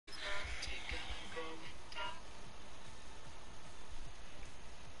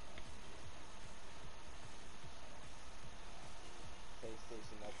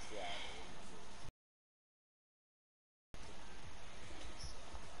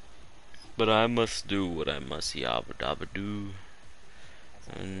But I must do what I must yabba dabba do. That's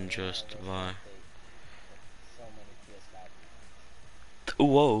what I'm And saying. Yeah, just there's an why. update for so many PS5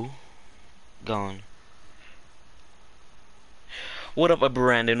 games. Whoa. Gone. What up,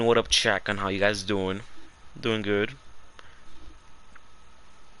 Brandon? What up, Check? On how you guys doing? Doing good.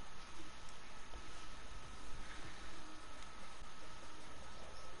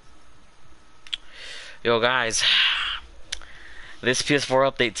 Yo, guys. This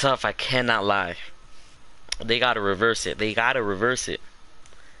PS4 update tough. I cannot lie. They gotta reverse it. They gotta reverse it.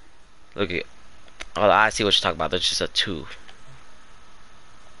 Look at. Oh, I see what you're talking about. That's just a 2.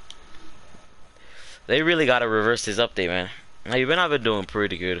 They really gotta reverse this update, man. Now, you've been doing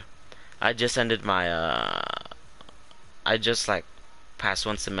pretty good. I just ended my, I just, like, passed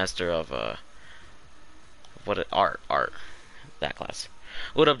one semester of, art, that class.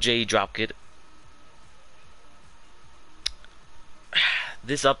 What up, J Dropkid?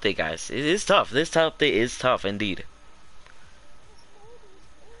 This update, guys, it is tough. This update is tough, indeed. It's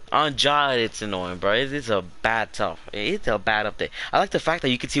not. It's not. On Jod, it's annoying, bro. It's a bad tough. It's a bad update. I like the fact that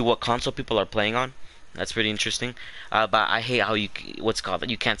you can see what console people are playing on. That's pretty interesting. But I hate how what's it called, that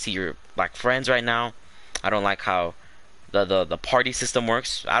you can't see your like friends right now. I don't like how the party system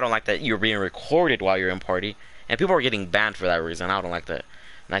works. I don't like that you're being recorded while you're in party, and people are getting banned for that reason. I don't like that.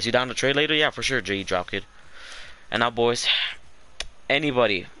 Nice, you down to trade later? Yeah, for sure, J Dropkid. And now, boys,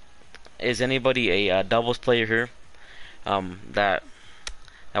 anybody is anybody a doubles player here? That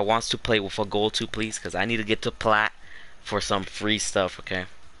wants to play with a goal too, please, because I need to get to plat for some free stuff. Okay.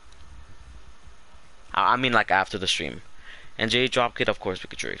 I mean, like after the stream. And J Dropkid, of course, we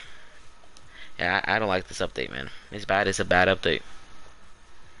could trade. Yeah, I don't like this update, man. It's bad. It's a bad update.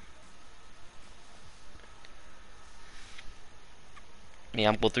 Yeah,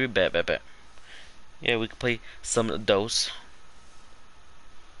 I'm go through. Bet. Yeah, we could play some dose. To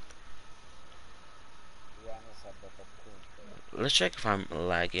be honest, I bet that cool play. Let's check if I'm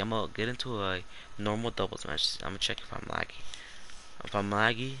laggy. I'm gonna get into a normal doubles match. I'm gonna check if I'm laggy. If I'm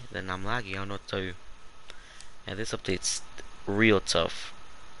laggy, then I'm laggy. I don't know what to tell you. And this update's real tough.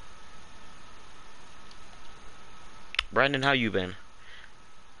 Brandon, how you been?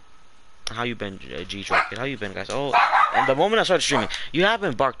 How you been, G Dropkid? How you been, guys? Oh, and the moment I started streaming, you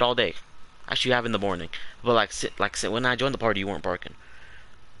haven't barked all day. Actually, you have in the morning, but when I joined the party, you weren't barking.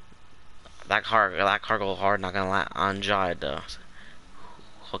 That car go hard. Not gonna lie, on Jai though.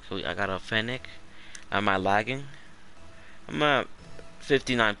 Okay, I got a Fennec. Am I lagging? I'm at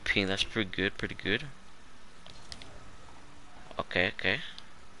 59 ping. That's pretty good. Pretty good. Okay.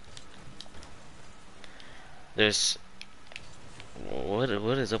 There's what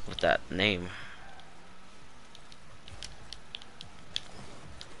is up with that name?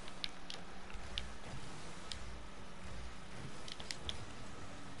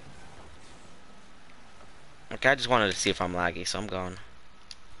 Okay, I just wanted to see if I'm laggy, so I'm gone.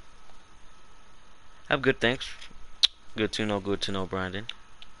 Have good, thanks. Good to know. Good to know, Brandon.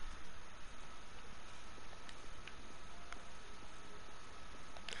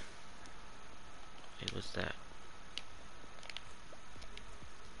 Hey, what's that?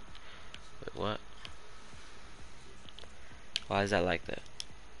 Wait, what? Why is that like that?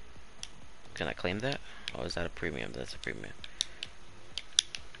 Can I claim that? Oh, is that a premium? That's a premium.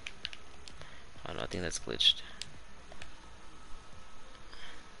 I don't know. I think that's glitched.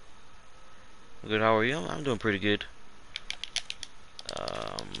 Good. How are you? I'm doing pretty good.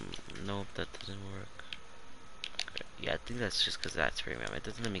 Nope, that doesn't work. Okay. Yeah, I think that's just because that's premium. It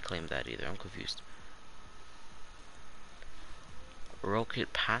doesn't let me claim that either. I'm confused.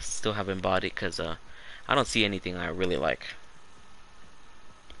 Rocket Pass still haven't bought it because I don't see anything I really like.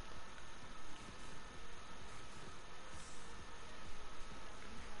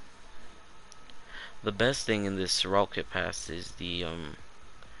 The best thing in this Rocket Pass is the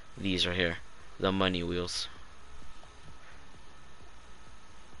these right here, the money wheels.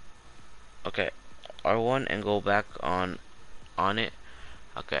 Okay, R1 and go back on it.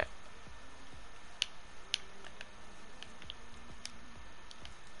 Okay.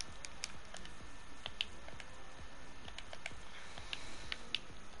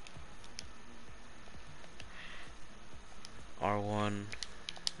 R1.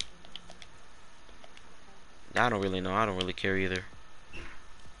 I don't really know. I don't really care either.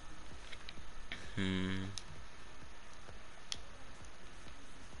 Hmm.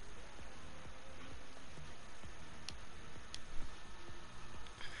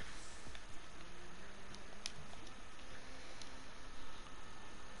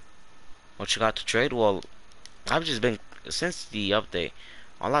 What you got to trade? Well, I've just been since the update.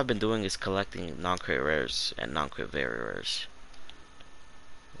 All I've been doing is collecting non-crit rares and non-crit very rares.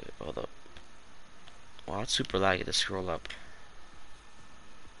 Wait, hold up. Wow, it's super laggy to scroll up.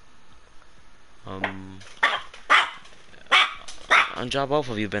 Unjob both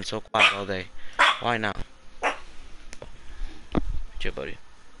of you been so quiet all day. Why now? Chill, buddy.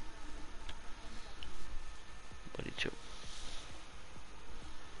 Buddy, chill.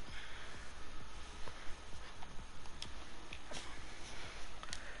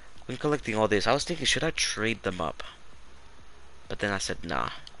 When collecting all this, I was thinking, should I trade them up? But then I said,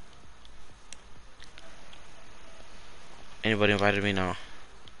 nah. Anybody invited me? No.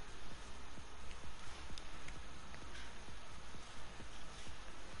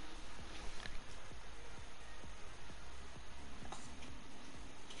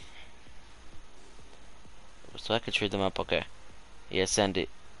 So I could trade them up, okay. Yeah, send it.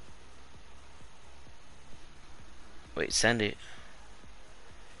 Wait, send it.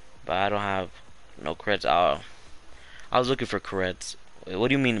 But I don't have no creds. Oh, I was looking for creds. Wait, what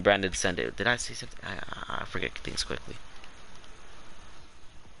do you mean, Brandon, send it? Did I say something? I forget things quickly.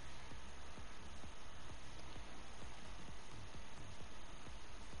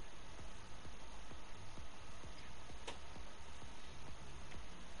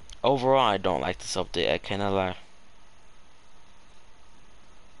 Overall, I don't like this update. I cannot lie.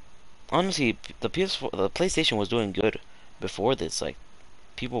 Honestly, the PS4, the PlayStation was doing good before this. Like,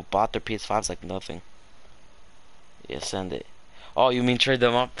 people bought their PS5s like nothing. Yeah, send it. Oh, you mean trade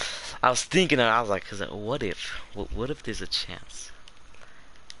them up? I was thinking, I was like, cause what if? What if there's a chance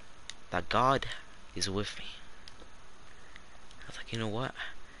that God is with me? I was like, you know what?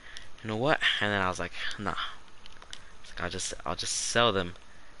 You know what? And then I was like, nah. It's like, I'll just sell them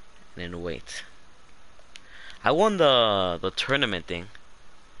and then wait. I won the tournament thing.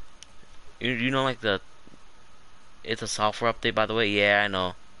 You know, like it's a software update, by the way. Yeah, I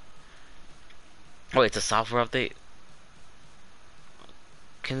know. Oh, it's a software update.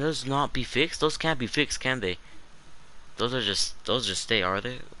 Can those not be fixed? Those can't be fixed, can they? Those just stay, are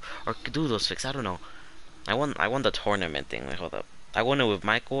they? Or do those fix? I don't know. I won the tournament thing. Like, hold up. I won it with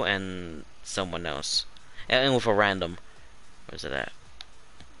Michael and someone else, and with a random. Where's it at?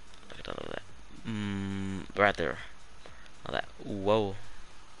 Look at all of that. Right there. All that. Whoa.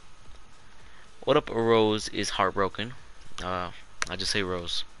 What up, Rose is heartbroken. I just say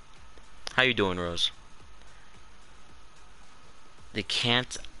Rose. How you doing, Rose? They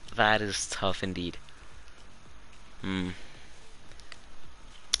can't. That is tough indeed.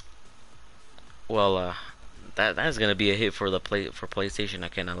 Well, that is gonna be a hit for the PlayStation. I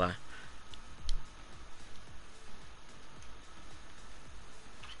cannot lie.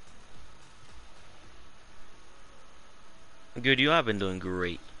 Good, you have been doing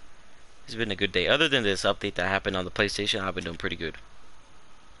great. It's been a good day. Other than this update that happened on the PlayStation, I've been doing pretty good.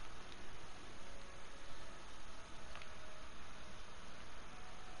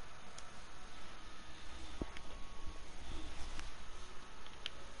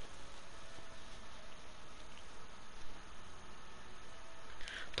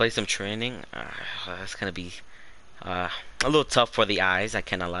 Play some training. That's gonna be a little tough for the eyes. I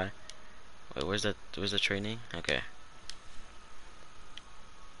cannot lie. Wait, where's the training? Okay.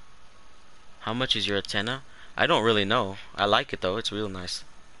 How much is your antenna? I don't really know. I like it though. It's real nice.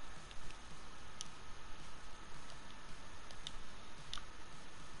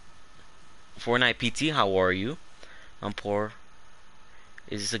 Fortnite PT, how are you? I'm poor.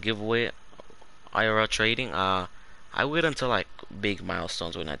 Is this a giveaway? IRL trading? I wait until like big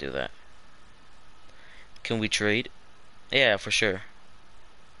milestones when I do that. Can we trade? Yeah, for sure.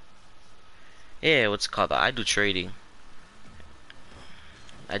 Yeah, what's it called? I do trading.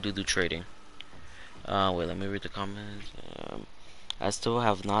 I do trading. Wait, let me read the comments. I still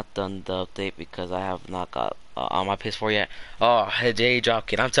have not done the update because I have not got on my PS4 yet. Oh, hey, J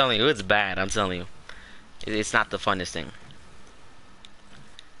Dropkit, I'm telling you, it's bad. I'm telling you, it's not the funnest thing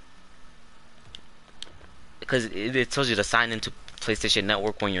because it tells you to sign into PlayStation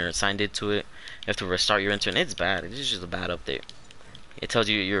Network when you're signed into it. You have to restart your internet. It's bad. It's just a bad update. It tells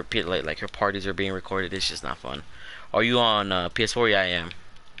you your like your parties are being recorded. It's just not fun. Are you on PS4? Yeah, I am.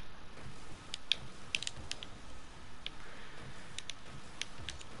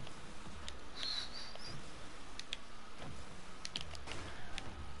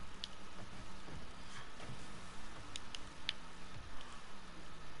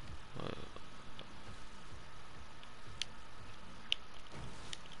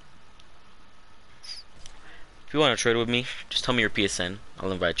 If you want to trade with me, just tell me your PSN.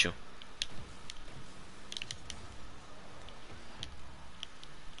 I'll invite you.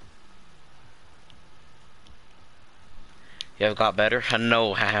 You have got better?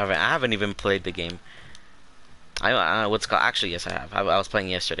 No, I haven't. I haven't even played the game. What's called actually yes I have. I was playing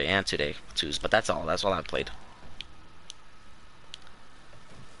yesterday and today too, but that's all. That's all I've played.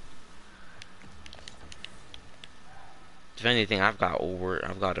 If anything, I've gotten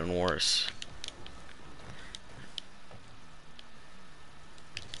worse.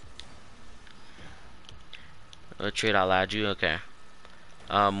 Trade, I'll add you. Okay.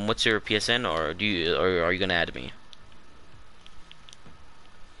 What's your PSN, or or are you gonna add me?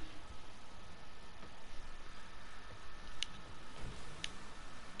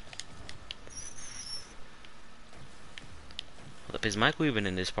 Hold up, is Michael even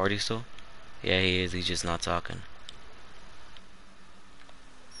in this party still? Yeah, he is. He's just not talking.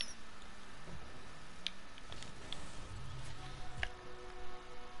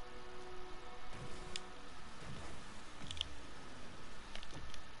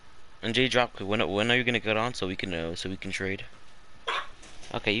 And J drop. When are you gonna get on so we can trade?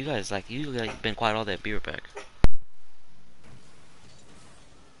 Okay, you guys been quiet all that beer pack.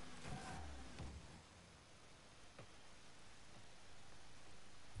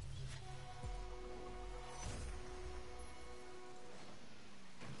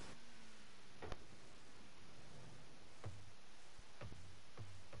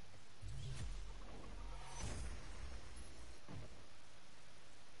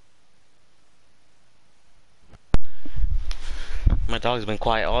 My dog's been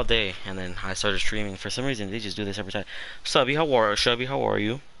quiet all day, and then I started streaming. For some reason, they just do this every time. Shubby, how are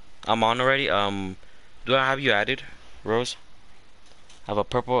you? I'm on already. Do I have you added, Rose? I have a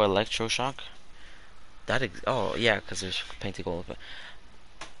purple electroshock. Oh yeah, because there's painted gold. But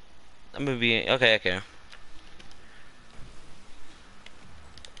I'm gonna be okay. Okay.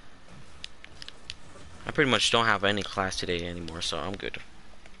 I pretty much don't have any class today anymore, so I'm good.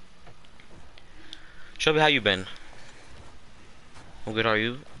 Shelby, how you been? How good are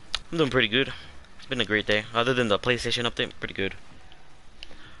you? I'm doing pretty good. It's been a great day. Other than the PlayStation update, pretty good.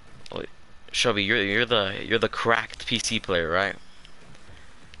 Oh, Shelby, you're the cracked PC player, right?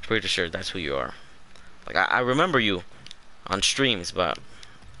 Pretty sure that's who you are. Like I remember you on streams, but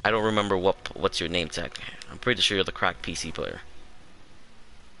I don't remember what's your name tag. I'm pretty sure you're the cracked PC player.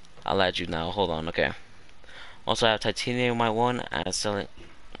 I'll add you now. Hold on, okay. Also, I have titanium my one and selling.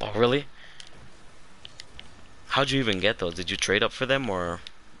 Oh, really? How'd you even get those? Did you trade up for them or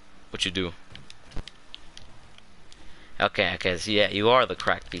what you do? Okay, okay, so yeah, you are the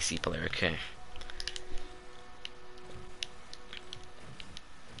cracked PC player. Okay.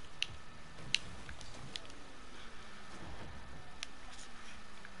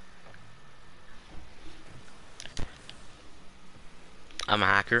 I'm a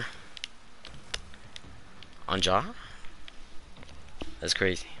hacker on Jaw. That's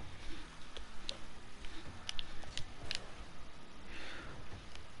crazy.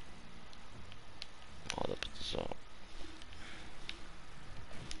 Hold up, so.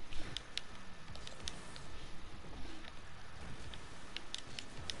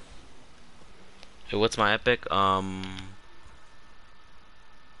 Hey, what's my epic?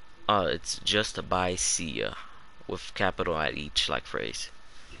 It's just by Sia with capital at each like phrase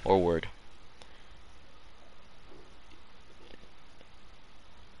or word.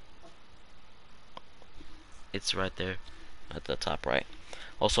 It's right there at the top right.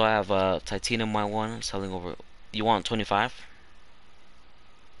 Also, I have titanium my one selling over. You want 25?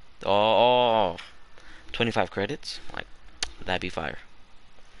 Oh, 25 credits? Like that'd be fire.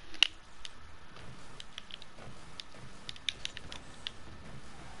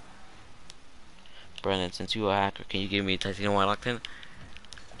 Brandon, since you a hacker, can you give me titanium white locked in?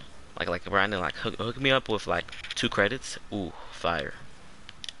 Like Brandon, like hook me up with like 2 credits. Ooh, fire.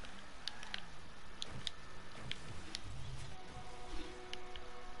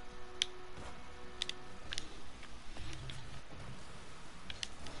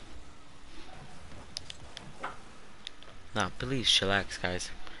 Nah, please chillax,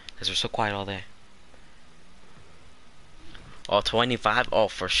 guys, because we're so quiet all day. Oh, 25? Oh,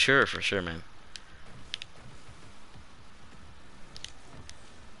 for sure, man.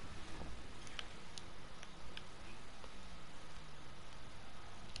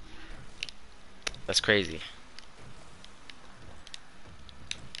 That's crazy.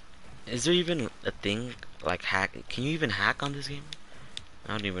 Is there even a thing like hack? Can you even hack on this game?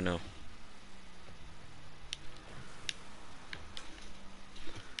 I don't even know.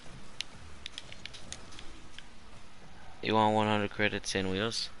 You want 100 credits in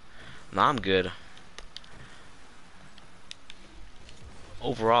wheels? No, I'm good.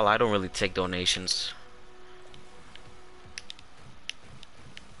 Overall, I don't really take donations.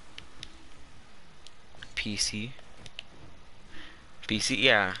 PC? PC,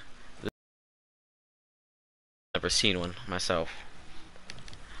 yeah. Never seen one myself.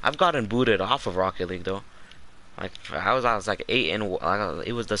 I've gotten booted off of Rocket League though. Like I was like 8 and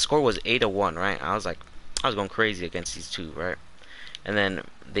it was the score was 8-1, right? I was going crazy against these two, right? And then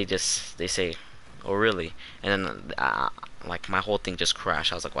they say, "Oh really?" And then like my whole thing just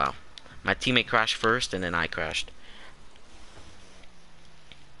crashed. I was like, "Wow." My teammate crashed first, and then I crashed.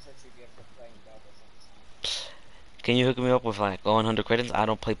 Such you get for playing doubles on this game. Can you hook me up with like 100 credits? I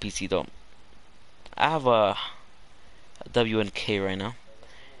don't play PC though. I have a WNK right now.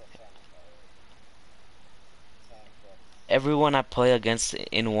 Wait, just give me the channel card. 10 credits. Everyone I play against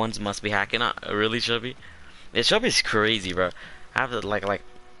in ones must be hacking. Really, Chubby? Yeah, Chubby's crazy, bro. I have like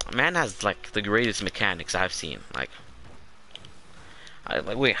man has like the greatest mechanics I've seen. Like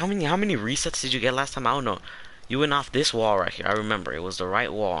wait, how many resets did you get last time? I don't know. You went off this wall right here. I remember it was the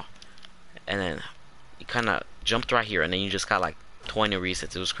right wall, and then you kind of jumped right here, and then you just got like 20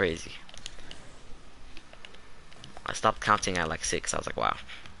 resets. It was crazy. I stopped counting at like 6. I was like, wow.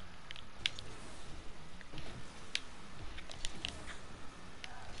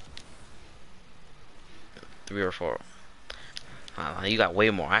 3 or 4. You got way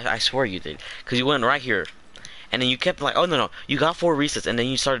more. I swear you did. Because you went right here. And then you kept like, oh no, no. You got 4 resets. And then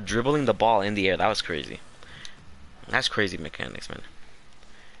you started dribbling the ball in the air. That was crazy. That's crazy mechanics, man.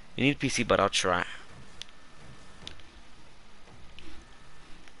 You need PC, but I'll try.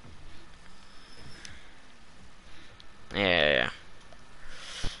 Yeah.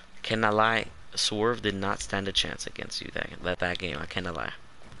 Cannot lie. Swerve did not stand a chance against you that game. I cannot lie.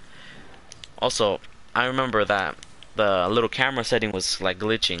 Also, I remember that the little camera setting was like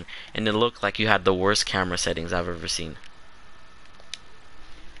glitching, and it looked like you had the worst camera settings I've ever seen.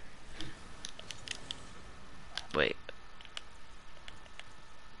 Wait.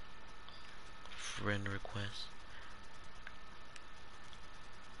 Friend request.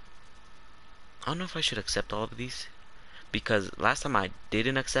 I don't know if I should accept all of these, because last time I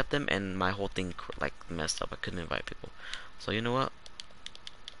didn't accept them and my whole thing like messed up. I couldn't invite people. So you know what?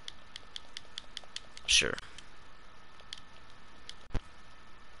 Sure.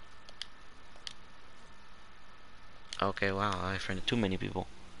 Okay, wow, I friended too many people.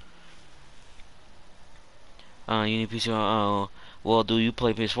 You need PC. Well, do you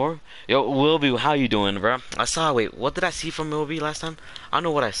play PS4? Yo, Wilby, how you doing, bro? I saw. Wait, what did I see from Wilby last time? I don't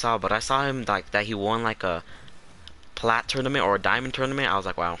know what I saw, but I saw him like that. He won like a plat tournament or a diamond tournament. I was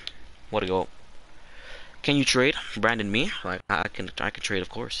like, wow, what a go. Can you trade, Brandon? Me? Like, I can trade, of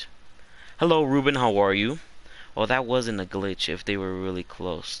course. Hello, Ruben. How are you? Oh, that wasn't a glitch. If they were really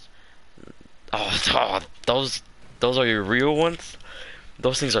close. Oh, those are your real ones.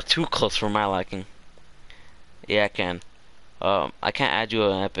 Those things are too close for my liking. Yeah, I can. I can't add you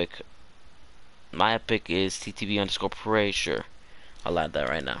an epic. My epic is TTB underscore pray. Sure, I'll add that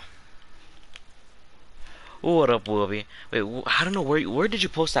right now. What up, Wilby? Wait, I don't know where did you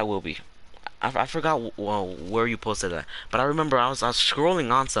post that, Wilby? I forgot where you posted that, but I remember I was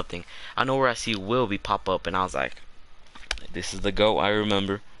scrolling on something. I know where I see Wilby pop up, and I was like, this is the goat. I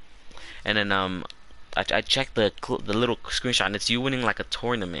remember. And then I checked the little screenshot, and it's you winning like a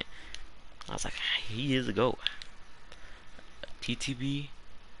tournament. I was like, he is a goat. TTB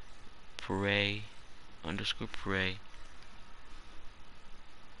pray underscore pray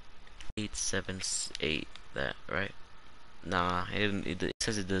 878. That right? Nah, it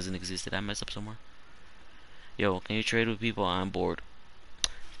says it doesn't exist. Did I mess up somewhere? Yo, can you trade with people? I'm bored.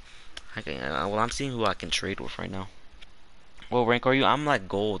 Well, I'm seeing who I can trade with right now. What rank are you? I'm like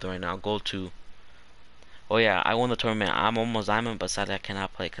gold right now, gold 2. Oh yeah, I won the tournament. I'm almost diamond, but sadly I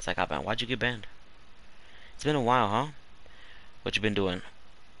cannot play because I got banned. Why'd you get banned? It's been a while, huh? What you been doing?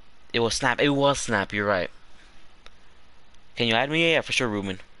 It was Snap. It was Snap. You're right. Can you add me? Yeah, for sure,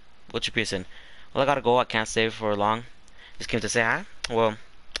 Ruben. What's your PSN? Well, I gotta go. I can't stay for long. Just came to say hi. Well,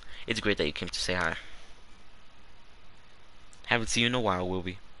 it's great that you came to say hi. Haven't seen you in a while, will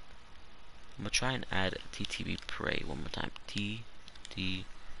we? I'm gonna try and add TTV Pray one more time. TTV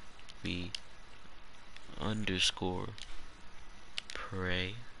underscore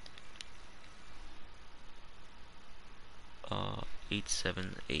Pray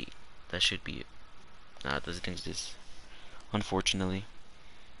 878. That should be it. Nah, it doesn't exist, unfortunately.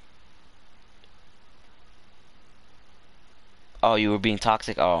 Oh, you were being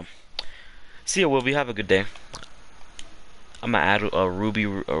toxic. Oh, see ya, Wilby. Have a good day. I'm gonna add a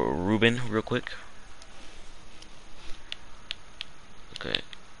Ruben real quick. Okay.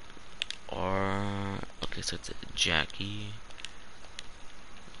 Okay, so it's Jackie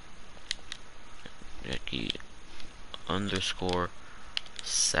underscore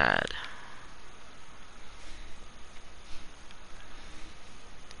sad.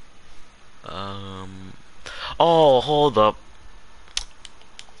 Um. Oh, hold up.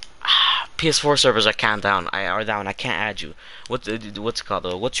 PS4 servers are can't down. I are down. I can't add you. What's it called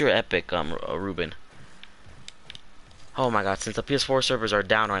though? What's your epic, Ruben? Oh my God! Since the PS4 servers are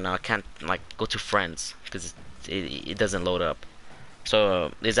down right now, I can't like go to friends because it doesn't load up.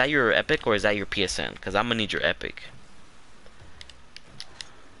 So is that your epic or is that your PSN? Because I'm gonna need your epic.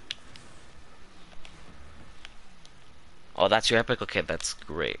 Oh, that's your epic. Okay, that's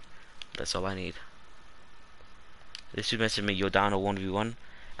great. That's all I need. This should message me. You're down to 1v1.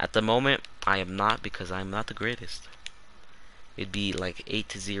 At the moment, I am not because I'm not the greatest. It'd be like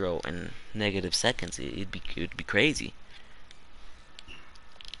 8-0 and negative seconds. It'd be crazy.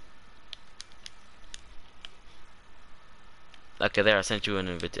 Okay, there. I sent you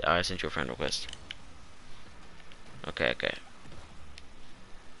an I sent you a friend request. Okay, okay.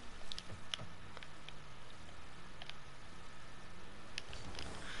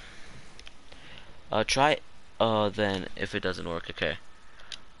 Try. Then if it doesn't work, okay.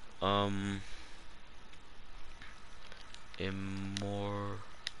 Um, immor.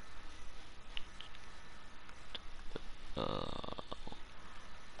 Uh,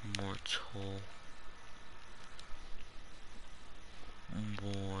 mortal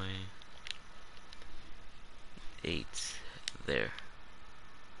boy 8. There.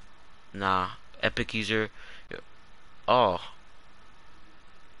 Nah. Epic user. Oh.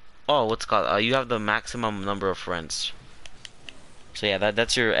 Oh, what's it called? You have the maximum number of friends. So yeah,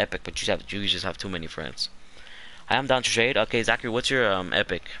 that's your epic, but you just have too many friends. I am down to trade. Okay, Zachary, what's your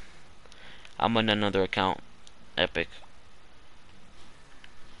epic? I'm on another account. Epic.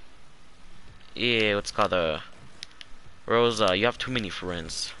 Yeah, what's it called? Rose, you have too many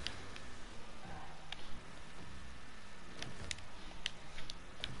friends.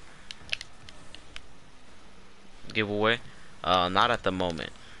 Giveaway? Not at the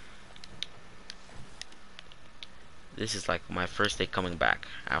moment. This is like my first day coming back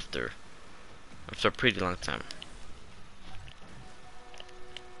after a pretty long time.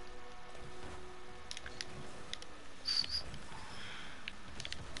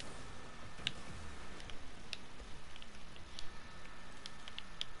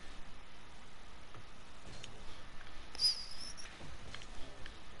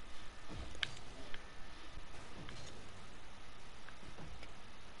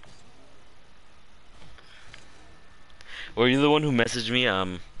 Were you the one who messaged me?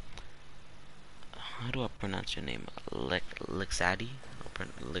 How do I pronounce your name? Lixadi?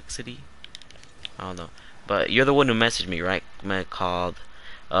 Lixity? I don't know. But you're the one who messaged me, right? Called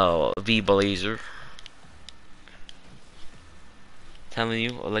V Blazer. Telling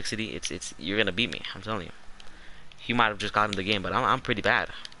you, Alexity, it's you're gonna beat me. I'm telling you. You might have just gotten the game, but I'm pretty bad.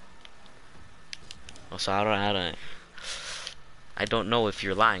 So I don't know if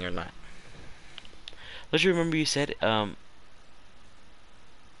you're lying or not. Don't you remember you said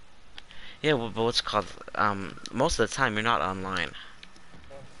yeah, but what's it called most of the time you're not online.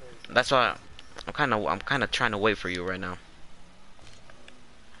 That's why I'm kind of trying to wait for you right now.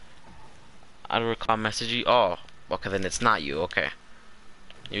 I don't recall messaging you. Oh, okay, then it's not you. Okay,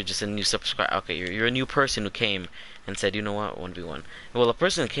 you're just a new subscriber. Okay, you're a new person who came and said, you know what, 1v1. Well, a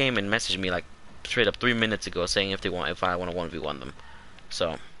person came and messaged me like straight up 3 minutes ago saying if I want to 1v1 them.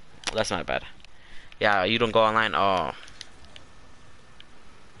 So that's not bad. Yeah, you don't go online. Oh,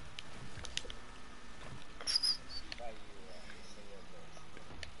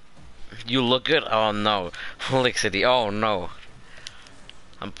 you look good. Oh no, Elixity. Oh no.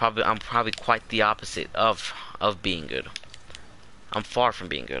 I'm probably quite the opposite of being good. I'm far from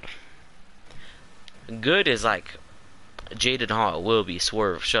being good. Good is like Jaden Hall, Wilby,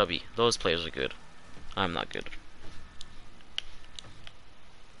 Swerve, Chubby. Those players are good. I'm not good.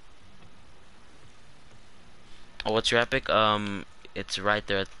 Oh, what's your epic? It's right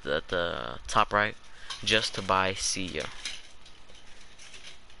there at the top right. Just to buy, see ya.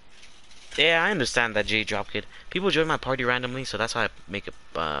 Yeah, I understand that J drop kid. People join my party randomly, so that's why I make it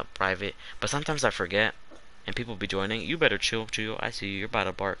private. But sometimes I forget, and people be joining. You better chill, chill. I see you. You're about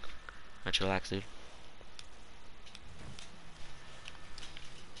to bark. Not relax, dude.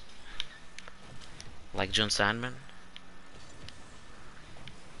 Like John Sandman.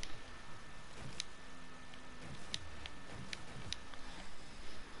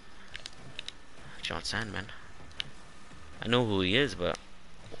 John Sandman. I know who he is, but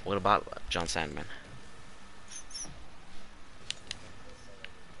what about John Sandman?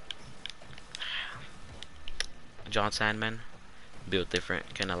 John Sandman, built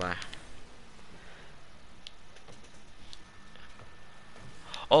different. Can't lie.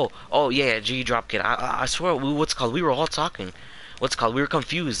 Oh yeah, G drop kid. I swear, what's it called? We were all talking. What's it called? We were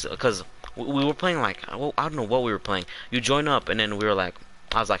confused because We were playing like I don't know what we were playing. You join up and then we were like,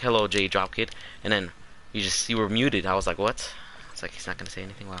 I was like, "Hello, J Drop Kid," and then you were muted. I was like, "What?" It's like he's not gonna say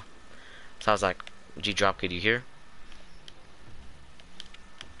anything. Wow. So I was like, "G Drop Kid, you here?"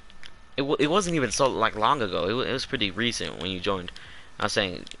 It wasn't even so like long ago. It was pretty recent when you joined. I was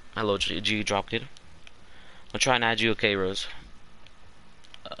saying, "Hello, G Drop Kid." I'm trying to add you. Okay, Rose.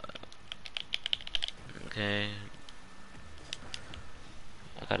 Okay.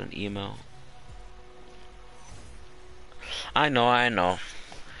 I got an email. I know, I know.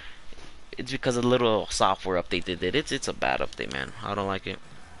 It's because a little software update they did. It's a bad update, man. I don't like it.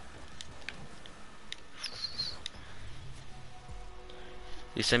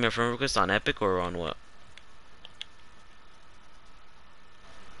 You send me a friend request on Epic or on what?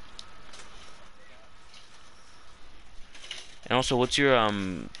 And also, what's your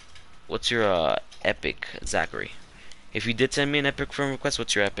Epic, Zachary? If you did send me an Epic friend request,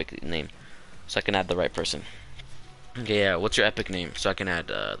 what's your Epic name? So I can add the right person. Okay, yeah. What's your Epic name? So I can add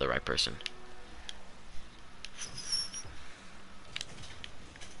the right person.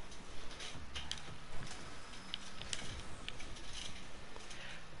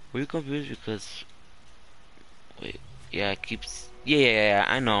 Were you confused because wait? Yeah, it keeps. Yeah.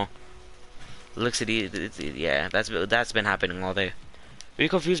 I know. Lixity, yeah, that's been happening all day. Were you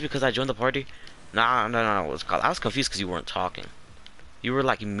confused because I joined the party? Nah, no. What's called? I was confused because you weren't talking. You were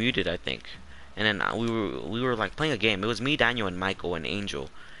like muted, I think. And then we were like playing a game. It was me, Daniel, and Michael and Angel.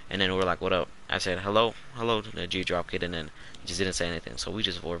 And then we were like, "What up?" I said, hello, G Drop Kid," and then he just didn't say anything. So we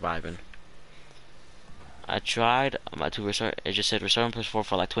just were vibing. I tried to restart. It just said restart on PS4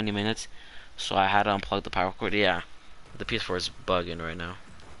 for like 20 minutes. So I had to unplug the power cord. Yeah, the PS4 is bugging right now.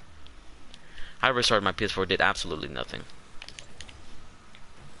 I restarted my PS4, did absolutely nothing.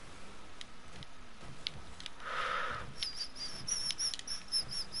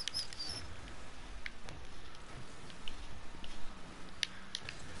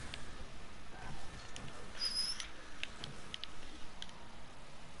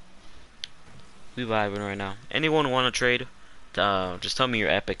 We vibing right now. Anyone want to trade? Just tell me your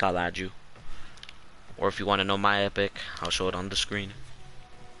epic, I'll add you. Or if you want to know my epic, I'll show it on the screen.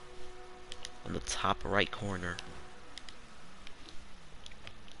 On the top right corner.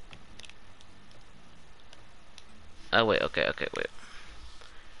 Oh, wait, okay, wait.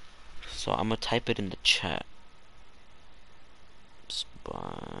 So I'm gonna type it in the chat.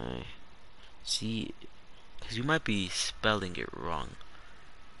 Spy. See, because you might be spelling it wrong.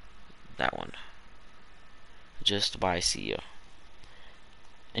 That one. Just by see ya.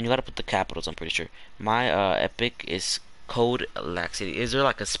 And you gotta put the capitals, I'm pretty sure. My epic is code laxity. Is there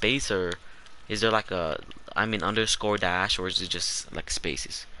like a space or is there like a underscore dash, or is it just like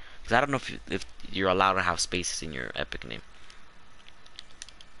spaces? Because I don't know if you're allowed to have spaces in your epic name.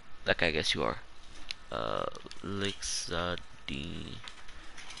 Like I guess you are. Lixa D.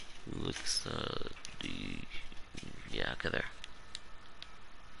 Lixa D. Yeah, okay there.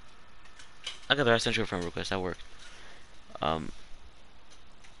 Okay there. I sent you a friend request. That worked. Um,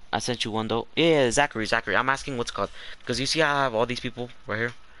 I sent you one though. Yeah, Zachary. I'm asking what's called because you see I have all these people right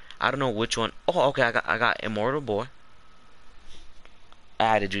here. I don't know which one. Oh, okay. I got Immortal Boy. I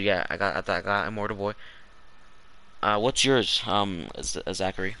added you. Yeah, I got Immortal Boy. What's yours?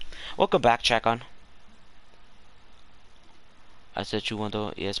 Zachary. Welcome back, check on. I sent you one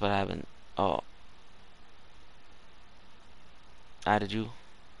though. Yes, but I haven't. Oh, added you.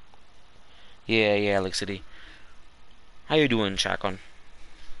 Yeah, Elixity. How you doing, Chakon?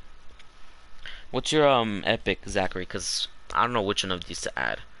 What's your epic, Zachary? Cause I don't know which one of these to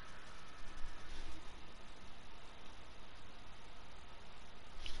add.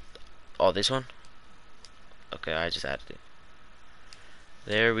 Oh, this one? Okay, I just added it.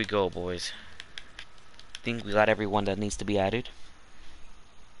 There we go, boys. Think we got everyone that needs to be added.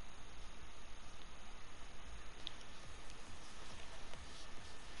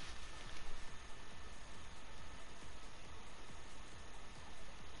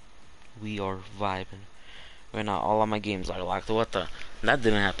 We are vibing. Right now, all of my games are locked. What the? That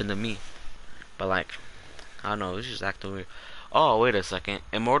didn't happen to me. But like, I don't know. It's just acting weird. Oh, wait a second.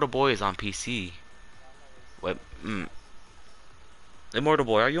 Immortal Boy is on PC. Wait, Immortal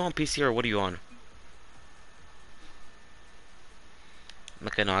Boy, are you on PC or what are you on?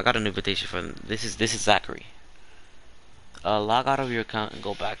 Okay, no, I got an invitation from this is Zachary. Log out of your account and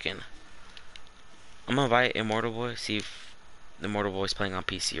go back in. I'm gonna invite Immortal Boy. See if Immortal Boy is playing on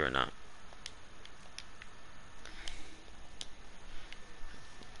PC or not.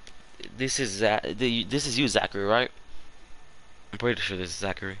 This is you, Zachary, right? I'm pretty sure this is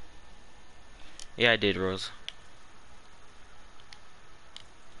Zachary. Yeah, I did, Rose.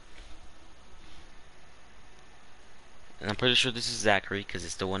 And I'm pretty sure this is Zachary because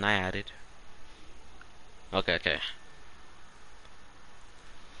it's the one I added. Okay, okay.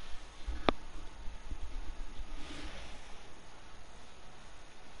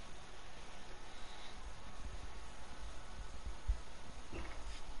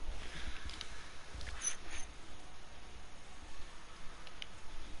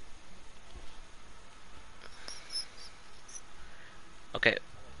 Okay,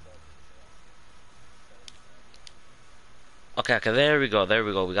 okay, okay. There we go. There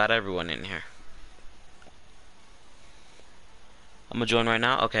we go. We got everyone in here. I'm gonna join right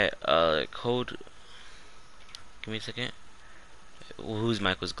now. Okay. Code. Give me a second. Whose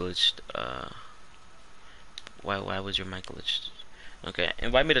mic was glitched? Why was your mic glitched? Okay.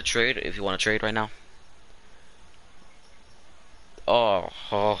 Invite me to trade if you want to trade right now. Oh,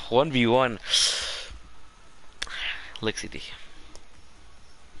 1v1. Lixity.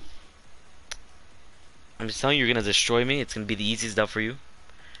 I'm just telling you, you're gonna destroy me. It's gonna be the easiest stuff for you.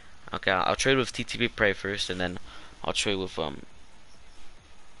 Okay, I'll trade with TTP Prey first, and then I'll trade with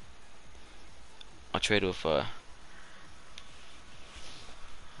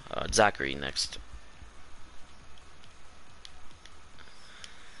Zachary next.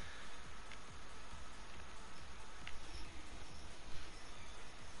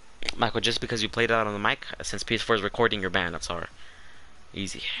 Michael, just because you played out on the mic, since PS4 is recording your band, that's all.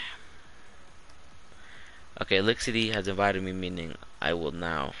 Easy. Okay, Lixity has invited me, meaning I will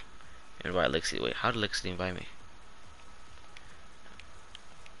now invite Lixity. Wait, how did Lixity invite me?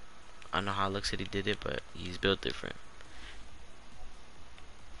 I don't know how Lixity did it, but he's built different.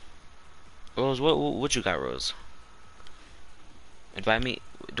 Rose, what you got, Rose? Invite me.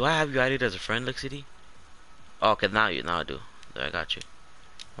 Do I have you added as a friend, Lixity? Oh, okay, now I do. There, I got you.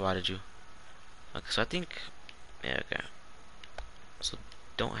 Why did you? Okay, so I think, yeah, okay. So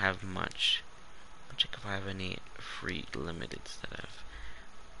don't have much. I'll check if I have any free limiteds that I've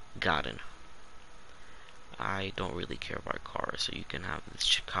gotten. I don't really care about cars, so you can have this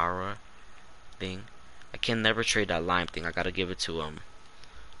Chikara thing. I can never trade that lime thing. I gotta give it to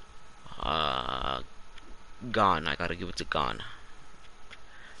uh Gone. I gotta give it to Gone.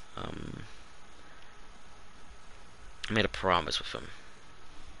 Um I made a promise with him.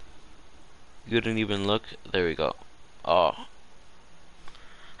 You didn't even look. There we go. Oh.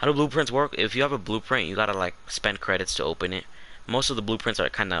 How do blueprints work? If you have a blueprint, you gotta like spend credits to open it. Most of the blueprints are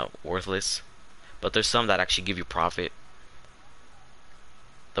kinda worthless, but there's some that actually give you profit.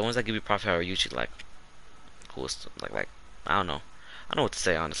 The ones that give you profit are usually like cool, like I don't know. I don't know what to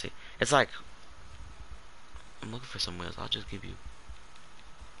say honestly. It's like I'm looking for somewhere else. I'll just give you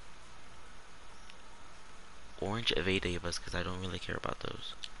orange Evadavas because I don't really care about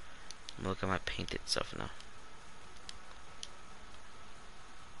those. I'm gonna look at my painted stuff now.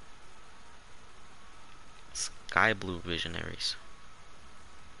 Sky blue visionaries.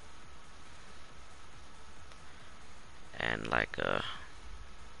 And like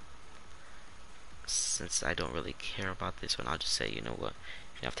since I don't really care about this one, I'll just say, you know what?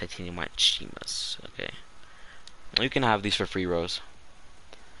 You have titanium white chimas. Okay. You can have these for free, Rose.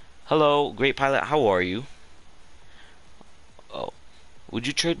 Hello, great pilot. How are you? Oh, would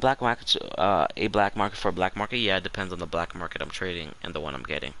you trade black market, a black market for a black market? Yeah, it depends on the black market I'm trading and the one I'm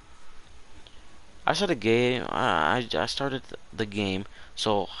getting. I started game. I started the game.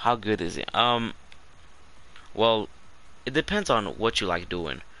 So how good is it? Well, it depends on what you like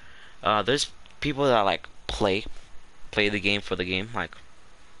doing. There's people that like play the game for the game, like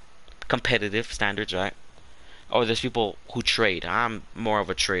competitive standards, right? Or there's people who trade. I'm more of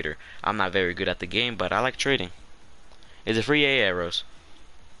a trader. I'm not very good at the game, but I like trading. Is it free? Yeah, arrows.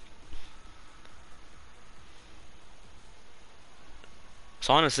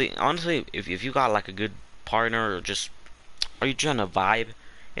 So honestly, if you got like a good partner or just are you trying to vibe,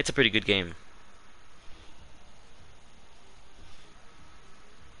 it's a pretty good game.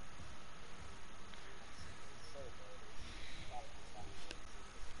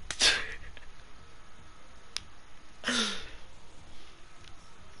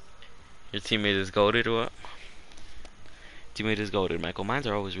 Your teammate is goaded or what? Teammate is goaded, Michael. Mines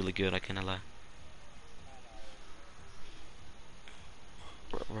are always really good. I cannot lie.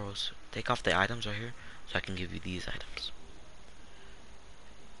 Rose, take off the items right here, so I can give you these items.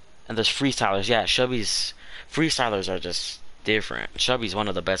 And there's freestylers. Yeah, Shubby's freestylers are just different. Shubby's one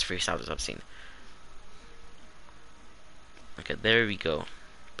of the best freestylers I've seen. Okay, there we go.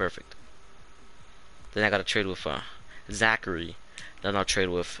 Perfect. Then I gotta trade with Zachary. Then I'll trade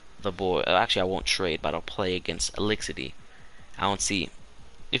with the boy. Actually, I won't trade, but I'll play against Elixity. I don't see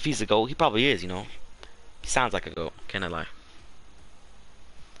if he's a GOAT. He probably is, you know. He sounds like a GOAT. Can't I lie?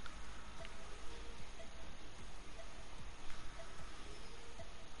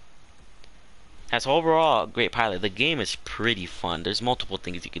 As overall, great pilot. The game is pretty fun. There's multiple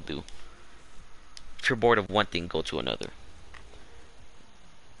things you can do. If you're bored of one thing, go to another.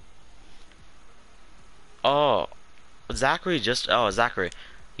 Oh, Zachary,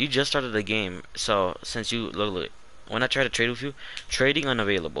 you just started the game. So since you look, when I try to trade with you, trading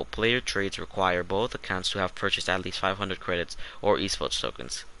unavailable. Player trades require both accounts to have purchased at least 500 credits or esports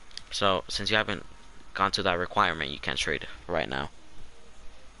tokens. So since you haven't gone to that requirement, you can't trade right now.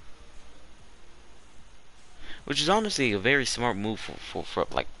 Which is honestly a very smart move for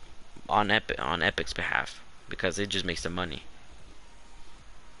like on Epic's behalf because it just makes the money.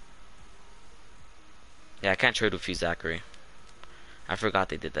 Yeah, I can't trade with you, Zachary. I forgot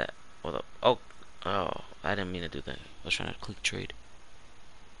they did that. Hold up. Oh, I didn't mean to do that. I was trying to click trade.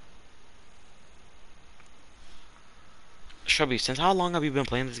 Shelby, since how long have you been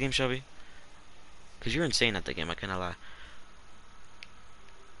playing this game, Shelby? Because you're insane at the game, I cannot lie.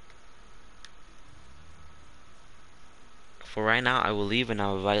 For right now, I will leave and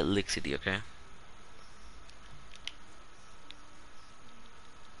I'll invite Lixity, okay?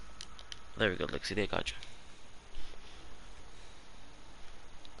 There we go, Lixity, I got you.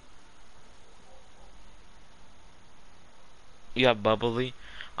 You have Bubbly.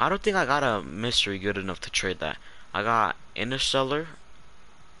 I don't think I got a mystery good enough to trade that. I got Interstellar.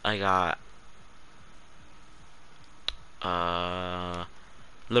 I got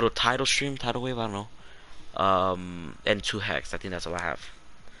little tidal wave, I don't know. And 2 hex. I think that's all I have.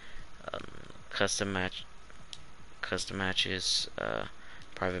 Um, custom match, custom matches,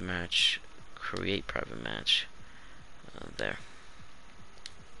 private match, create private match. There.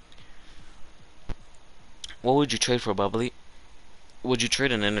 What would you trade for, Bubbly? Would you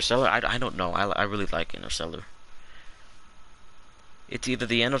trade an Interstellar? I don't know. I really like Interstellar. It's either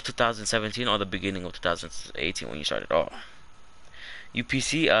the end of 2017 or the beginning of 2018 when you started. Oh,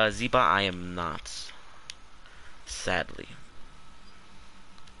 UPC, Ziba, I am not. Sadly.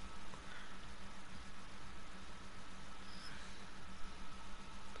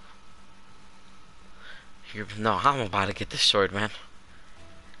 No, I'm about to get this sword, man.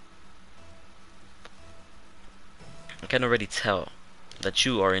 I can already tell that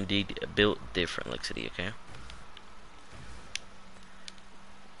you are indeed built different, Lixity, okay?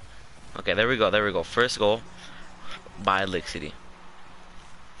 Okay, there we go, there we go. First goal by Lixity.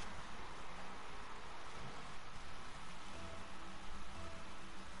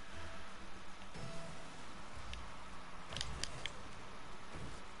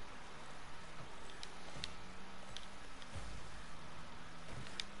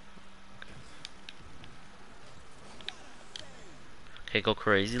 Okay, go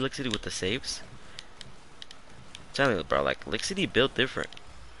crazy, Lixity, with the saves. I'm telling you, bro, like, Lixity built different.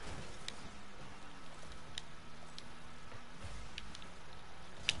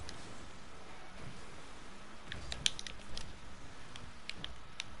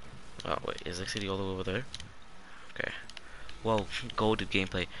 Oh, wait, is Lixity all the way over there? Okay. Whoa, gold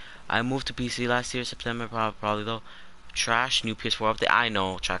gameplay. I moved to PC last year, September, probably though. Trash, new PS4 update. I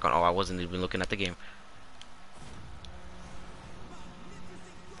know, track on. Oh, I wasn't even looking at the game.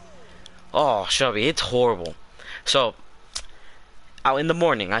 Oh, Shelby, it's horrible. So, out in the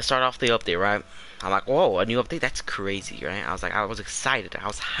morning, I start off the update, right? I'm like, whoa, a new update? That's crazy, right? I was excited. I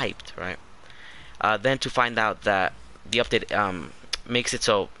was hyped, right? Then to find out that the update makes it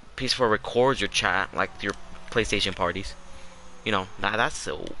so PS4 records your chat, like your PlayStation parties. You know, that's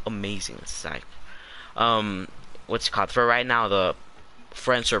so amazing. It's like, what's it called? For right now, the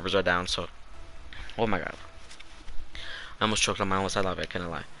friend servers are down, so, oh my god. I almost choked on my own side love it, I can't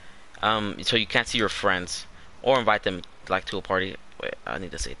lie. So you can't see your friends or invite them like to a party. Wait, I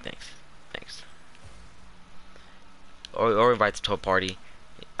need to say thanks. Or invite them to a party.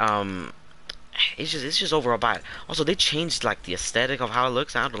 Um, it's just overall bad. Also, they changed like the aesthetic of how it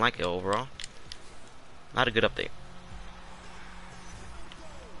looks. I don't like it overall. Not a good update.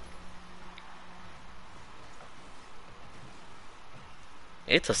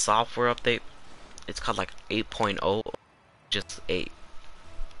 It's a software update. It's called like 8.0, just 8.00.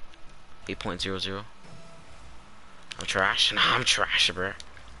 I'm trash. Nah, I'm trash, bro.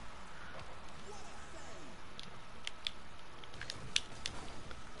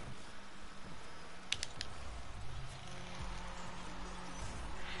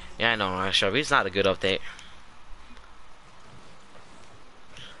 Yeah, I know, Shelby. It's not a good update.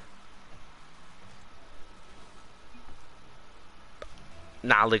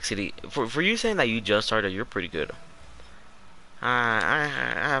 Nah, Lick City. For you saying that you just started, you're pretty good. I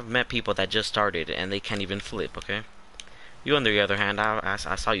have met people that just started and they can't even flip. Okay. You, on the other hand, I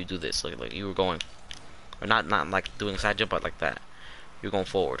saw you do this. Like you were going, or not like doing side jump, but like that. you're going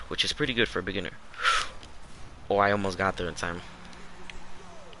forward, which is pretty good for a beginner. Oh, I almost got there in time.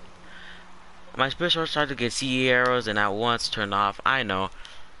 My spirit sword started to get CE arrows and at once turned off. I know.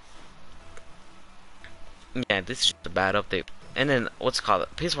 Yeah, this is just a bad update. And then what's it called?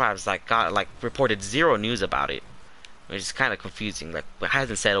 PS4 has like got like reported zero news about it, which is kind of confusing. Like, it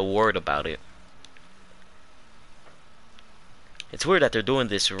hasn't said a word about it. It's weird that they're doing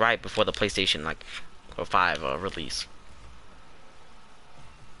this right before the PlayStation like or 5 release.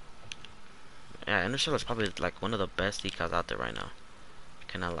 Yeah, Interstellar is probably like one of the best decals out there right now.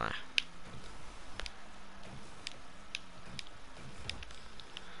 Cannot lie.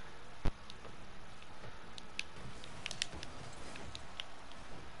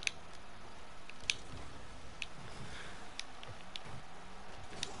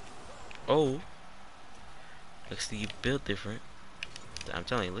 Oh, looks like you built different. I'm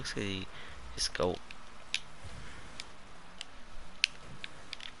telling you, looks like you just go.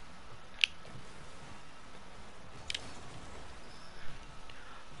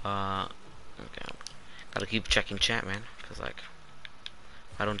 Okay. Gotta keep checking chat, man. Cause like,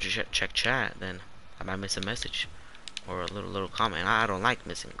 if I don't check chat, then I might miss a message or a little comment. I don't like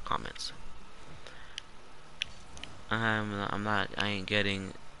missing comments. I ain't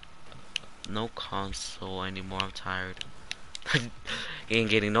getting no console anymore. I'm tired. Ain't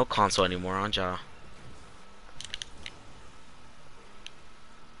getting no console anymore, aren't y'all?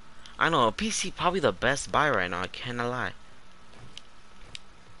 I know a PC probably the best buy right now. I cannot lie.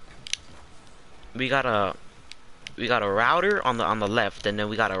 We got a router on the left, and then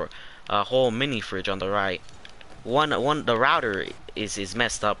we got a whole mini fridge on the right. The router is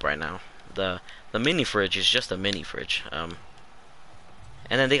messed up right now. The mini fridge is just a mini fridge. And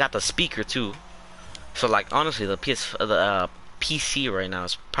then they got the speaker too. So like honestly, the PC right now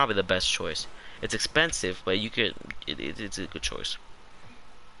is probably the best choice. It's expensive, but it's a good choice.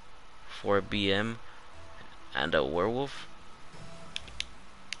 For a BM and a werewolf.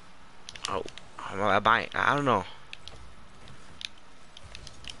 Oh, I don't know.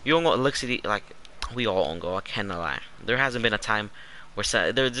 You don't go Elixir like we all own gold. I cannot lie. There hasn't been a time where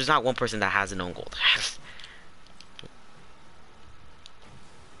there's not one person that hasn't owned gold.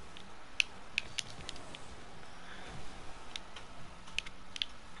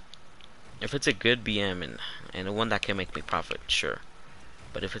 If it's a good BM and one that can make me profit, sure.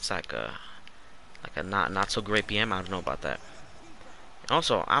 But if it's like a not so great BM, I don't know about that.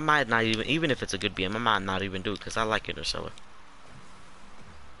 Also, I might not even if it's a good BM, I might not even do it because I like Interstellar.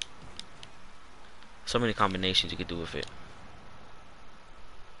 So many combinations you could do with it.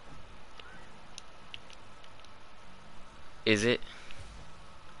 Is it?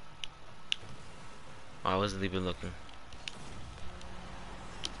 Oh, I wasn't even looking.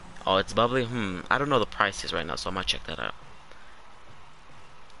 Oh, it's bubbly? I don't know the prices right now, so I might check that out.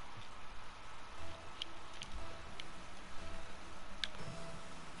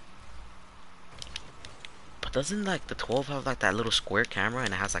 But doesn't like the 12 have like that little square camera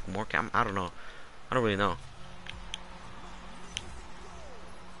and it has like more I don't know. I don't really know.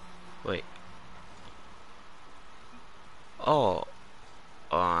 Wait. Oh.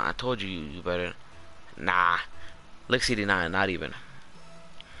 I told you you better. Nah. Lick CD9, not even.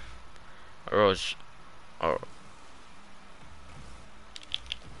 Rose. Oh.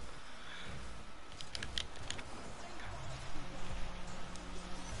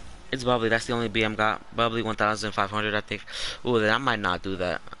 It's bubbly. That's the only BM got. Bubbly 1,500, I think. Ooh, then I might not do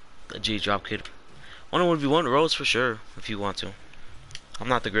that. A G drop kid. 1v1 Rose for sure, if you want to. I'm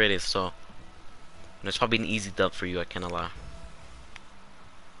not the greatest, so it's probably an easy dub for you. I cannot lie.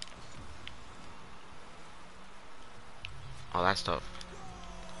 Oh, that's tough.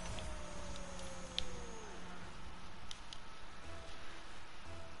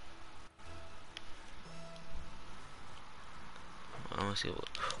 I want to see what.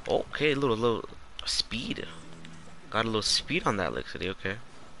 Okay, little speed. Got a little speed on that Lixity. Okay.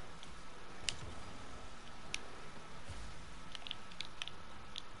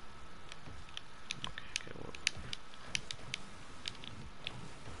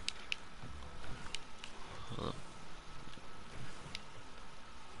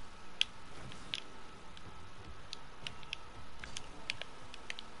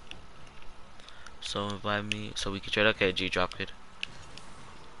 So invite me so we can trade. Okay, G drop kid.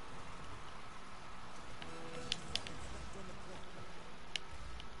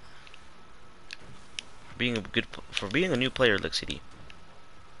 For being a new player, Lixity.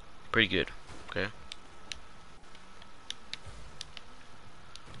 Pretty good. Okay.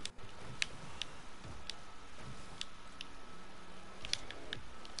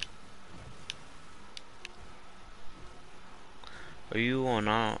 Are you on?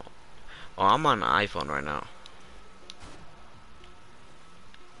 Oh, I'm on iPhone right now.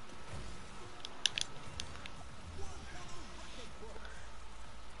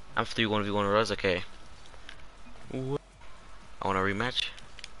 I'm 3-1v1 Rose. Okay. I want a rematch.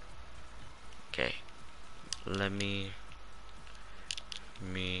 Okay. Let me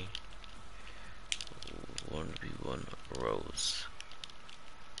 1v1 Rose.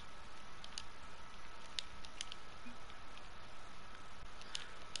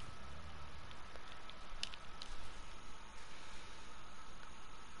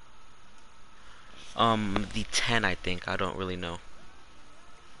 The 10, I think. I don't really know.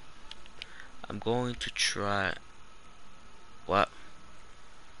 I'm going to try. What?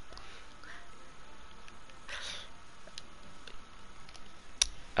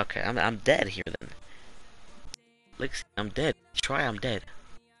 Okay, I'm dead here then. Like, I'm dead. Try, I'm dead.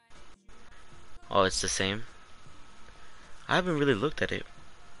 Oh, it's the same. I haven't really looked at it.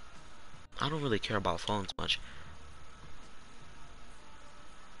 I don't really care about phones much.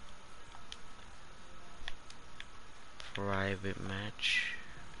 Private match.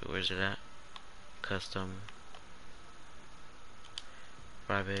 Where's it at? Custom.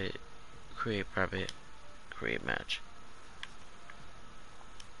 Private. Create private. Create match.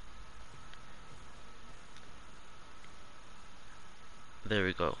 There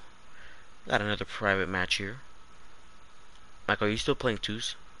we go. Got another private match here. Mike, are you still playing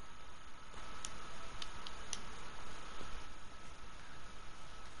twos?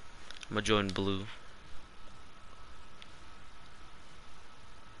 I'm gonna join blue.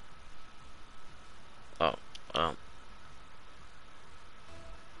 Oh, um.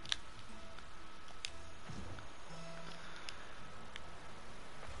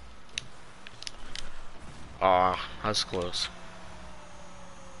 Ah, that's close.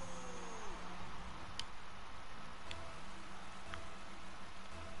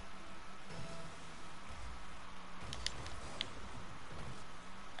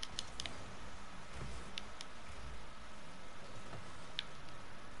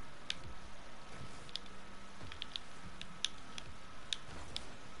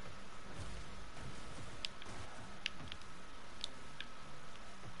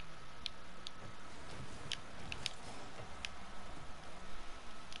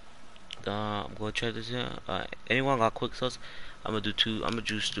 I'm gonna try this here. Anyone got quick sauce? I'm gonna do two. I'm gonna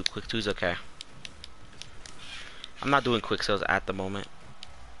just do quick twos. Okay. I'm not doing quick sales at the moment.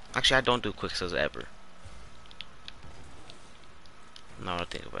 Actually, I don't do quick sales ever. Now I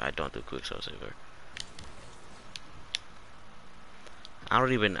think about it, I don't do quick sales ever.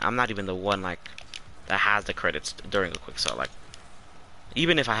 I'm not even the one like that has the credits during a quick sale. Like,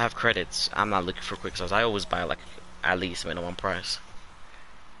 even if I have credits, I'm not looking for quick sales. I always buy like at least minimum price.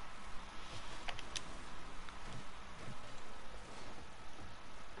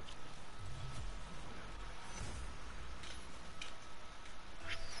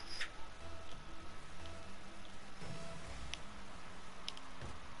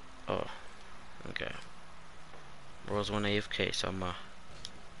 Oh, okay. Rose 1 AFK, so okay,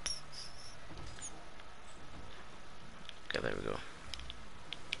 there we go.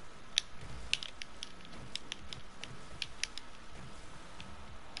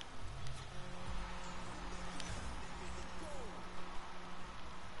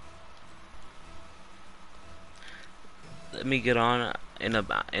 Let me get on in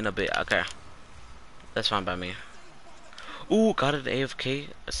a bit. Okay, that's fine by me. Ooh, got it AFK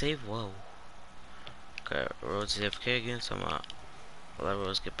save. Whoa. Okay, Rose AFK again. So let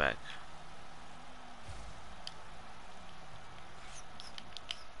Rose get back.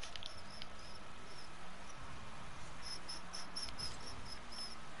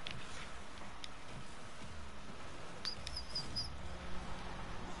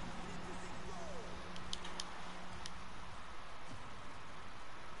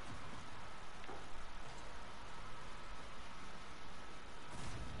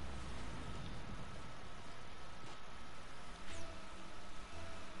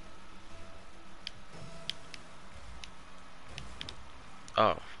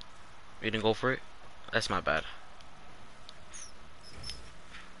 Oh, you didn't go for it? That's my bad.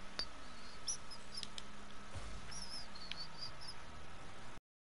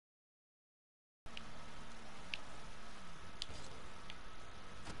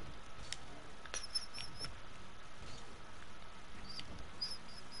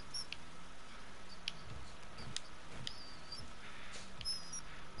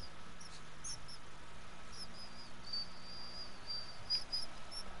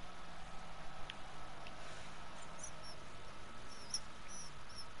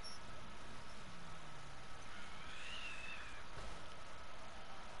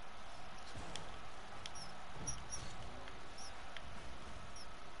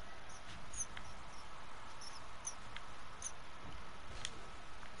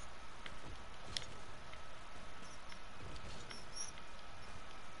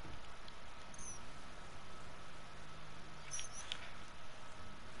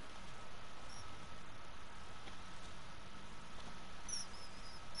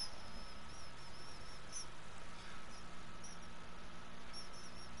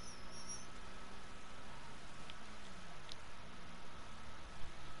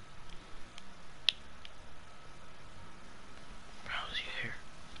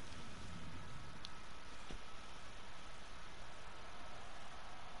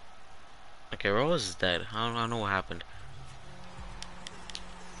 Okay, Rose is dead. I don't know what happened.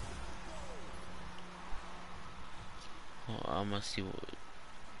 Oh, I'm gonna see.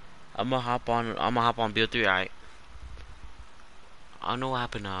 I'm gonna hop on. I'm gonna hop on Build 3. I don't know what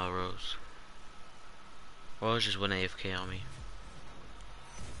happened to Rose. Rose just went AFK on me.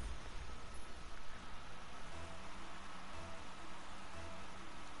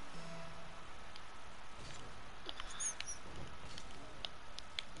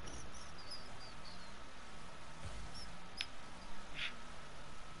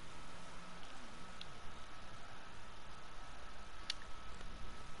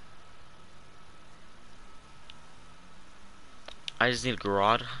 I just need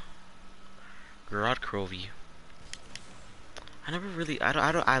Garrod Crovey. I never really.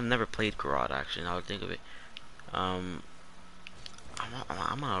 I've never played Garrod actually. Now I think of it. Um,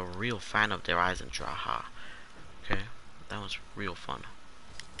 I'm a real fan of the Rise and Draha. Okay, that was real fun.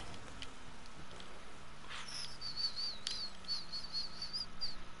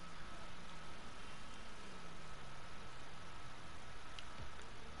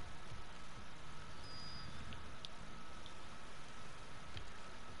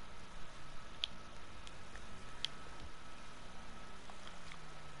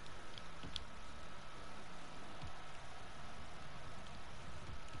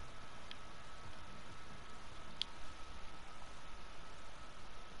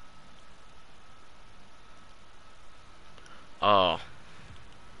 Oh,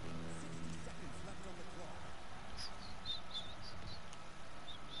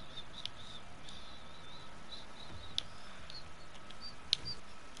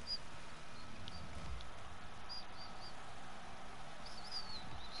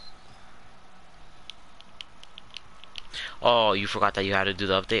 oh, you forgot that you had to do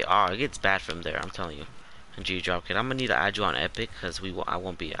the update. Oh, it gets bad from there. I'm telling you. And G drop kid, I'm gonna need to add you on Epic because I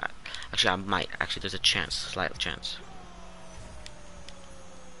won't be at. Actually, I might. Actually, there's a chance, slight chance.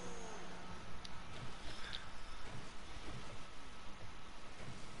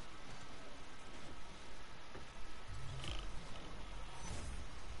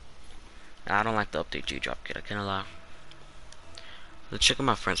 I don't like the update G drop kid. I can't lie. The chick of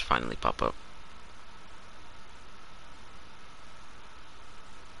my friends finally pop up.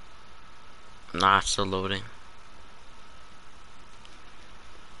 Nah, it's still loading.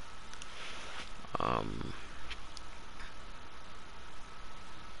 Um,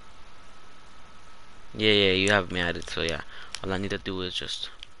 yeah, you have me added. So yeah, all I need to do is just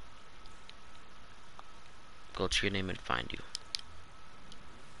go to your name and find you.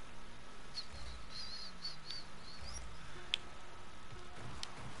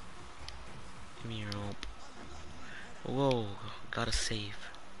 Give me your rope. Whoa, gotta save.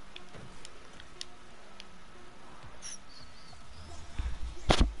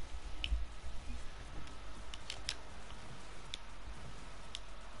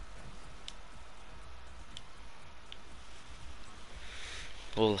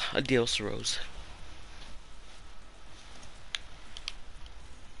 Well, adios, Rose.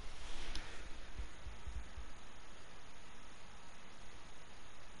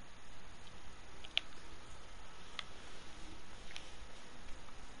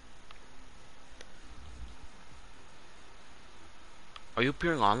 Are you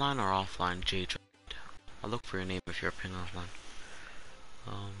appearing online or offline, J? I'll look for your name if you're appearing offline.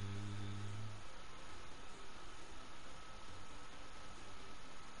 Um,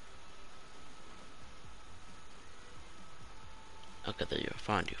 okay, there you go.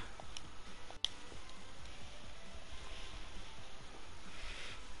 Found you.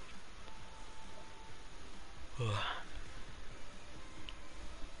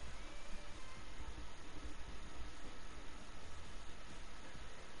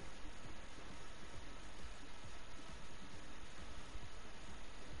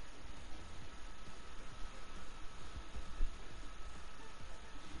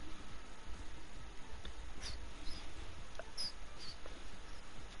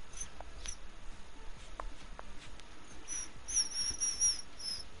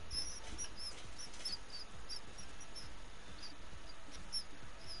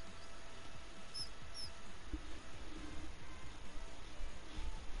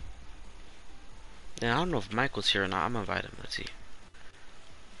 Yeah, I don't know if Michael's here or not. I'm gonna invite him. Let's see.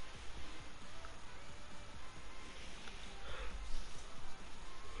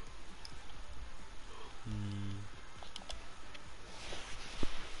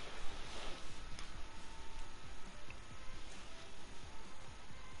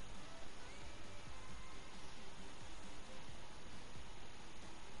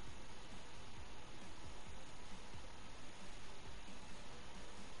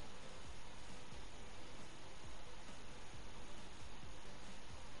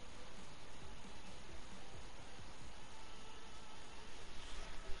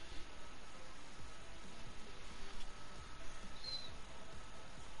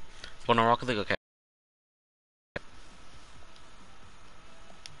 Oh no, Rocket League. Okay.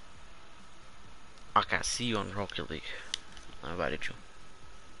 Okay, see you on Rocket League. I invited you.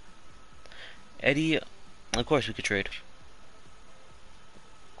 Eddie, of course we could trade.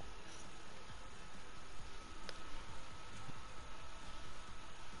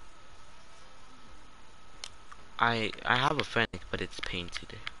 I have a Fennec, but it's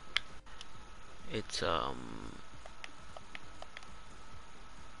painted. It's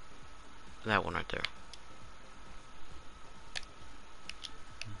that one right there.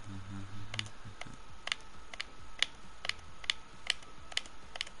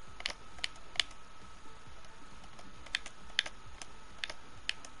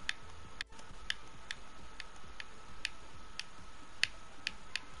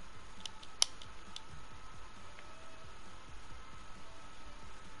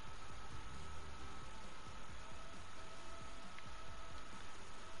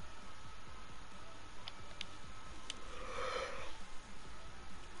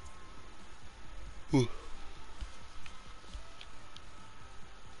 Ooh.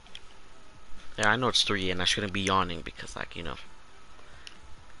 Yeah, I know it's 3 and I shouldn't be yawning because, like, you know.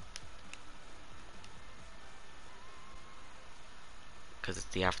 Because it's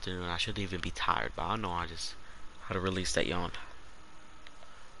the afternoon, I shouldn't even be tired, but I don't know how to release that yawn.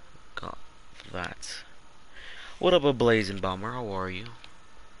 Got that. What up, a blazing bomber? How are you?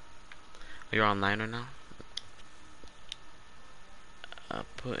 You're online right now?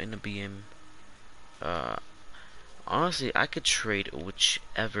 Put in a BM. Uh, honestly, I could trade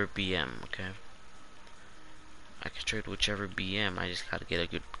whichever BM, okay? I could trade whichever BM, I just gotta get a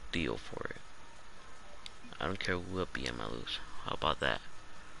good deal for it. I don't care what BM I lose. How about that?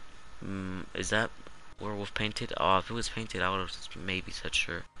 Is that werewolf painted? Oh, if it was painted, I would have maybe said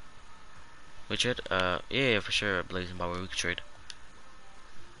sure. We trade? Yeah, for sure. Blazing Bomber, we could trade.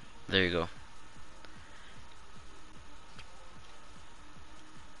 There you go.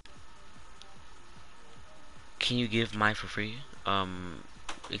 Can you give mine for free?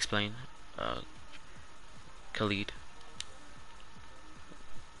 Explain. Uh, Khalid.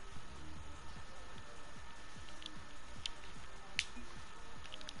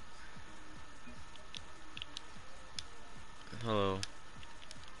 Hello.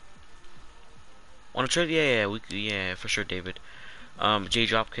 Want to trade? Yeah, yeah, for sure, David. J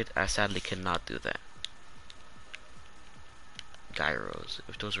Dropkit, I sadly cannot do that. Gyros,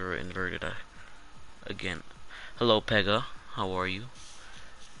 if those were inverted, again. Hello, Pega. How are you?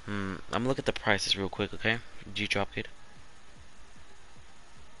 I'm gonna look at the prices real quick, okay? G Dropkit.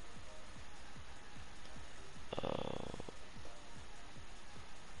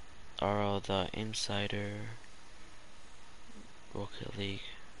 RL the Insider. Rocket League.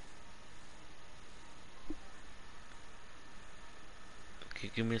 Okay,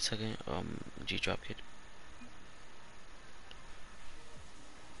 give me a second. G Dropkit.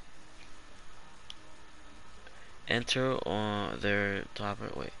 Enter on their top.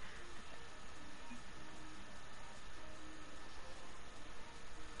 Wait.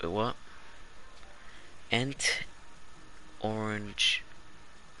 What? Ent orange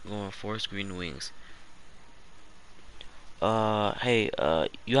going forest green wings. Hey,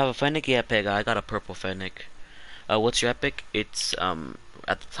 you have a Fennec? Yeah, Peg. I got a purple Fennec. What's your epic? It's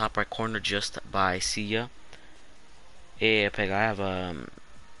at the top right corner, just by Sia. Yeah, Peg. I have a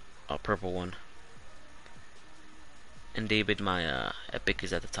purple one. And David, my epic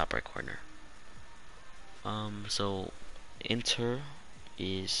is at the top right corner. So enter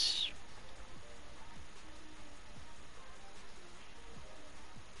is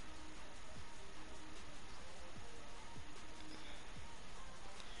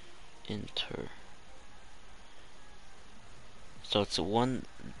enter. So it's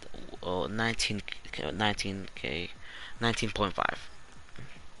 19k, 19.5.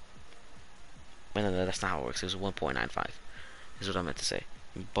 But no, that's not how it works. It was 1.95. Is what I meant to say.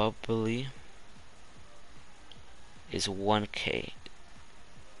 Bubbly is 1k.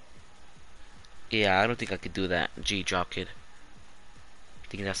 Yeah, I don't think I could do that. G drop kid. I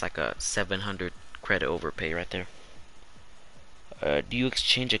think that's like a 700 credit overpay right there. Do you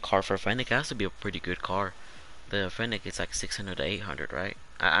exchange a car for a Fennec? It has to be a pretty good car. The Fennec is like 600 to 800, right?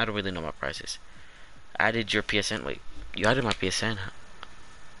 I don't really know my prices. Added your PSN. Wait, you added my PSN?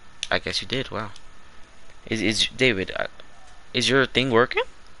 I guess you did. Wow. Is David? Is your thing working?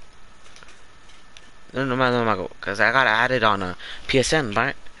 No, because I got added on a PSN,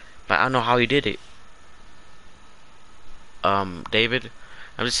 right? But I don't know how you did it. David,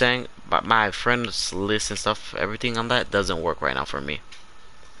 I'm just saying, my friends list and stuff, everything on that doesn't work right now for me.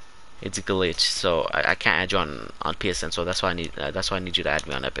 It's glitched, so I can't add you on PSN. So that's why I need you to add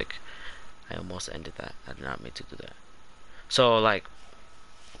me on Epic. I almost ended that. I did not mean to do that. So like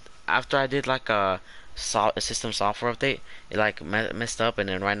after I did like a system software update, it like messed up, and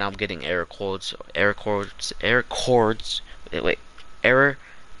then right now I'm getting error codes. Wait, error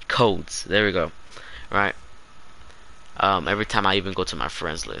codes. There we go. Right. Every time I even go to my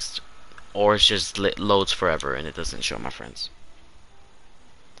friends list, or it's just loads forever and it doesn't show my friends.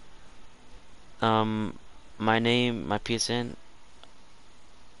 Um, my name, my PSN.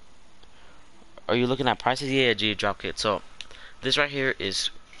 Are you looking at prices? Yeah, G Dropkit. So this right here is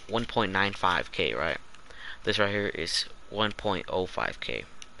 1.95k, right? This right here is 1.05k.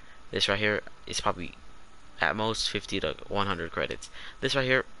 This right here is probably at most 50 to 100 credits. This right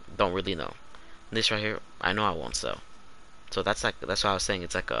here, don't really know. This right here, I know I won't sell. So that's what I was saying.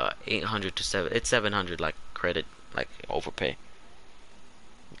 It's like a 800 to 700 like credit like overpay.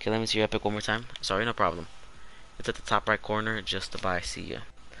 Okay, let me see your epic one more time. Sorry, no problem. It's at the top right corner, just to buy. See ya.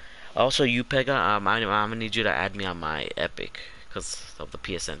 Also, you Pega, I'm gonna need you to add me on my epic because of the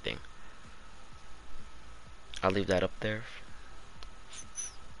PSN thing. I'll leave that up there.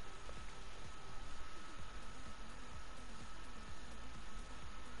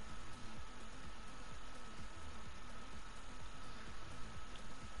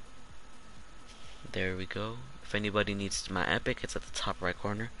 There we go. If anybody needs my epic, it's at the top right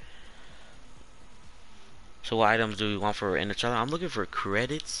corner. So what items do we want for inner child? I'm looking for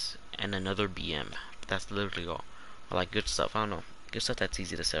credits and another BM. That's literally all. I like good stuff. I don't know. Good stuff that's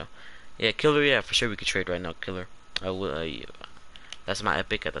easy to sell. Yeah, killer. Yeah, for sure we could trade right now. Killer. I will. That's my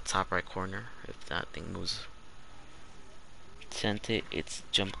epic at the top right corner. If that thing moves. Sent it. It's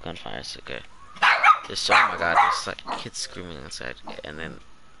jump gunfires. Okay. There's oh my god. There's like kids screaming inside, and then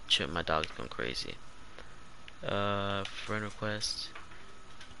my dog's going crazy. Friend request.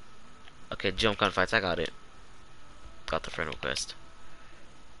 Okay, jump gunfights. I got it. Got the friend request.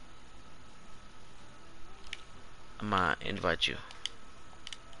 I'ma invite you.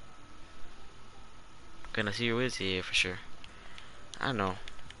 Can I see your wiz? Yeah, for sure. I don't know.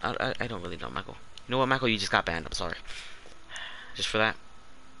 I don't really know, Michael. You know what, Michael? You just got banned. I'm sorry. Just for that.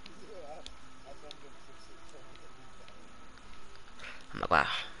 Yeah, I banned him since he told me to leave that. I'm like, wow.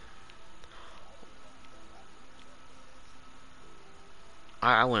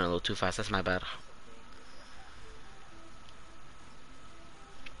 I went a little too fast. That's my bad. So dangerous.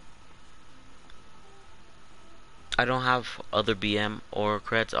 I don't have other BM or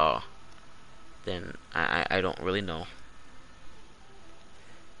creds. Oh, then I don't really know.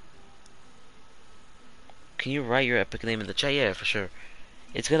 Can you write your epic name in the chat? Yeah, for sure.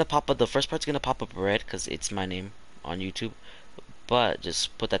 It's gonna pop up. The first part's gonna pop up red because it's my name on YouTube. But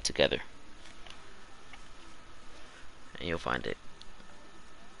just put that together, and you'll find it.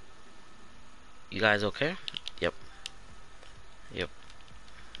 You guys okay? Yep. Yep.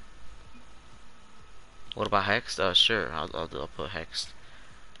 What about Hexed? Sure. I'll put Hexed.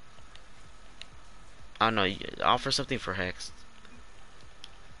 I don't know. Offer something for Hexed.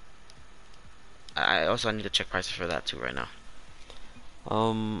 I also need to check prices for that too right now.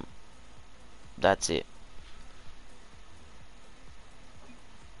 Um, that's it.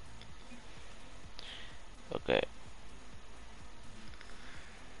 Okay.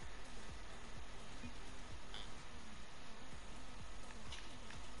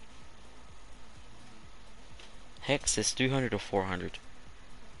 Hex is 300 or 400.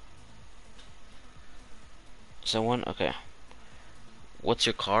 Someone? Okay. What's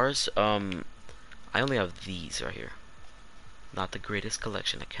your cars? I only have these right here. Not the greatest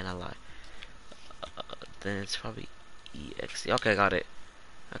collection, I cannot lie. Then it's probably EXE. Okay, got it.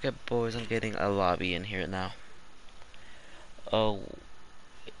 Okay, boys, I'm getting a lobby in here now. Oh,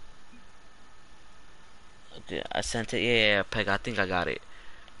 okay, I sent it. Yeah, Peg, I think I got it.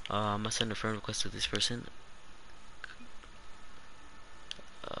 I'm gonna send a friend request to this person.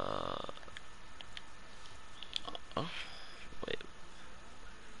 Uh, oh, wait.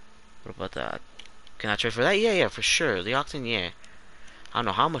 What about that? Can I trade for that? Yeah, yeah, for sure. The auction, yeah. I don't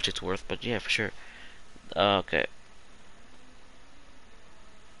know how much it's worth, but yeah, for sure. Okay.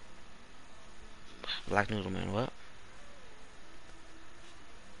 Black Noodle Man, what?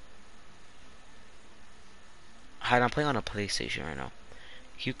 Hi, I'm playing on a PlayStation right now.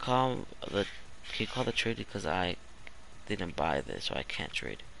 Can you call the trade because I didn't buy this, so I can't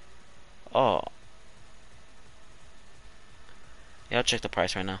trade. Oh, yeah, I'll check the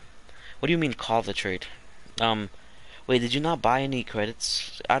price right now. What do you mean call the trade? Um, wait, did you not buy any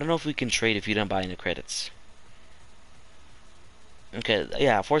credits? I don't know if we can trade if you don't buy any credits. Okay,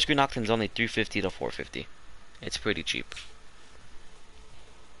 yeah, 4 screen auction is only 350 to 450. It's pretty cheap.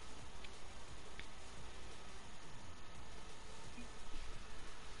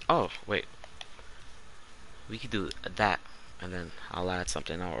 Oh, wait. We could do that, and then I'll add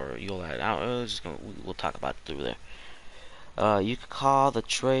something, or you'll add. We'll talk about it through there. You could call the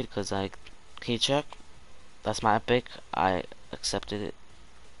trade because I. Can you check? That's my epic. I accepted it.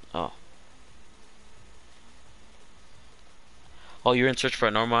 Oh, oh, you're in search for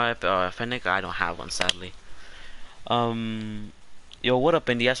a normal Fennec? I don't have one, sadly. Um, yo, what up,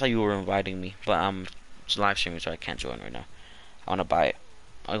 Indy? I saw you were inviting me, but I'm live streaming, so I can't join right now. I wanna buy it.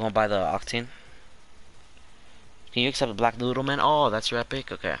 Are you gonna buy the Octane? Can you accept the Black Noodle Man? Oh, that's your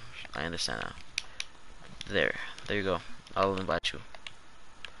epic? Okay, I understand now. There you go. I'll invite you.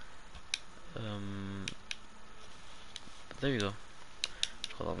 Um, there you go.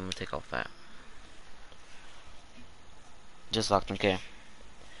 Hold on, let me take off that. Just locked, okay.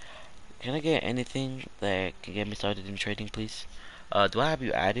 Can I get anything that can get me started in trading, please? Do I have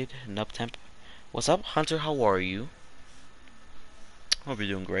you added? Nub temp. What's up, Hunter? How are you? Hope you're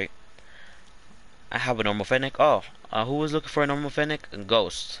doing great. I have a normal Fennec. Oh, who was looking for a normal Fennec?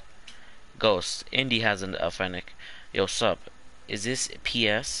 Ghost. Ghost. Indy has a Fennec. Yo, sup? Is this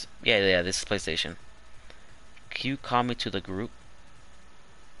PS? Yeah, this is PlayStation. Can you call me to the group?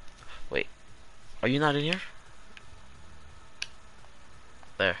 Wait, are you not in here?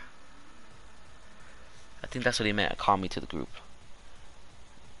 There. I think that's what he meant. Call me to the group.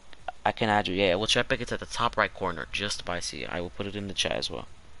 I can add you. Yeah, what's your epic? It's at the top right corner, just by C. I will put it in the chat as well.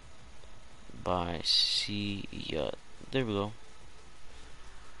 By C. Yeah, there we go.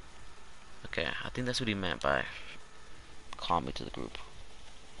 Okay, I think that's what he meant by call me to the group.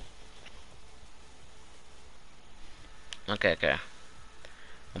 Okay.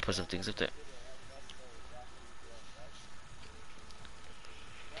 I'll put some things up there.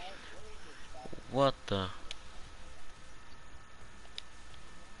 What the?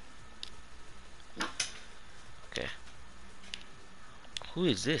 Okay. Who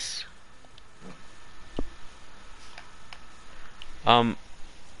is this? Um,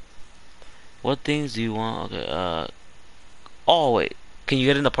 what things do you want? Okay, oh wait. Can you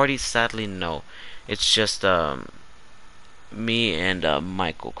get in the party? Sadly, no. It's just, me and,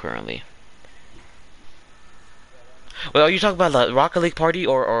 Michael currently. Well, are you talking about the Rocket League party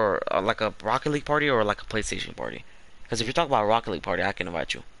or like a Rocket League party or like a PlayStation party? Because if you're talking about a Rocket League party, I can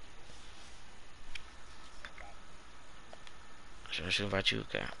invite you. I should invite you?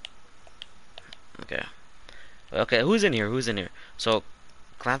 Okay. Okay. Okay, who's in here? Who's in here? So,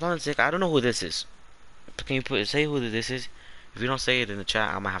 Clampdown and Sick, I don't know who this is. Can you say who this is? If you don't say it in the chat,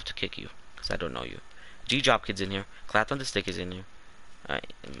 I'm gonna have to kick you. Because I don't know you. G-Drop Kid's in here. Clapped on the Stick is in here.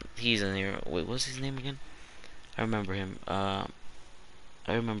 He's in here. Wait, what's his name again? I remember him. I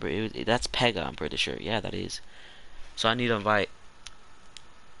remember that's Pega, I'm pretty sure. Yeah, that is. So I need to invite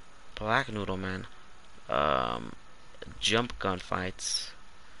Black Noodle Man, um, Jump Gun Fights,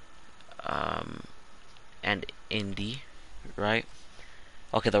 um, and Indie, right?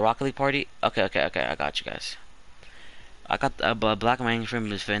 Okay, the Rocket League party. Okay. I got you guys. I got Black Mining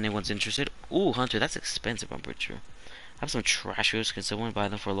Frame if anyone's interested. Ooh, Hunter, that's expensive, I'm pretty sure. I have some trashers. Can someone buy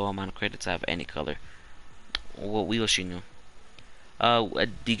them for a low amount of credits? I have any color. What Wheelshinu?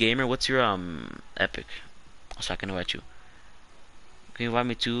 D Gamer, what's your epic? So I can invite you. Can you invite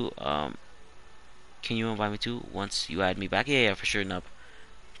me to Can you invite me to once you add me back? Yeah, for sure, Nub.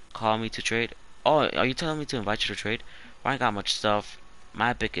 Call me to trade. Oh, are you telling me to invite you to trade? Well, I ain't got much stuff. My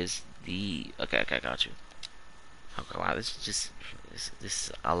epic is the. Okay, I got you. Okay, wow, this is just this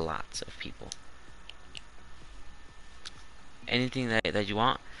is a lot of people. Anything that you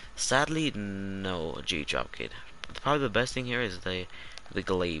want? Sadly, no, G Drop Kid. Probably the best thing here is the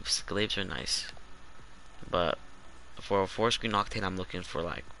glaives. Glaives are nice, but for a 4 screen octane, I'm looking for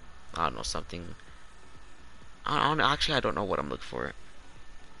like I don't know something. Actually, I don't know what I'm looking for.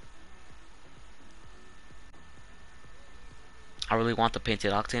 I really want the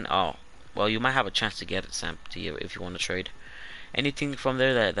painted octane. Oh, well, you might have a chance to get it, Sam, to you if you want to trade. Anything from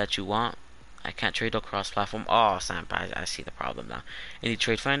there that you want. I can't trade across platform. Oh, Sam, I see the problem now. Any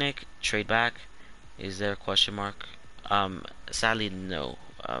trade Fennec? Trade back? Is there a question mark? Sadly, no.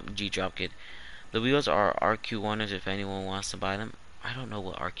 G Drop Kid. The wheels are RQ1ers if anyone wants to buy them. I don't know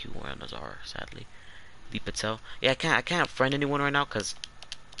what RQ1ers are, sadly. The Patel. Yeah, I can't friend anyone right now because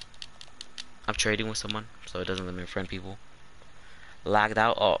I'm trading with someone, so it doesn't let me friend people. Lagged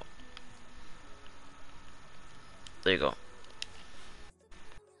out. Oh, there you go.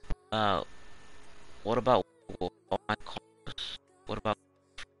 Uh, what about all my cars? What about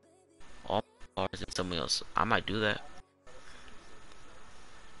all my cars and something else? I might do that.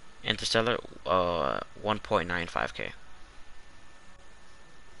 Interstellar, 1.95k.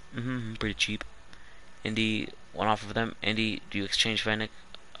 Pretty cheap. Indy, one off of them. Indy, do you exchange Fennec?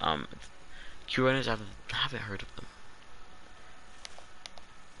 Can Q runners, I haven't heard of them.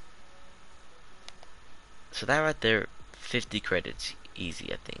 So that right there, 50 credits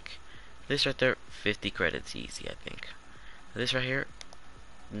easy, I think. This right there, 50 credits easy, I think. This right here,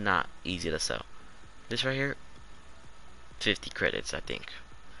 not easy to sell. This right here, 50 credits, I think.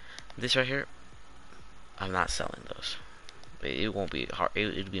 This right here, I'm not selling those. It won't be hard.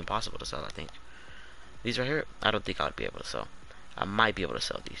 It'd be impossible to sell, I think. These right here, I don't think I'd be able to sell. I might be able to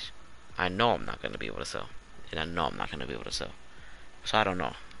sell these. I know I'm not going to be able to sell. And I know I'm not going to be able to sell. So I don't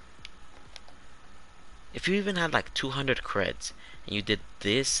know. If you even had like 200 creds, and you did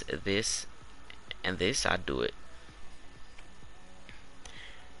this, this, and this, I'd do it.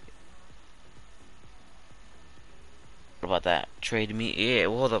 What about that? Trade me? Yeah,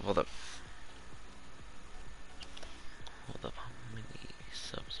 well, hold up, hold up. Hold up, how many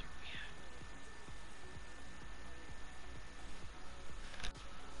subs are we at?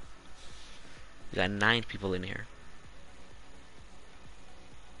 We got 9 people in here.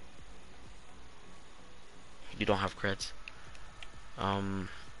 You don't have creds.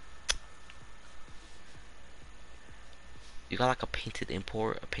 You got like a painted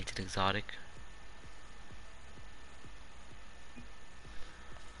import, a painted exotic.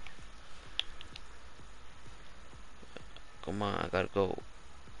 Come on, I gotta go.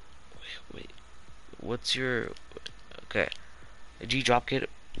 Wait. What's your... Okay. G drop kit?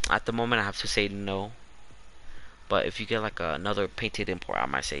 At the moment, I have to say no. But if you get like another painted import, I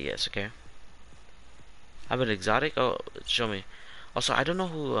might say yes, okay? I have an exotic? Oh, show me. Also, I don't know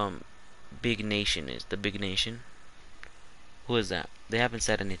who Big Nation is. The Big Nation? Who is that? They haven't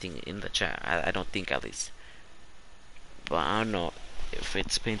said anything in the chat. I don't think, at least. But I don't know if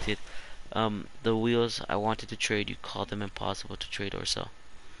it's painted. The wheels I wanted to trade, you called them impossible to trade or sell.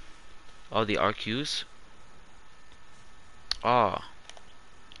 Oh, the RQs? Oh.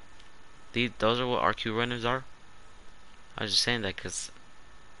 Those are what RQ runners are? I was just saying that because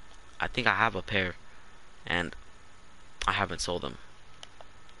I think I have a pair. And I haven't sold them.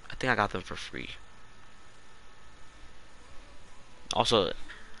 I think I got them for free. Also, I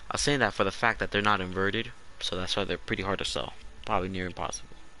was saying that for the fact that they're not inverted, so that's why they're pretty hard to sell. Probably near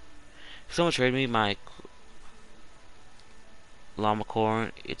impossible. If someone trade me my llama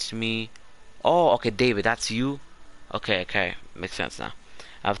corn, it's me. Oh, okay, David, that's you. Okay, okay, makes sense now.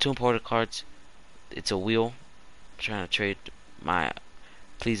 I have 2 imported cards. It's a wheel. I'm trying to trade my.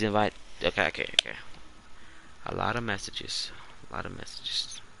 Please invite. Okay, okay, okay. A lot of messages. A lot of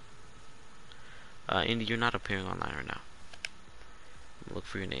messages. Indy, you're not appearing online right now. Look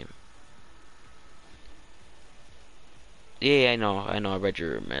for your name. Yeah, I know. I read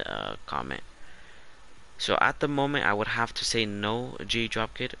your comment. So at the moment, I would have to say no, J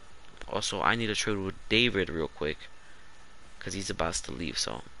Dropkit. Also, I need to trade with David real quick, cause he's about to leave.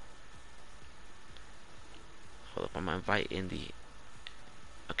 So hold up, I'm gonna invite Indy.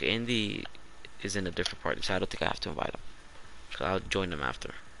 Okay, Indy is in a different party, so I don't think I have to invite him. So I'll join him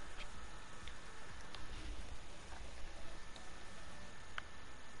after.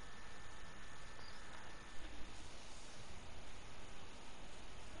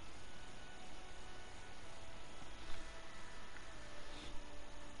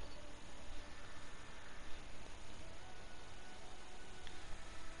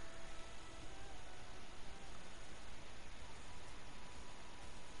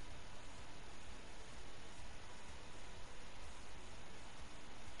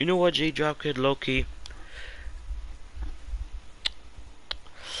 You know what, J Dropkit, low key.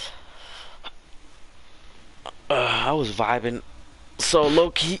 I was vibing, so low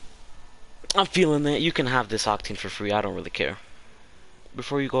key. I'm feeling that you can have this Octane for free. I don't really care.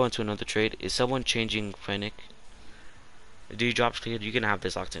 Before you go into another trade, is someone changing Fennec? Do you drop clear? You can have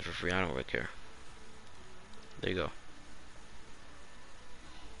this Octane for free. I don't really care. There you go.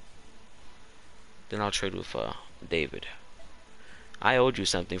 Then I'll trade with David. I owed you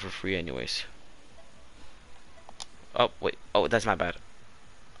something for free anyways. Oh, wait. Oh, that's my bad.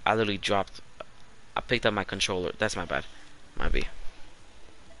 I literally dropped. I picked up my controller. That's my bad. Might be.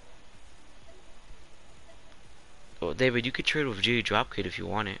 Oh, David, you could trade with G Dropkit if you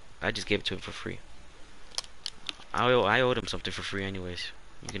want it. I just gave it to him for free. I owed him something for free anyways.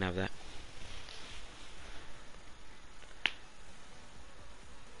 You can have that.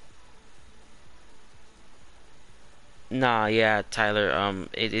 Nah, yeah, Tyler,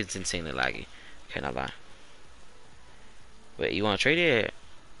 it's insanely laggy. Cannot lie. Wait, you wanna trade it?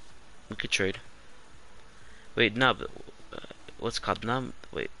 We could trade. Wait, no, but, what's it called? No,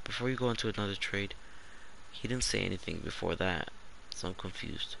 wait, before you go into another trade, he didn't say anything before that, so I'm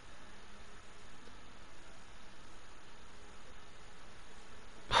confused.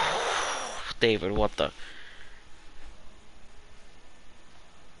 What David, what the?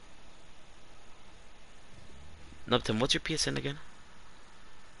 Nupton, what's your PSN again?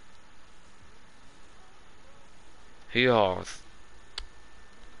 Yo,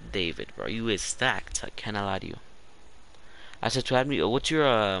 David, bro, you is stacked. I cannot lie to you. I said to add me. What's your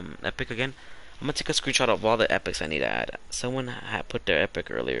epic again? I'm gonna take a screenshot of all the epics I need to add. Someone had put their epic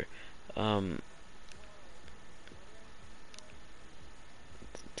earlier. Um,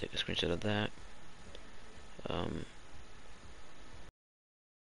 take a screenshot of that. Um,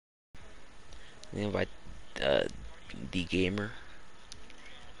 invite uh, the gamer,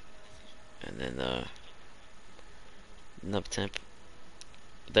 and then Nuptemp.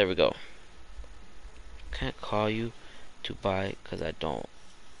 There we go. Can't call you to buy because I don't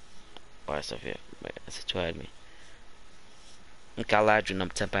buy stuff yet. Wait, I said to add me. Okay, I'll add you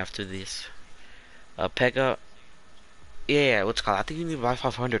Nuptemp after this. Pega. Yeah, what's it called? I think you need to buy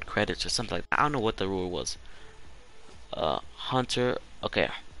 500 credits or something like that. I don't know what the rule was. Hunter. Okay.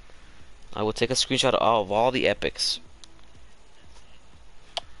 I will take a screenshot of all the epics.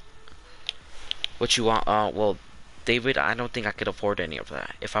 What you want? Well, David, I don't think I could afford any of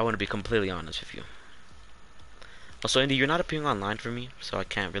that. If I want to be completely honest with you. Also, Indy, you're not appearing online for me, so I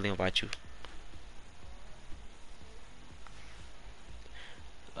can't really invite you.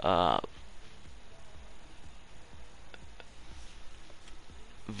 Uh,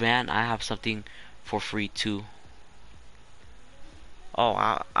 Van, I have something for free too. Oh,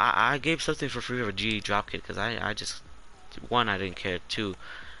 I gave something for free for G Dropkit because I just one I didn't care. Two,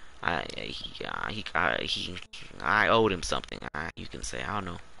 I owed him something. You can say I don't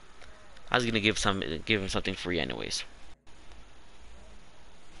know. I was gonna give him something free anyways.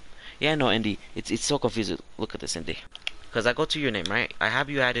 Yeah, no, Indy, it's so confusing. Look at this, Indy. Because I go to your name, right? I have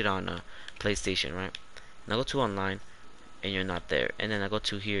you added on PlayStation, right? And I go to online, and you're not there. And then I go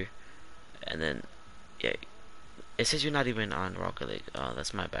to here, and then yeah, it says you're not even on Rocket League. Oh,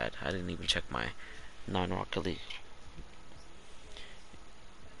 that's my bad. I didn't even check my non-Rocket League.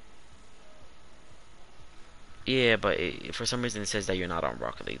 Yeah, but for some reason it says that you're not on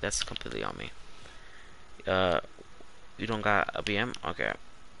Rocket League. That's completely on me. Uh, you don't got a BM? Okay.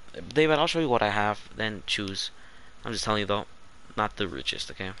 David, I'll show you what I have. Then choose. I'm just telling you though, not the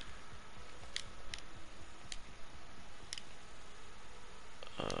richest. Okay.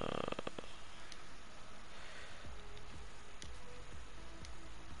 Uh,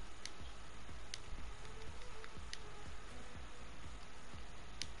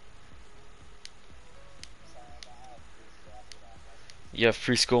 yeah,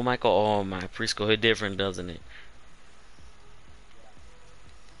 Frisco, Michael. Oh my, Frisco hit different, doesn't it?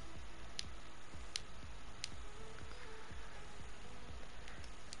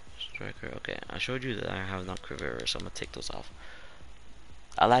 Striker. Okay, I showed you that I have not Crivera, so I'm gonna take those off.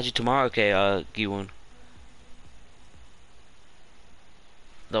 I'll add you tomorrow. Okay, Giwoon.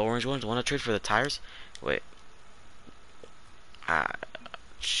 The orange ones. Want to trade for the tires? Wait. Uh,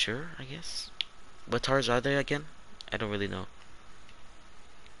 sure, I guess. What tires are they again? I don't really know.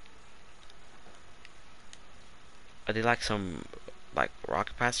 Are they like some like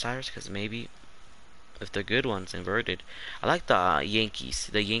rocket pass tires? Because maybe if they're good ones, inverted. I like the Yankees.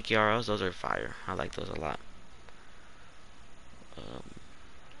 The Yankee RLs. Those are fire. I like those a lot. Um,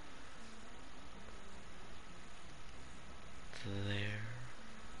 there.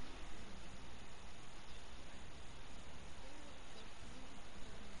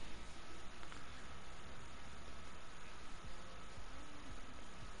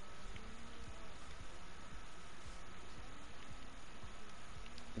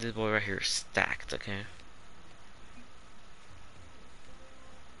 This boy right here is stacked. Okay.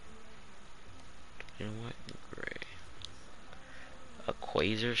 You know what? Gray. A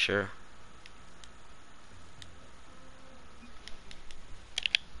Quasar, sure.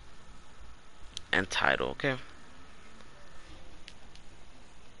 And title. Okay.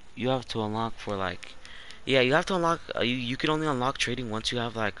 You have to unlock for like, yeah, you have to unlock. You can only unlock trading once you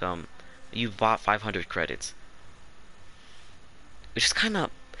have like you've bought 500 credits, which is kind of.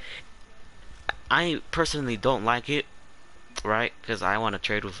 I personally don't like it, right? Because I want to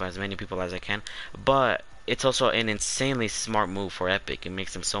trade with as many people as I can, but it's also an insanely smart move for Epic. It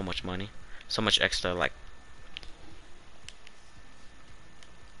makes them so much money, so much extra. Like,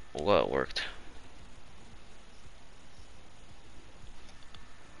 well, it worked.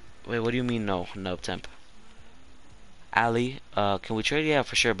 Wait, what do you mean no? No temp. Ali, can we trade? Yeah,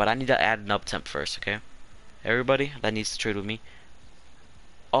 for sure, but I need to add nub temp first, okay? Everybody that needs to trade with me.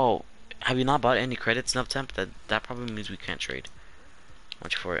 Oh, have you not bought any credits nub temp? That probably means we can't trade.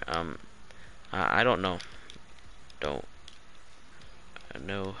 Watch for it. I don't know. Don't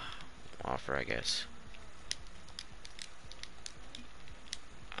know offer, I guess.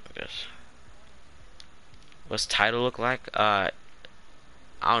 I guess. What's title look like? I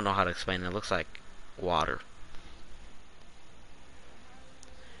don't know how to explain it. It looks like water.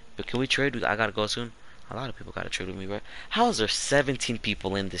 But can we trade? I gotta go soon. A lot of people gotta trade with me, right? How is there 17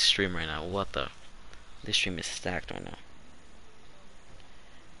 people in this stream right now? What the? This stream is stacked right now.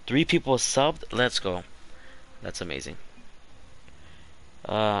 3 people subbed. Let's go. That's amazing.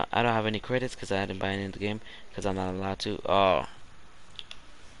 I don't have any credits because I didn't buy any in the game because I'm not allowed to. Oh,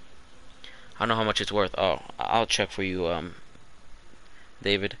 I don't know how much it's worth. Oh, I'll check for you,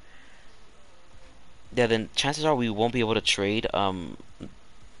 David. Yeah, then chances are we won't be able to trade,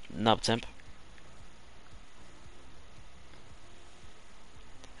 Nub Temp.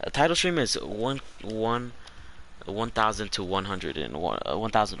 Title stream is 1,000 to 100 and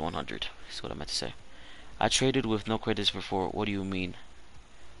 1,100. That's what I meant to say. I traded with no credits before. What do you mean?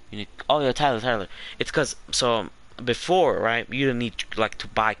 Oh yeah, Tyler. It's cause so before, right? You didn't need like to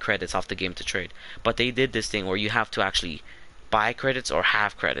buy credits off the game to trade, but they did this thing where you have to actually buy credits or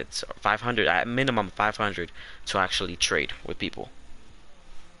have credits, or 500 at minimum 500 to actually trade with people.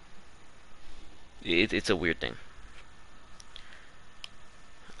 It's a weird thing.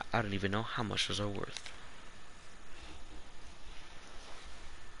 I don't even know how much those are worth.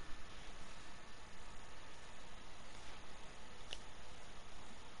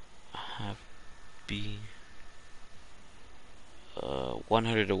 Have be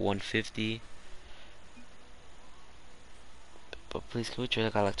 100 to 150. But please, can we trade? I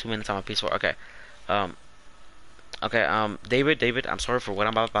got like 2 minutes on my PS4. Okay. Um. Okay. David. I'm sorry for what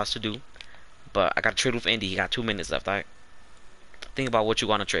I'm about to do, but I got to trade with Indy. He got 2 minutes left. Alright. Think about what you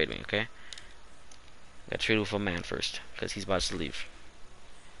want to trade me. Okay. Got to trade with a man first, cause he's about to leave.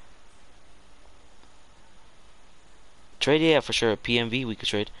 Trade, yeah, for sure. PMV, we could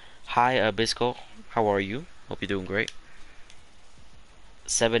trade. Hi, Bisco. How are you? Hope you're doing great.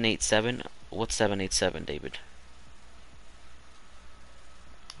 787. What's 787, David?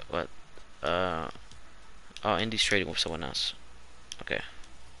 What? Oh, Indy's trading with someone else. Okay.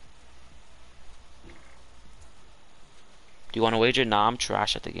 Do you want to wager? Nah, I'm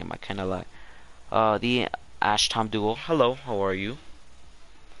trash at the game. I kinda lie. The Ash Tom Duo. Hello, how are you?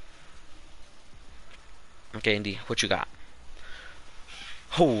 Okay, Indy, what you got?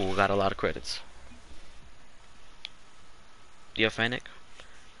 Oh, got a lot of credits. Do you have Fennec?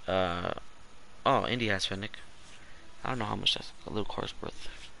 Uh, oh, Indy has Fennec. I don't know how much that's a little card's worth.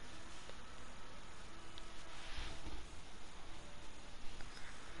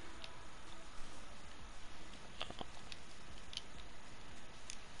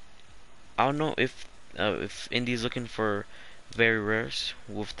 I don't know if Indy's looking for very rares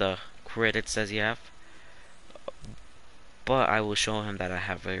with the credits as you have, but I will show him that I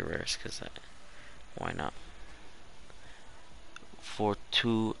have very rares because why not? For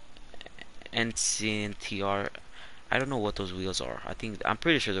 2 NCNTR, I don't know what those wheels are. I'm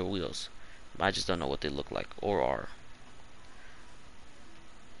pretty sure they're wheels. I just don't know what they look like or are.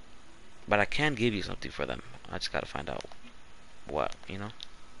 But I can give you something for them. I just gotta find out what, you know?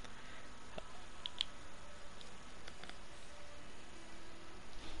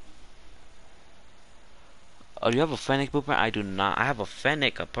 Oh, do you have a Fennec blueprint? I do not. I have a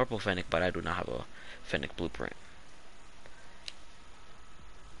Fennec, a purple Fennec, but I do not have a Fennec blueprint.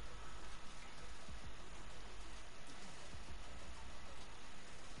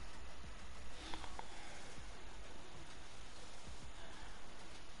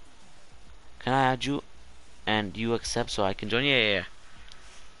 Can I add you and you accept so I can join? Yeah.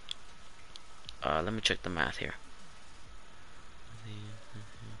 Let me check the math here.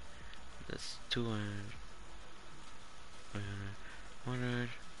 That's 200, 100,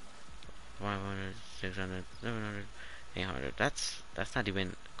 500, 600, 700, 800. That's not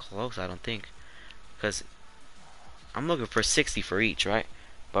even close, I don't think. Because I'm looking for 60 for each, right?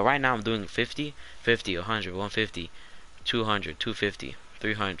 But right now I'm doing 50, 50, 100, 150, 200, 250,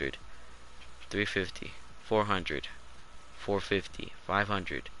 300, 350, 400, 450,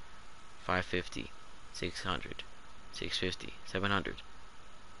 500, 550, 600, 650, 700,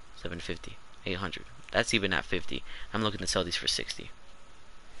 750, 800. That's even at 50. I'm looking to sell these for 60.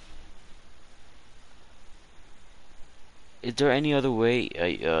 Is there any other way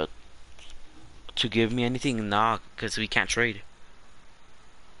to give me anything? Nah, because we can't trade.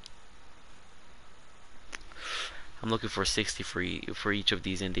 I'm looking for 60 for each of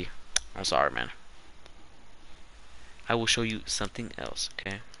these indie. I'm sorry, man. I will show you something else,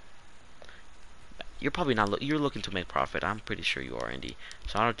 okay? You're probably not you're looking to make profit. I'm pretty sure you are, indie.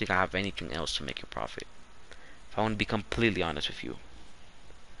 So I don't think I have anything else to make you profit. If I want to be completely honest with you.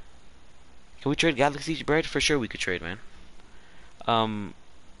 Can we trade Galaxy Bread? For sure we could trade, man. Um,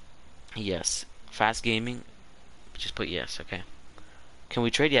 yes. Fast gaming. Just put yes, okay. Can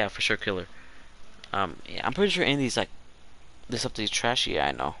we trade? Yeah, for sure, killer. Yeah, I'm pretty sure Indy's like this update's trashy. Yeah,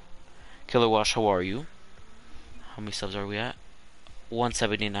 I know. Killer Wash, how are you? How many subs are we at?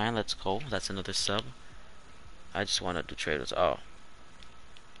 179. Let's go. That's another sub. I just want to do traders. Oh,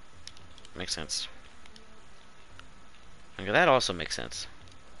 makes sense. Okay, that also makes sense.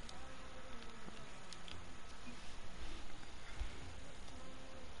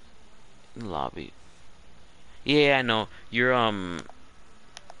 Lobby. Yeah, I know. You're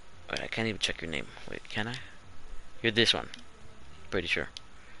wait, I can't even check your name. Wait, can I? You're this one. Pretty sure.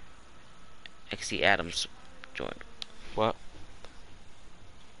 XC Adams joined. What?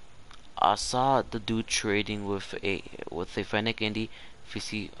 I saw the dude trading with a Fennec Indy. If you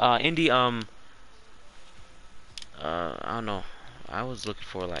see, Indy, I don't know. I was looking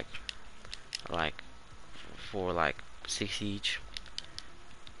for like, for like 6 each.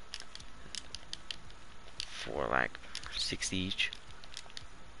 For like 60 each.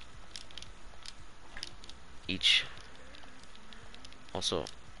 Each. Also,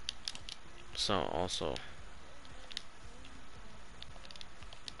 also,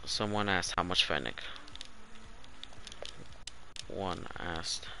 someone asked how much Fennec. One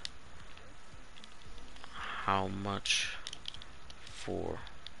asked how much for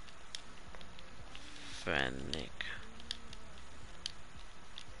Fennec.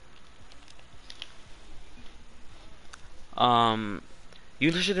 You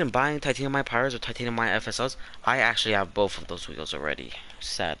interested in buying titanium pyros or titanium FSLs? I actually have both of those wheels already,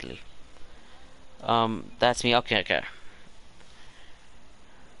 sadly. That's me. Okay, okay.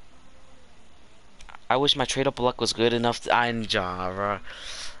 I wish my trade up luck was good enough to in Java.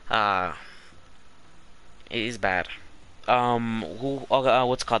 It is bad.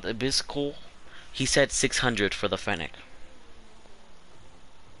 What's it called? Abyssal? He said 600 for the Fennec.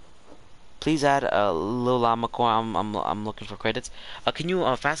 Please add a Lil Llama coin. I'm looking for credits. Can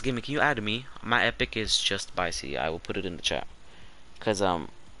you fast gaming? Can you add me? My epic is just by C. I will put it in the chat. Cause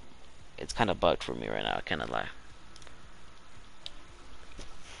it's kind of bugged for me right now. I cannot lie.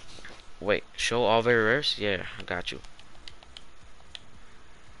 Wait, show all very rares? Yeah, I got you.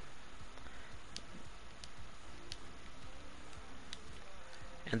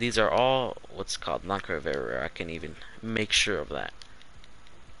 And these are all what's called non-curve very rare. I can even make sure of that.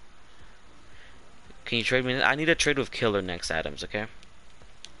 Can you trade me? I need a trade with Killer next, Adams. Okay?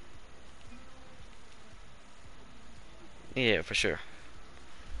 Yeah, for sure.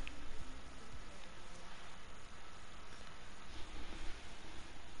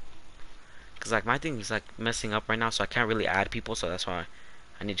 Cause like my thing is like messing up right now, so I can't really add people. So that's why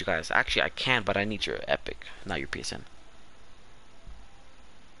I need you guys. Actually, I can, but I need your epic, not your PSN.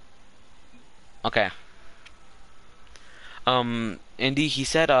 Okay. Indy, he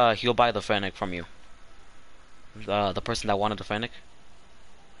said he'll buy the Fennec from you. The person that wanted the Fennec.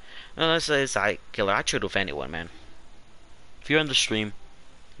 No, it's I Killer. I trade with anyone, man. If you're on the stream,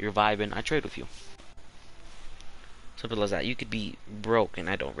 you're vibing, I trade with you. Simple as that. You could be broke, and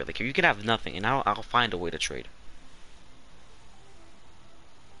I don't really care. You could have nothing, and I'll find a way to trade.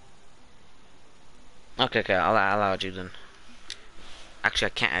 Okay, okay, I'll allow you then. Actually,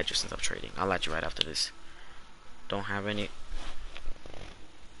 I can't add you since I'm trading. I'll add you right after this. Don't have any.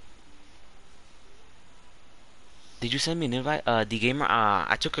 Did you send me an invite? D-Gamer,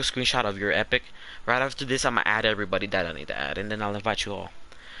 I took a screenshot of your epic. Right after this, I'm gonna add everybody that I need to add, and then I'll invite you all.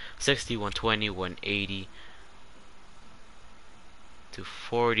 60, 120, 180,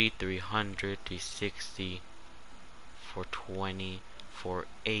 240, 300, 360, 420,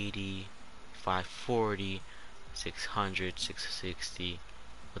 480, 540, 600, 660.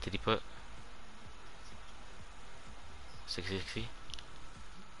 What did he put? 660?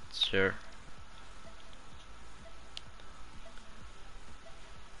 Sure.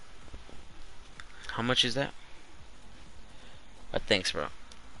 How much is that? Thanks, bro.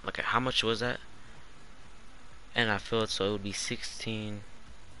 Okay, how much was that? And I feel it, so it would be 16.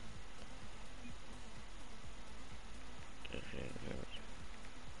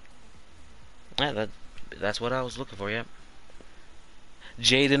 Yeah, that's what I was looking for. Yep.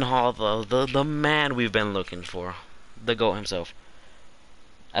 Jaden Hall, the man we've been looking for, the GOAT himself.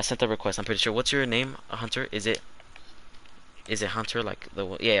 I sent the request. I'm pretty sure. What's your name, Hunter? Is it Hunter? Like the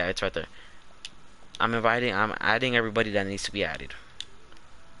yeah, yeah, it's right there. I'm adding everybody that needs to be added.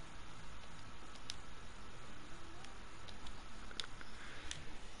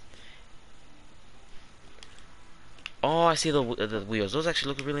 Oh, I see the wheels. Those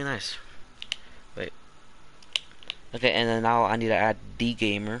actually look really nice. Wait. Okay, and then now I need to add D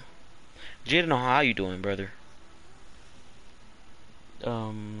Gamer. Jaden, how you doing, brother?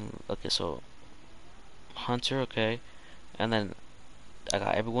 Okay, so Hunter, okay, and then I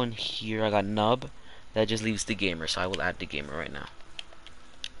got everyone here. I got Nub. That just leaves the gamer, so I will add the gamer right now.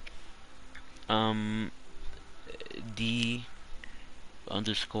 Um, D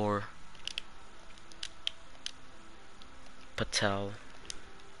underscore Patel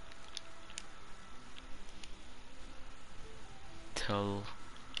Tel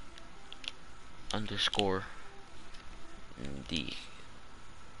underscore D.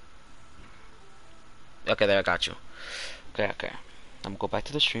 Okay, there I got you. Okay, okay. I'm gonna go back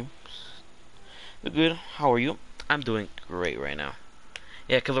to the stream. We're good. How are you? I'm doing great right now.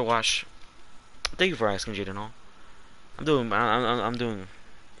 Yeah, Killer Wash. Thank you for asking, Jaden. Hall.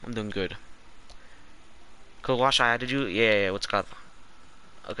 I'm doing good. Killer Wash, I added you. Yeah, yeah. What's called?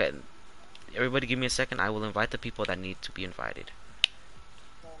 Okay, everybody, give me a second. I will invite the people that need to be invited.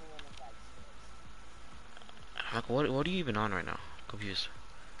 Like, what are you even on right now? Confused.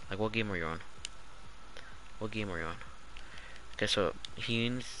 Like, what game are you on? What game are you on? Okay, so he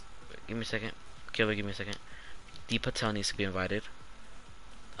needs. Give me a second. Killer, give me a second. D Patel needs to be invited.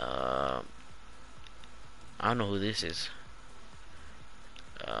 Uh, I don't know who this is.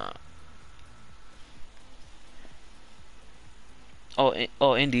 Uh,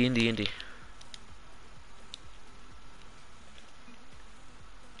 oh, Indy.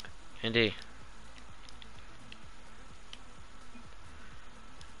 Indy.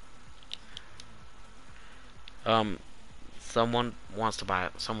 Um, Someone wants to buy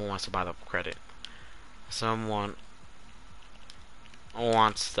the credit. Someone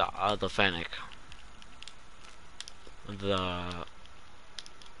wants the Fennec. The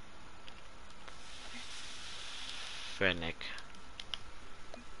Fennec.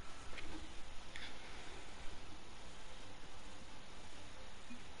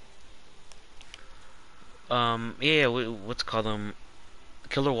 Yeah, what's called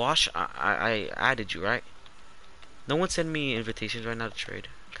Killer Wash. I added you, right? No one send me invitations right now to trade,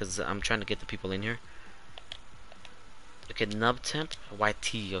 cause I'm trying to get the people in here. Okay, Nub Temp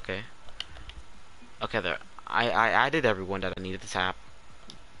YT. Okay, okay there. I added everyone that I needed to tap.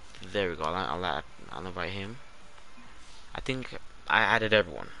 There we go. I'll invite him. I think I added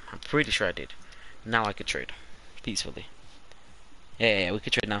everyone. I'm pretty sure I did. Now I could trade peacefully. Yeah, we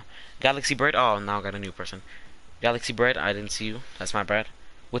could trade now. Galaxy Bread. Oh, now I got a new person. Galaxy Bread. I didn't see you. That's my bad.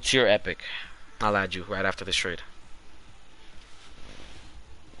 What's your epic? I'll add you right after this trade.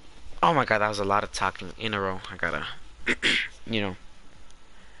 Oh my god, that was a lot of talking in a row. I gotta, you know,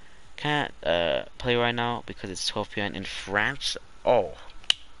 can't play right now because it's 12 p.m. in France. Oh,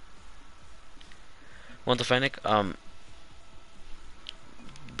 want the Fennec?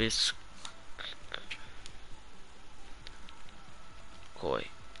 Biscoy,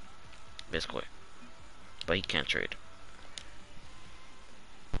 Biscoy, but he can't trade.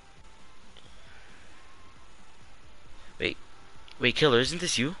 Wait, wait, Killer, isn't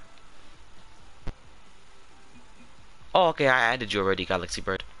this you? Oh, okay, I added you already, Galaxy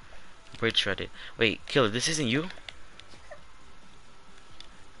Bird. I'm pretty sure I did. Wait, Killer, this isn't you?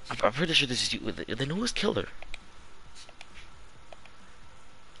 I'm pretty sure this is you. Then who is Killer?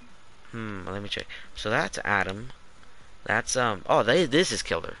 Let me check. So that's Adam. That's oh, this is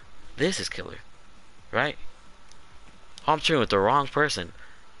Killer. This is Killer, right? Oh, I'm trading with the wrong person.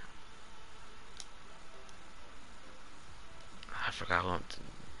 I forgot who I'm.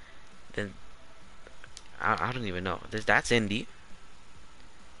 Then I don't even know. That's Indy.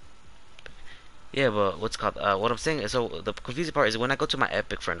 Yeah, but what's called? What I'm saying is, so the confusing part is when I go to my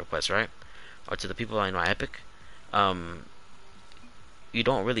Epic friend request, right, or to the people in my Epic, um, you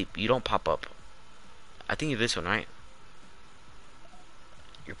don't pop up. I think you're this one, right?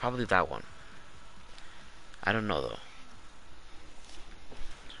 You're probably that one. I don't know though.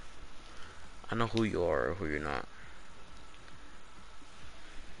 I know who you are or who you're not.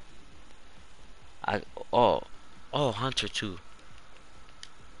 I oh oh Hunter too.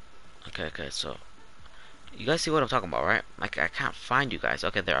 Okay, so you guys see what I'm talking about, right? Like I can't find you guys.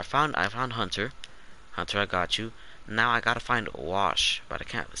 Okay, there I found Hunter. Hunter, I got you. Now I gotta find Wash, but I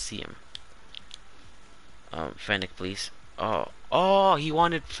can't see him. Fennec, please. Oh, he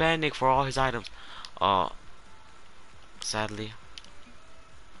wanted Fennec for all his items. Oh, sadly,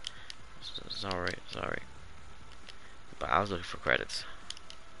 sorry. But I was looking for credits.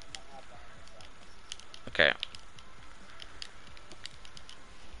 Okay.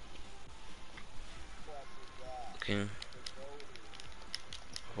 Looking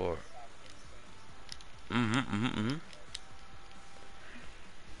for.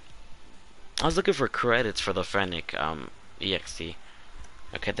 I was looking for credits for the Fennec, EXT.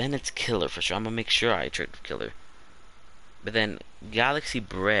 Okay, then it's Killer for sure. I'm gonna make sure I trade for Killer. But then Galaxy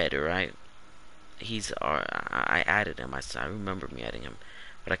Bread, right? He's I added him. I remember me adding him,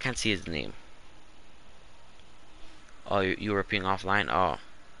 but I can't see his name. Oh, you were being offline. Oh,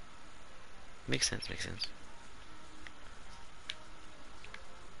 makes sense. Makes sense.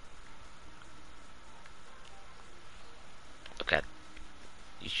 Okay,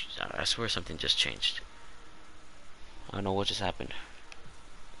 I swear something just changed. I don't know what just happened.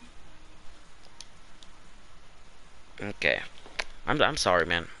 Okay, I'm sorry,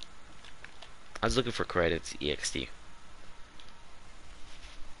 man. I was looking for credits. EXT.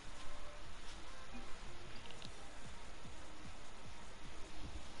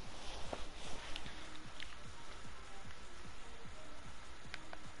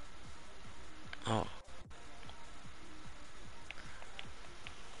 Oh,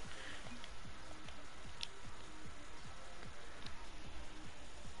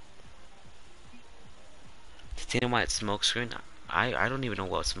 titanium white smokescreen. I don't even know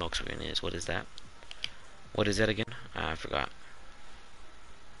what smokescreen is. What is that? What is that again? I forgot.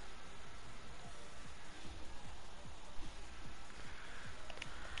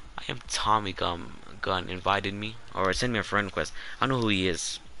 I am Tommy Gun invited me or send me a friend request. I know who he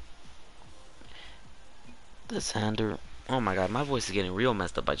is. The Sander. Oh my god, my voice is getting real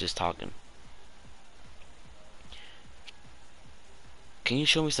messed up by just talking. Can you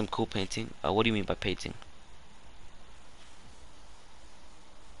show me some cool painting? What do you mean by painting?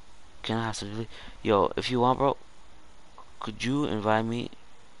 Can I have some? Yo, if you want, bro, could you invite me?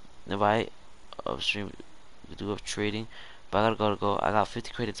 Invite upstream. We do up trading, but I gotta go. I got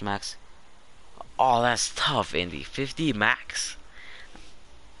 50 credits max. Oh, that's tough, Indy. 50 max.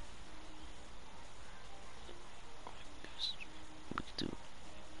 We could do.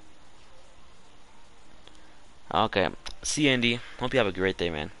 Okay. See you, Indy. Hope you have a great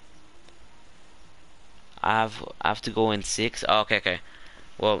day, man. I have to go in 6. Oh, okay, okay.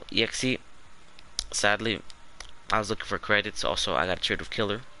 Well, EXE. Sadly, I was looking for credits. Also, I got a trade with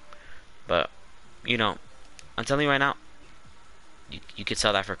Killer, but you know, I'm telling you right now, you could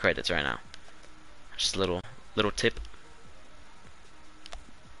sell that for credits right now. Just a little tip.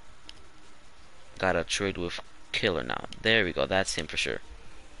 Got a trade with Killer now. There we go. That's him for sure.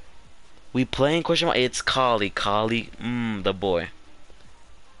 We playing question mark? It's Kali. Kali. The boy.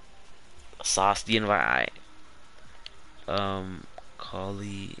 Sauce the invite.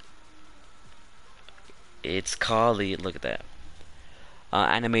 Kali. It's Kali. Look at that.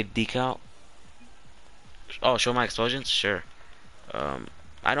 Animated decal. Oh, show my explosions? Sure. Um,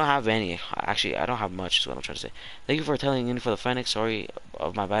 I don't have any. Actually, I don't have much. Is what I'm trying to say. Thank you for telling in for the Phoenix. Sorry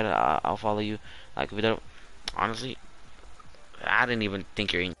of my bad. I'll follow you. Like if you don't, honestly, I didn't even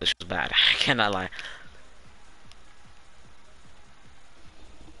think your English was bad. I cannot lie.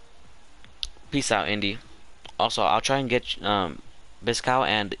 Peace out, Indy. Also, I'll try and get Biscow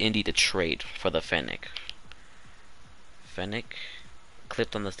and Indy to trade for the Fennec. Fennec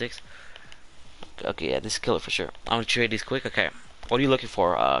clipped on the sticks. Okay, yeah, this is Killer for sure. I'm gonna trade these quick. Okay, what are you looking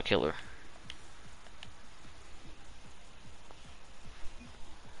for, Killer?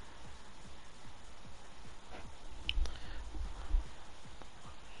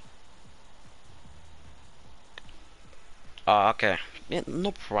 Okay. Yeah,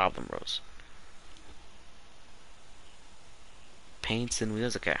 no problem, Rose. Paints and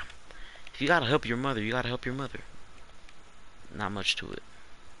wheels. Okay. If you gotta help your mother, you gotta help your mother. Not much to it.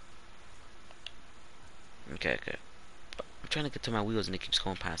 Okay, okay. I'm trying to get to my wheels and it keeps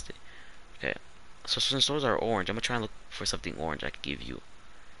going past it. Okay. So since those are orange, I'm gonna try and look for something orange I can give you.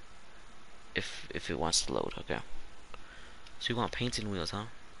 If it wants to load, okay. So you want paints and wheels, huh?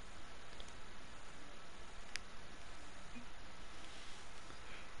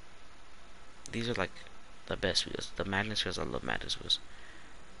 These are like the best wheels. The Madness wheels, I love Madness wheels.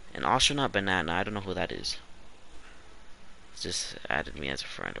 An astronaut banana, I don't know who that is. It's just added me as a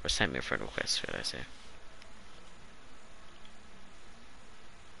friend, or sent me a friend request, should I say.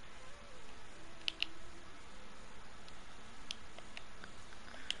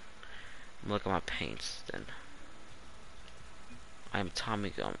 Look at my paints, then. I'm Tommy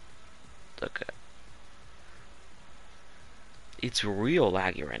Gum. Okay. It's real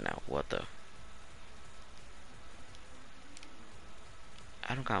laggy right now. What the?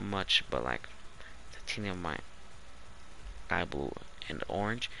 I don't got much, but like titanium mine, sky blue, and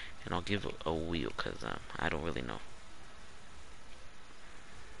orange, and I'll give a wheel, cause I don't really know.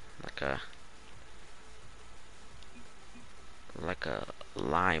 Like a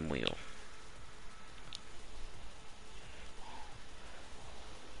lime wheel.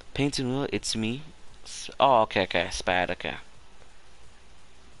 Painting wheel, it's me. Oh, okay, okay, Spad, okay.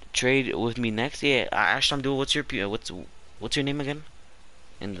 trade with me next? Yeah, Ash, I'm doing. What's your name again?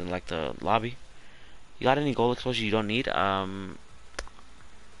 In the, like the lobby. You got any gold explosions you don't need? I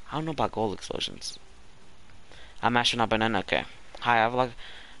don't know about gold explosions. I'm Astronaut Banana. Okay. Hi, I've like.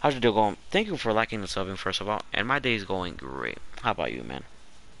 How's your day going? Thank you for liking the subbing first of all, and my day is going great. How about you, man?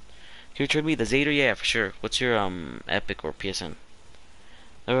 Can you trade me the Zader? Yeah, for sure. What's your Epic or PSN?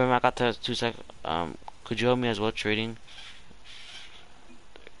 Never mind, I got to 2 sec. Could you help me as well trading?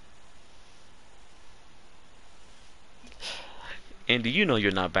 Andy, you know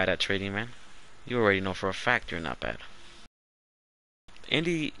you're not bad at trading, man. You already know for a fact you're not bad.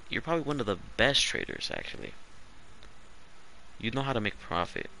 Andy, you're probably one of the best traders, actually. You know how to make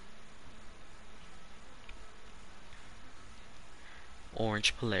profit.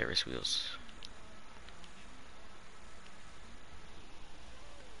 Orange Polaris wheels.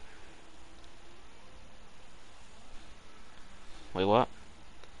 Wait, what?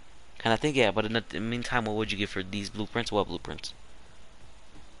 Kind of think, yeah, but in the meantime, what would you give for these blueprints? What blueprints?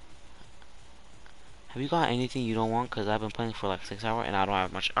 Have you got anything you don't want? Because I've been playing for like 6 hours and I don't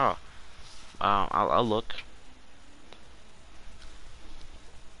have much. Oh, I'll look.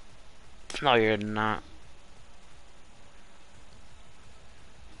 No, you're not.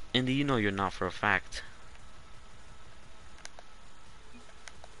 Indy, you know you're not for a fact.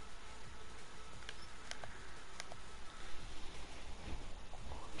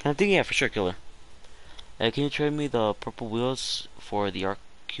 Can I think? Yeah, for sure, killer. Can you trade me the purple wheels for the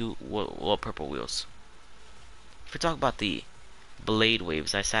RQ? What purple wheels? If we talk about the blade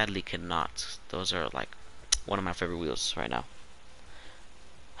waves, I sadly cannot. Those are like one of my favorite wheels right now.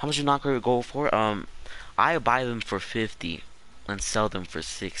 How much you not gonna go for? I buy them for 50 and sell them for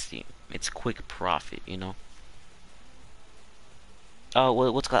 60. It's quick profit, you know.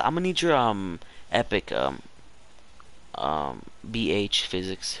 What's called? I'm gonna need your epic BH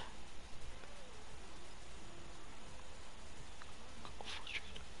physics.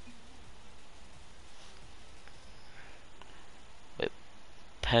 Wait,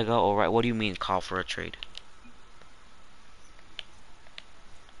 Pega. Alright. What do you mean call for a trade?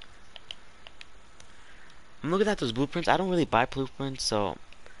 I'm looking at those blueprints. I don't really buy blueprints, so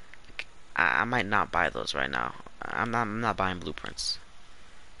I might not buy those right now. I'm not buying blueprints.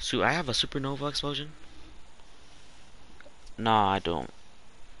 So I have a supernova explosion. No, I don't.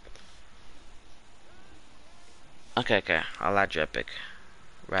 Okay. I'll add your epic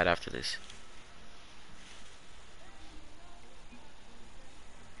right after this.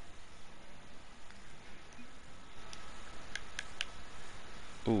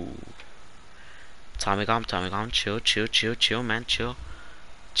 Ooh. Tommy gun, chill, man, chill.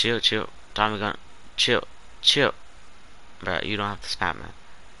 Tommy gun, chill. Bruh, you don't have to spam, man.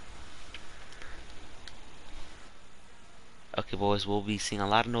 Okay, boys, we'll be seeing a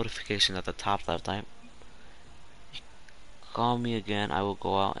lot of notifications at the top left, right? Call me again, I will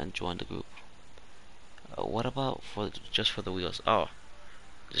go out and join the group. What about just for the wheels? Oh,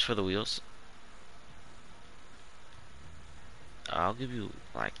 just for the wheels? I'll give you,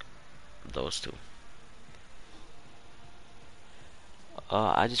 like, those two.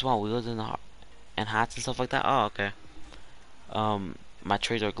 I just want wheels and hats and stuff like that. Oh, okay. My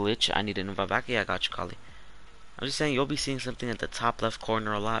trades are glitch. I need an invite back. Yeah, I got you, Kali. I'm just saying you'll be seeing something at the top left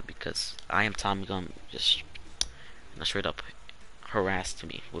corner a lot because I am Tommy Gun just straight up harassed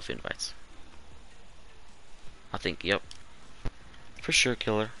me with invites. I think, yep. For sure,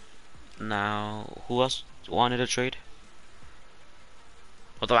 killer. Now, who else wanted a trade?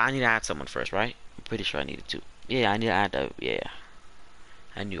 Although I need to add someone first, right? I'm pretty sure I needed to. Yeah, I need to add yeah.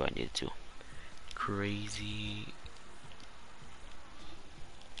 I knew I needed to. Crazy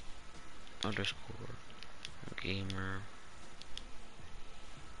underscore gamer.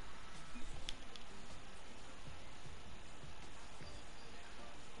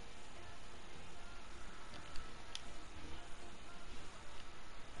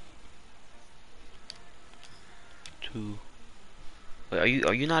 Two. Wait,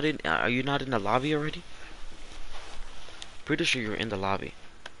 are you not in the lobby already? Pretty sure you're in the lobby.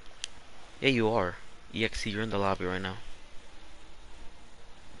 Yeah, you are. EXE, you're in the lobby right now.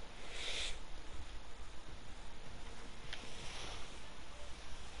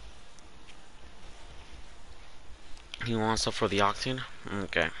 You want stuff for the octane?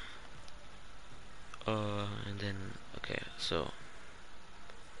 Okay. And then okay, so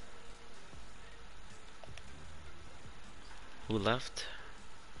who left?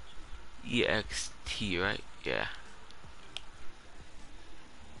 EXT, right? Yeah.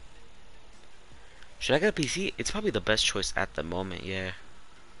 Should I get a PC? It's probably the best choice at the moment, yeah.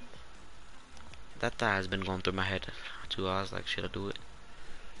 That thought has been going through my head 2 hours, like, should I do it?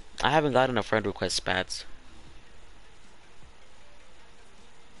 I haven't gotten a friend request, Spats.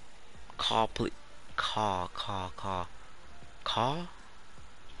 Call, please. Call?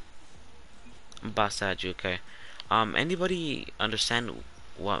 Basaju, okay. Anybody understand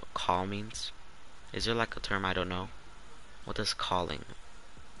what call means? Is there like a term I don't know? What does calling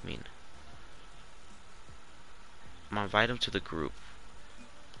mean? I'm gonna invite him to the group.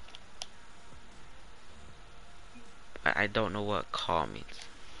 I don't know what call means.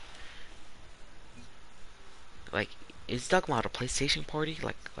 Like, is he talking about a PlayStation party?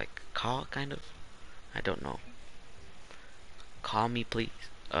 Like call kind of? I don't know. Call me, please.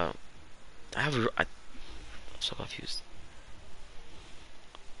 I'm so confused.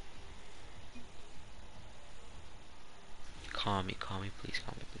 Call me, please,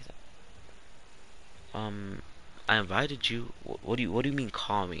 call me, please. Um, I invited you. What do you mean,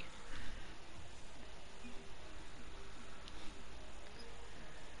 call me?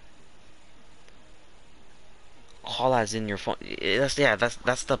 Call as in your phone. That's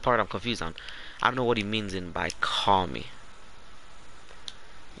the part I'm confused on. I don't know what he means in by call me.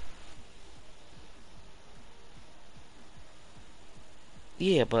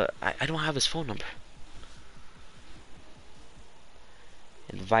 Yeah, but I don't have his phone number.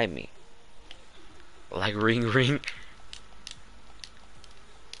 Invite me. Like ring ring.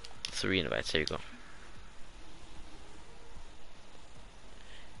 3 invites. There you go.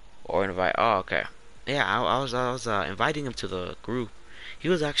 Or invite. Oh, okay. Yeah, I was inviting him to the group. He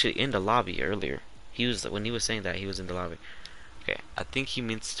was actually in the lobby earlier. He was when he was saying that he was in the lobby. Okay, I think he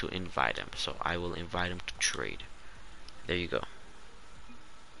means to invite him, so I will invite him to trade. There you go.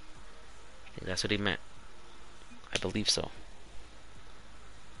 I think that's what he meant. I believe so.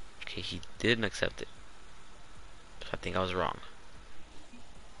 Okay, he didn't accept it. I think I was wrong.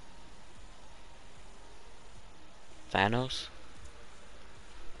 Thanos?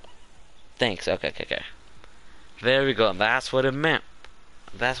 Thanks. Okay. There we go. That's what it meant.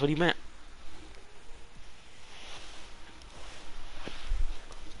 That's what he meant.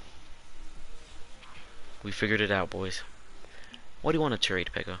 We figured it out, boys. What do you want to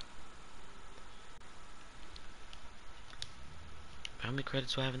trade, Pekka? How many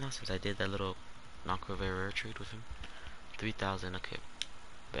credits do I have now since I did that little Nocco Rare trade with him? 3,000. Okay,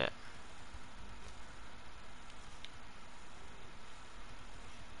 bet.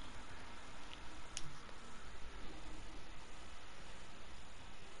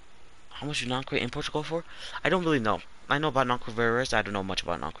 How much do non-credit imports go for? I don't really know. I know about non-credit rares. I don't know much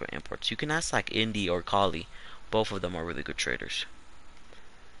about non-credit imports. You can ask like Indy or Kali. Both of them are really good traders.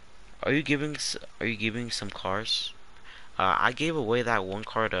 Are you giving some cars? I gave away that one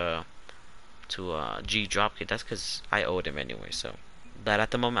car to G Dropkick. That's because I owed him anyway. So, but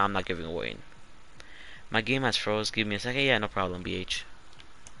at the moment I'm not giving away. My game has froze. Give me a second. Yeah, no problem. BH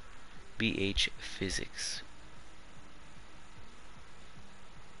physics.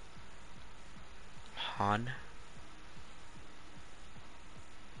 Han.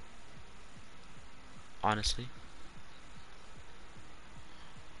 Honestly,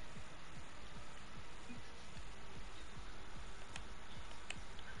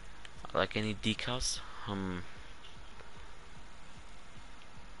 like any decals.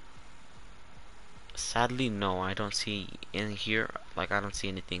 Sadly, no. I don't see in here. Like I don't see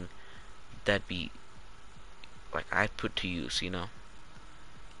anything that be like I'd put to use.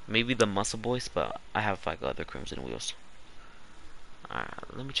 Maybe the muscle boys, but I have like other crimson wheels.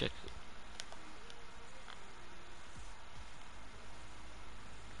 Let me check.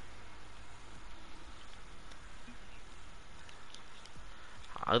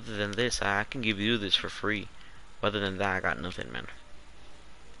 Other than this, I can give you this for free. Other than that, I got nothing, man.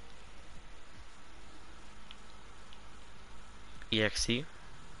 EXC,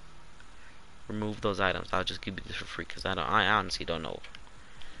 remove those items. I'll just give you this for free because I honestly don't know.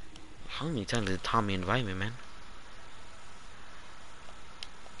 How many times did Tommy invite me, man?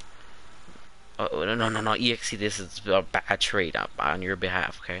 Oh, no. EXC, this is a bad trade up on your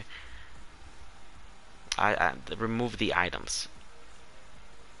behalf, okay? I remove the items.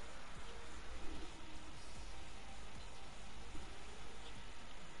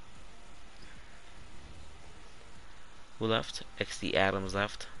 Who left? XD Adams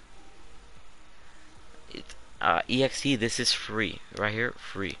left. EXE, this is free. Right here,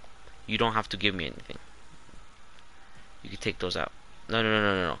 free. You don't have to give me anything. You can take those out. No.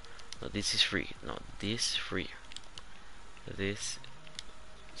 No, this is free. No, this free. This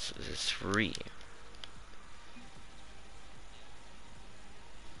is free.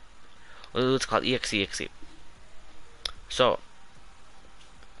 Let's call it EXE. So,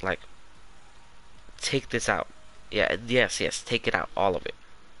 like, take this out. Yeah, yes, take it out, all of it.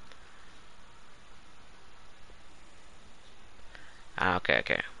 Ah, okay,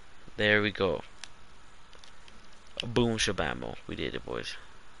 okay. There we go. Boom shabamo. We did it, boys.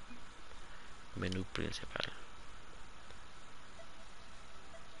 Menu principal.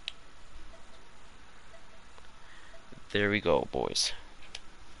 There we go, boys.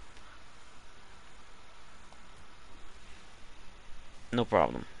 No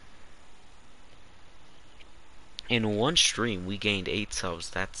problem. In one stream, we gained 8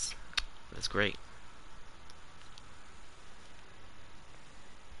 subs. That's great.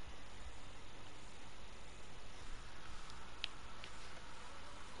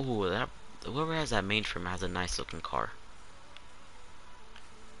 Ooh, that whoever has that mainframe has a nice looking car.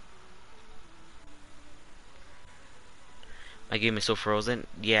 My game is so frozen.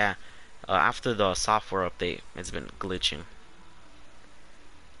 Yeah, after the software update, it's been glitching.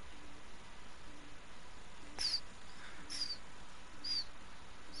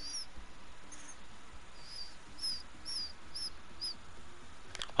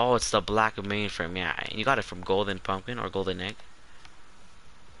 Oh, it's the black mainframe. Yeah, and you got it from Golden Pumpkin or Golden Egg.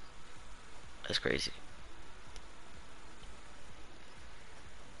 That's crazy.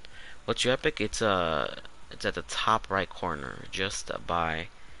 What's your epic? It's at the top right corner, just by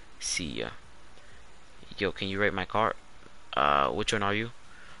Sia. Yo, can you rate my car? Which one are you?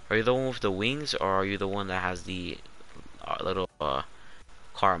 Are you the one with the wings, or are you the one that has the little car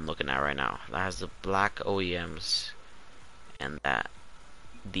I'm looking at right now? That has the black OEMs and that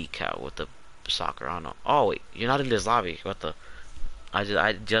decal with the soccer. I don't know. Oh wait, you're not in this lobby. What the?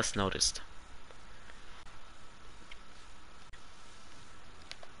 I just noticed.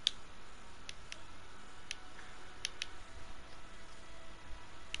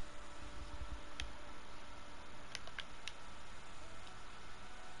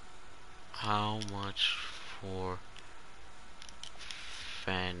 How much for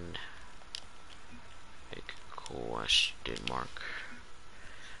fan? Big question mark.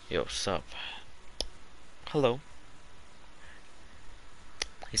 Yo, sup? Hello.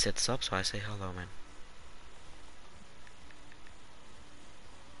 He said sup, so I say hello, man.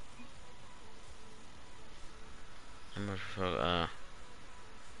 I'm for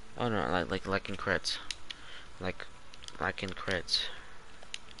oh no, like in creds, like like in creds,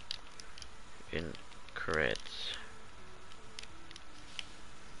 in creds.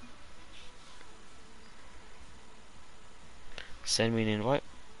 Send me an invite.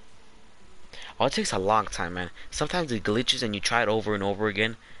 Oh, it takes a long time, man. Sometimes it glitches and you try it over and over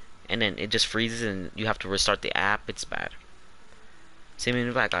again, and then it just freezes and you have to restart the app. It's bad. Send me an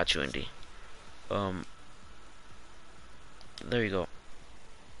invite. I got you, Indy. Um, there you go.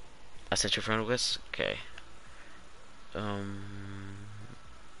 I sent your friend request. Okay. Um.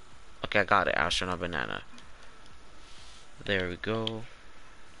 Okay, I got it. Astronaut banana. There we go.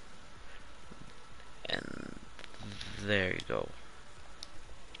 And there you go.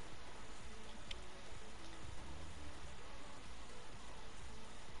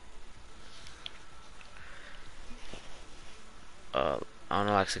 I don't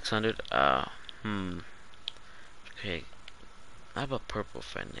know, like 600. Okay. I have a purple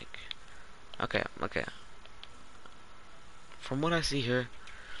fennec. Okay, okay. From what I see here,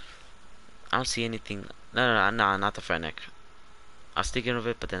 I don't see anything. No, not the fennec. I was thinking of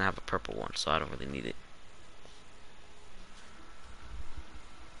it, but then I have a purple one, so I don't really need it.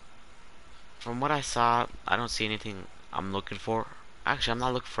 From what I saw, I don't see anything I'm looking for. Actually, I'm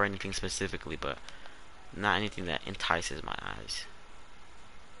not looking for anything specifically, but not anything that entices my eyes.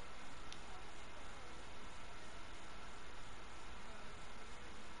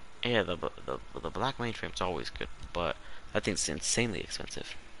 Yeah, the black mainframe's always good, but that thing's insanely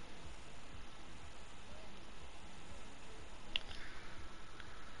expensive.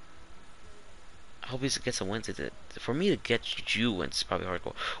 I hope he gets some wins. For me to get you wins is probably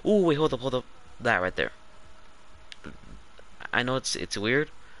hardcore. Ooh, wait, hold up. That right there. I know it's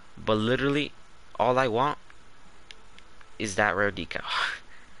weird, but literally, all I want is that rare decal.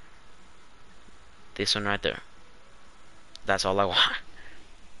 This one right there. That's all I want.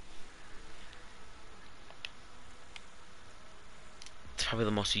 It's probably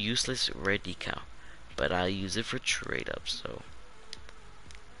the most useless rare decal, but I use it for trade ups. So,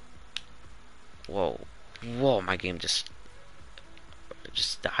 whoa, my game just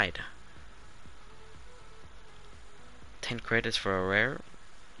died. 10 credits for a rare.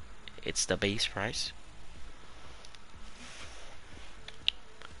 It's the base price.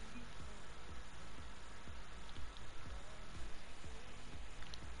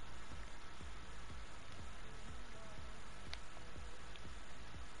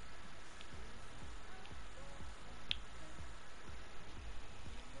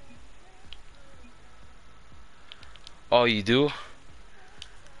 Oh, you do?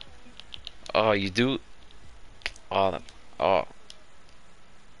 Oh, you do? Oh, oh,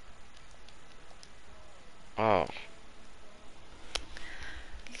 oh.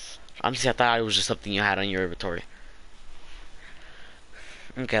 Honestly, I thought it was just something you had on your inventory.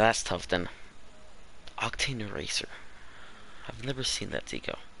 Okay, that's tough then. Octane Eraser. I've never seen that,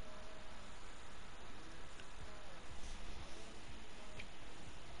 Tico.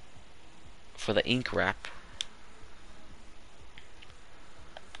 For the ink wrap.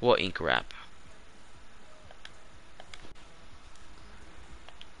 What ink wrap?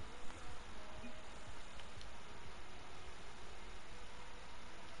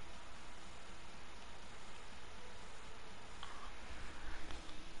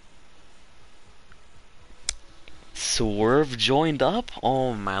 Swerve joined up?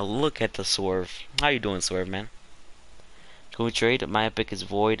 Oh my, look at the Swerve. How you doing, Swerve, man? Can we trade? My epic is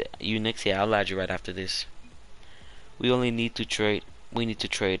void. Unix, yeah, I'll add you right after this. We only need to trade. We need to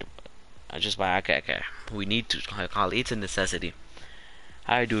trade. Just by okay. We need to call it. It's a necessity.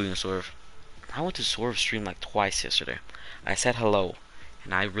 How you doing, Swerve? I went to Swerve stream like twice yesterday. I said hello,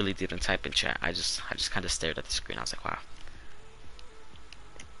 and I really didn't type in chat. I just kind of stared at the screen. I was like, wow.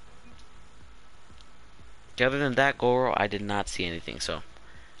 Other than that, Goro, I did not see anything. So,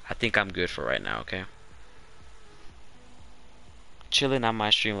 I think I'm good for right now. Okay. Chilling on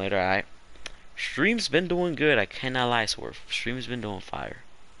my stream later. Alright. Stream's been doing good. I cannot lie, Swerve. Stream's been doing fire.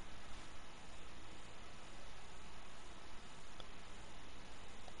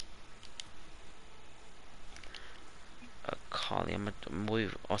 Kali, I'm wait.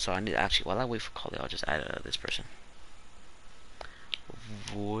 Also, I need actually. While I wait for Kali, I'll just add this person.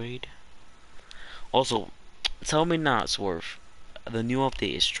 Void. Also, tell me not, Swerve. The new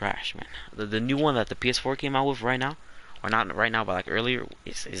update is trash, man. The new one that the PS4 came out with right now, or not right now, but like earlier,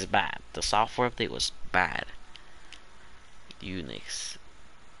 is bad. The software update was bad. Unix.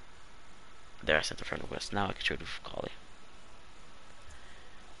 There, I sent the friend request. Now I can trade with Kali.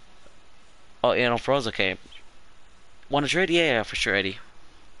 Oh, yeah, no, Froze. Okay. Want to trade? Yeah, for sure, Eddie.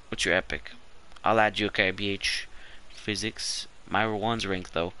 What's your epic? I'll add you. Okay, BH. Physics. Myra 1's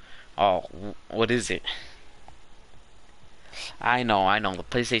rank though. Oh, what is it? I know. The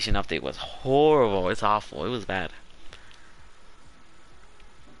PlayStation update was horrible. It's awful. It was bad.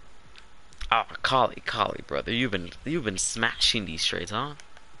 Oh, Kali, brother. You've been smashing these trades, huh?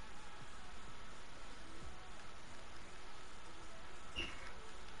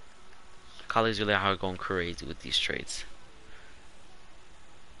 Kali's really out here going crazy with these trades.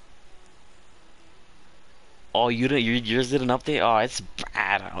 Oh, you didn't. Yours did an update. Oh, it's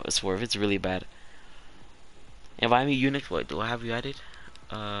bad. Oh, it's Swerve. It's really bad. If I meet Unix, what do I have you added?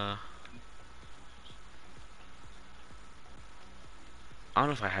 Uh, I don't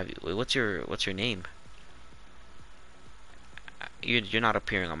know if I have you. Wait, what's your name? You're not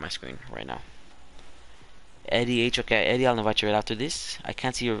appearing on my screen right now. Eddie H. Okay, Eddie, I'll invite you right after this. I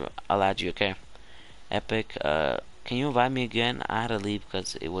can't see your. I'll add you. Okay. Epic. Can you invite me again? I had to leave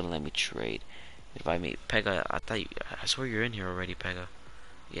because it wouldn't let me trade. Invite me, Pega. I thought you. I swear you're in here already, Pega.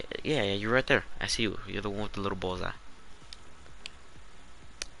 Yeah, you're right there. I see you. You're the one with the little bullseye.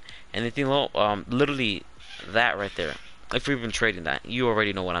 Anything low? Literally that right there. If we've been trading that, you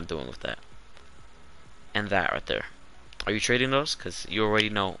already know what I'm doing with that. And that right there. Are you trading those? Cause you already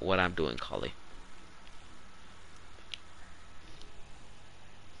know what I'm doing, Kali.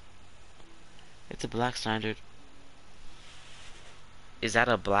 It's a black standard. Is that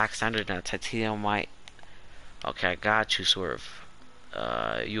a black standard and a titanium white? Okay, I got you, Swerve.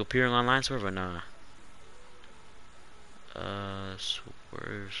 You appearing online, Swerve, or nah?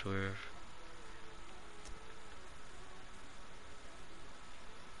 Swerve.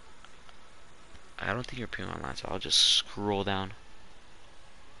 I don't think you're appearing online, so I'll just scroll down.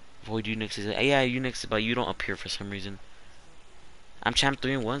 Void Unix is yeah, Unix, but you don't appear for some reason. I'm champ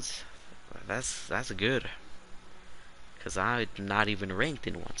 3 once. That's good. Cause I'm not even ranked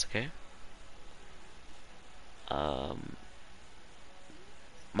in once, okay?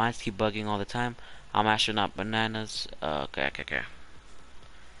 Mines keep bugging all the time. I'm astronaut bananas. Okay.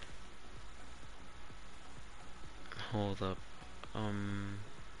 Hold up.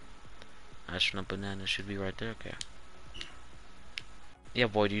 Astronaut bananas should be right there, okay. Yeah,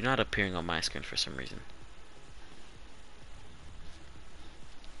 Void, you're not appearing on my screen for some reason.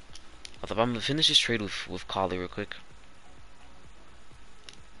 I'm gonna finish this trade with Kali real quick.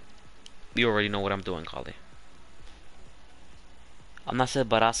 You already know what I'm doing, Kali. I'm not selling,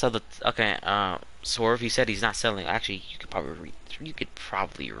 but I'll sell the. Okay, Swerve. He said he's not selling. Actually, you could probably read. You could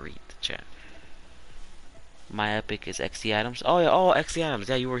probably read the chat. My epic is XD Adams. Oh yeah, XD Adams.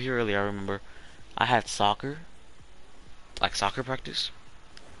 Yeah, you were here earlier. I remember. I had soccer, like soccer practice.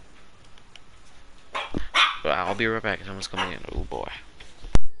 I'll be right back. Someone's coming in. Oh boy.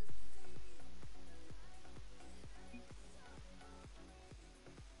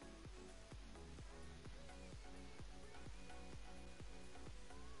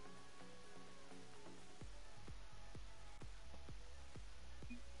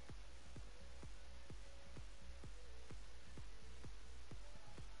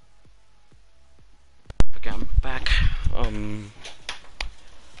 Okay, I'm back.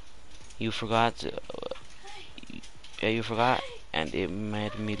 You forgot. Yeah, you forgot, and it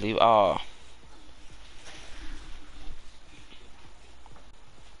made me leave. Oh,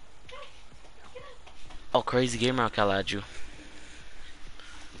 oh, crazy gamer. I'll add you.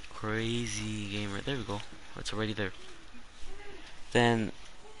 Crazy gamer. There we go. It's already there. Then,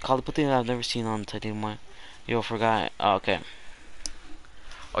 call the thing that I've never seen on Titanium One. Yo, forgot. Oh, okay.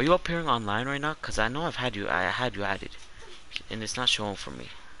 Are you appearing online right now? Cause I know I've had you. I had you added, and it's not showing for me.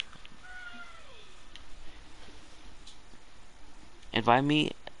 Invite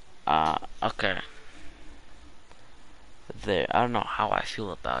me. Okay. There. I don't know how I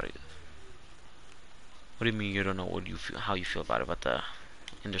feel about it. What do you mean you don't know what you feel? How you feel about it? About the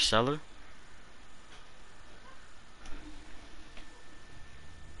Interstellar?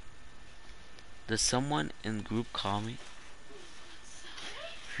 Does someone in group call me?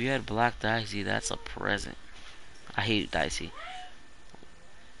 If you had black Dicey, that's a present. I hate Dicey.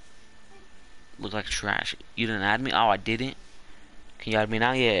 Look like trash. You didn't add me? Oh, I didn't. Can you add me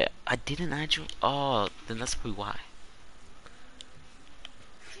now? Yeah, I didn't add you. Oh, then that's probably why.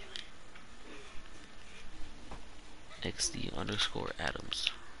 XD underscore Adams.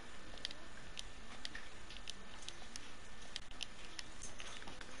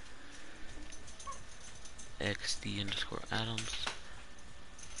 XD underscore Adams.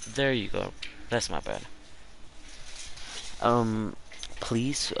 There you go. That's my bad.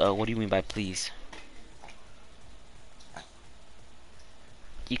 Please? What do you mean by please?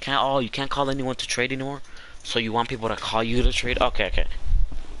 You can't. Oh, you can't call anyone to trade anymore. So you want people to call you to trade? Okay, okay.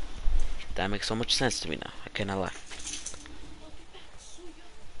 That makes so much sense to me now. I cannot lie.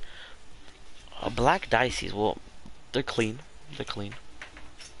 Black Dices. Well, they're clean. They're clean.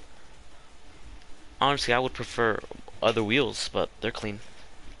 Honestly, I would prefer other wheels, but they're clean.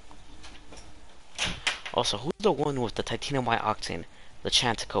 Also, who's the one with the titanium white octane, the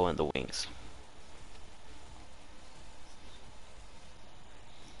Chantico, and the wings?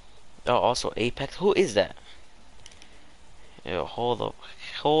 Oh, also Apex. Who is that? Yo, hold up.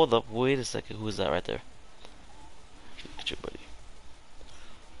 Hold up. Wait a second. Who is that right there? Get your buddy.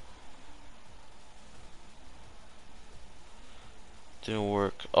 Didn't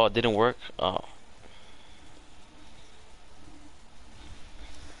work. Oh, it didn't work? Oh.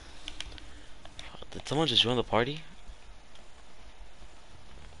 Did someone just join the party?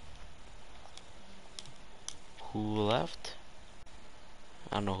 Who left?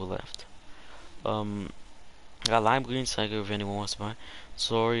 I don't know who left. I got lime green Tiger if anyone wants to buy.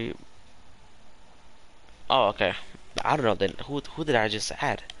 Sorry. Oh, okay. I don't know then. Who did I just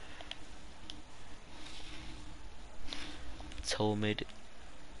add? Tomid.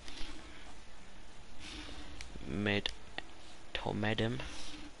 Tomedim.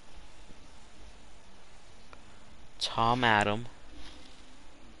 Tom Adam.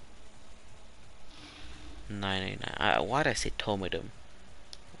 989. Why did I say Tomidum?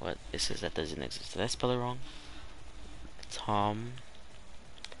 What? It says that doesn't exist. Did I spell it wrong? Tom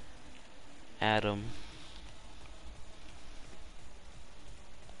Adam.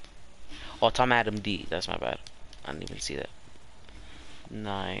 Oh, Tom Adam D. That's my bad. I didn't even see that.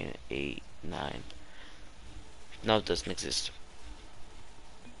 989. No, it doesn't exist.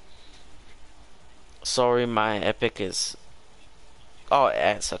 Sorry, my epic is. Oh,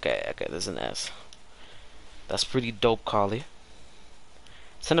 S. Okay, okay, there's an S. That's pretty dope, Carly.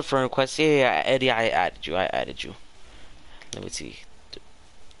 Send a friend request. Yeah, yeah, Eddie, I added you. I added you. Let me see.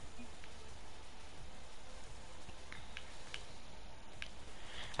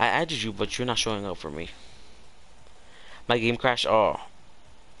 I added you, but you're not showing up for me. My game crashed. Oh.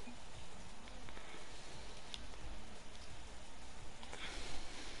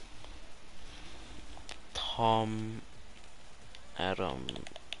 Tom Adam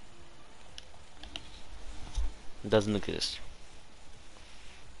doesn't exist.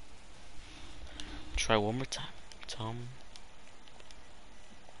 Try one more time. Tom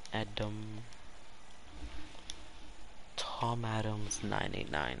Adam. Tom Adams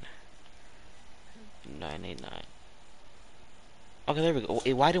 989. 989. Okay, there we go.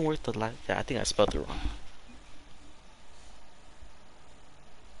 Why didn't work the last? I think I spelled it wrong.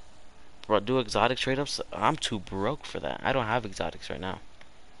 Bro, do exotic trade ups? I'm too broke for that. I don't have exotics right now.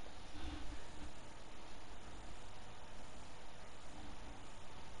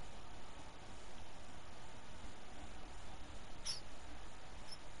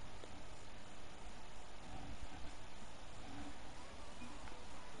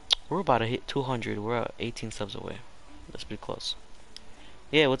 We're about to hit 200. We're at 18 subs away. That's pretty close.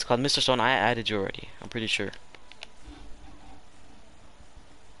 Yeah, what's it called? Mr. Stone, I added you already. I'm pretty sure.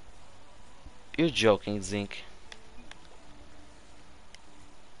 You're joking, Zinc.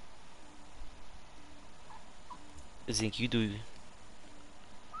 Zinc, you do.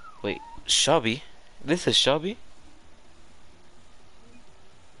 Wait, Shubby? This is Shubby?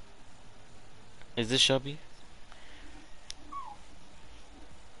 Is this Shubby?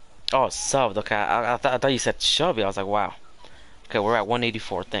 Oh, subbed. Okay, I thought you said Shubby. I was like, wow. Okay, we're at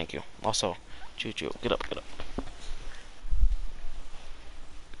 184. Thank you. Also, Choo Choo, get up, get up.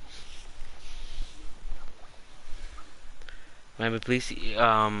 Maybe please, do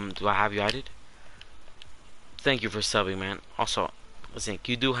I have you added? Thank you for subbing, man. Also, Zinc,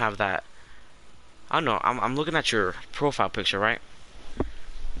 you do have that. I don't know. I'm looking at your profile picture, right?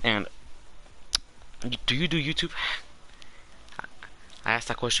 And do you do YouTube? I asked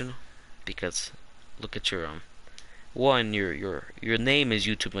that question because look at your one, your name is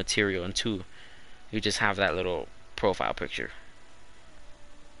YouTube material, and two, you just have that little profile picture.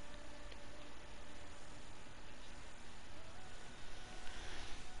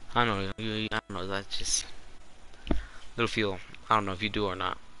 I don't know. I don't know. That's just little feel. I don't know if you do or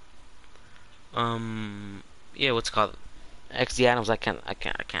not. Yeah. What's it called? XD Adams. I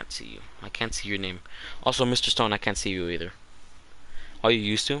can't see you. I can't see your name. Also, Mr. Stone. I can't see you either. Oh, you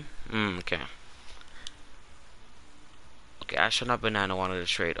used to? Okay. Okay. Astronaut Banana wanted to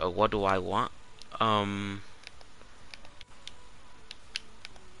trade. Oh, what do I want? Um.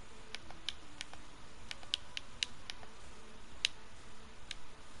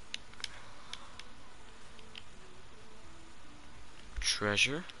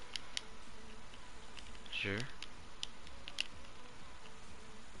 Treasure. Sure.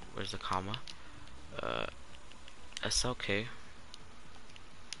 Where's the comma? Uh. SLK.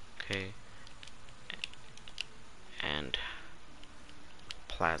 Okay. And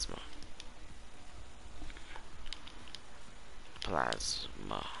plasma.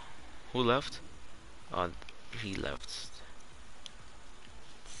 Plasma. Who left? Oh, he left.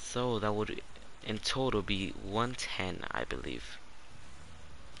 So that would in total be 110, I believe.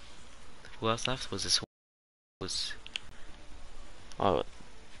 Who else left? Was this was oh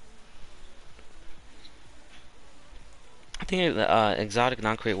I think exotic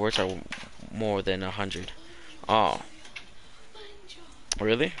non-create words are more than 100. Oh,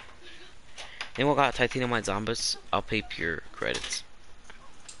 really? Anyone got titanium zombies? I'll pay pure credits.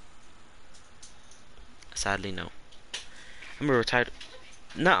 Sadly, no. I'm a retired.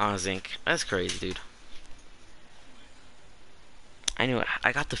 Nuh-uh, Zinc. That's crazy, dude. I knew it.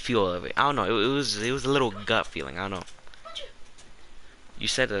 I got the feel of it. I don't know. It was a little gut feeling. I don't know. You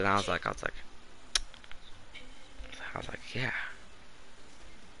said it, and I was like, yeah.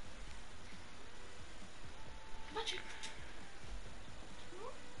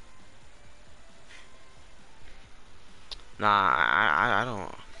 Nah,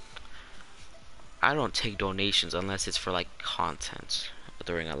 I don't take donations unless it's for like content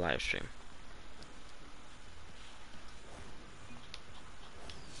during a live stream.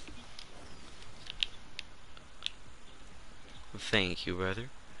 Thank you, brother.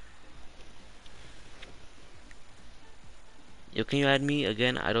 Yo, can you add me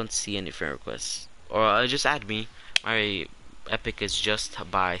again? I don't see any friend requests. Or just add me. My epic is just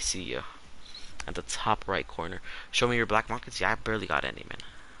by see ya at the top right corner. Show me your black markets. Yeah, I barely got any, man.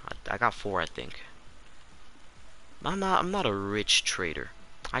 I got 4, I think. I'm not a rich trader.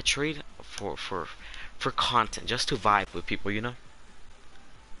 I trade for content, just to vibe with people, you know.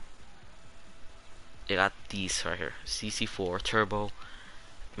 They got these right here: CC4, Turbo,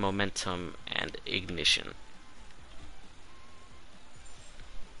 Momentum, and Ignition.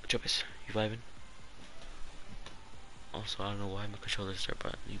 Jobis, you vibing? Also, I don't know why my controller's there,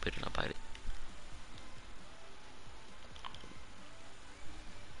 but you better not bite it.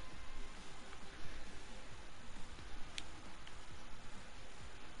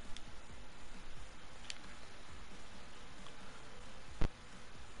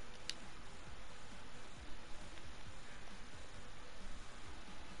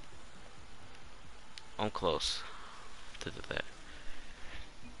 I'm close to that.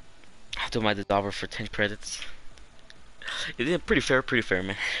 I do my dissolver for 10 credits. It's pretty fair,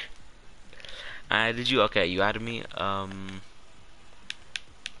 man. Did you? Okay, you added me. I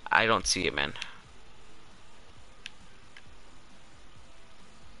don't see it, man.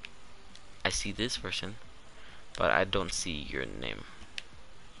 I see this person, but I don't see your name.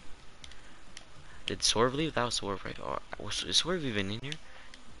 Did Swerve leave? That was Swerve, right? Or is Swerve even in here?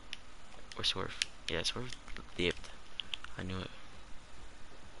 Or Swerve? Yeah, Swerve dipped. I knew it.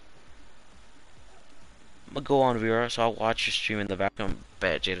 I'm gonna go on VR, so I'll watch your stream in the background.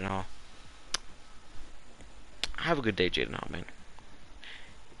 Bet, Jaden Hall. Have a good day, Jaden Hall, man.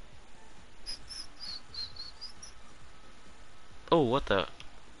 Oh, what the?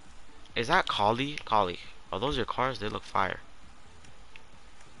 Is that Collie? Collie. Are those your cars? They look fire.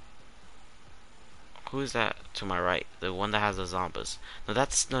 Who is that to my right? The one that has the zombies. No,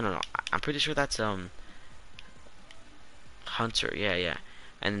 that's no. I'm pretty sure that's Hunter. Yeah, yeah.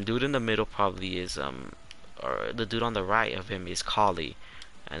 And the dude in the middle probably is or the dude on the right of him is Collie,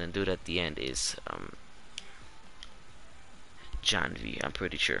 and the dude at the end is John V. I'm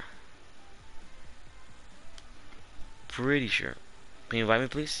pretty sure. Pretty sure. Can you invite me,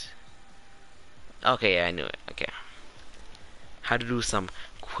 please? Okay, yeah, I knew it. Okay. How to do some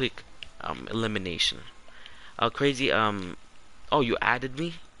quick elimination. Crazy. Oh, you added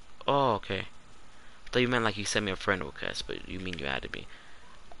me? Oh, okay. I thought you meant like you sent me a friend request, but you mean you added me.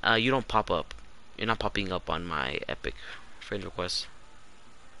 You don't pop up. You're not popping up on my Epic friend request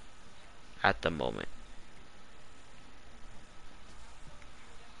at the moment.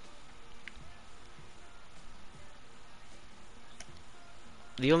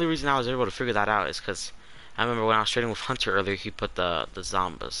 The only reason I was able to figure that out is because I remember when I was trading with Hunter earlier, he put the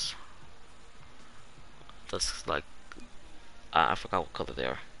zombies. That's like I forgot what color they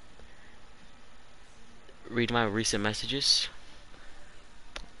are. Read my recent messages.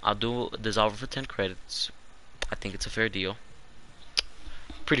 I'll do Dissolver for 10 credits. I think it's a fair deal.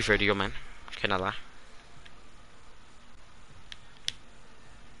 Pretty fair deal, man. Can I lie?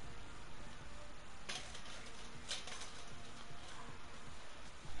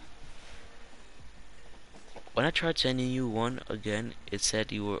 When I tried sending you one again, it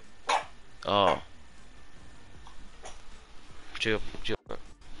said you were. Oh. Chill.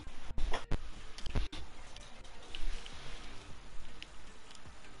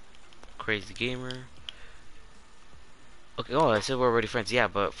 Crazy gamer. Okay, oh, I said we're already friends. Yeah,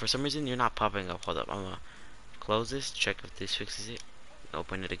 but for some reason you're not popping up. Hold up, I'm gonna close this, check if this fixes it,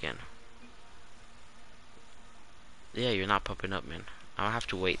 open it again. Yeah, you're not popping up, man. I'll have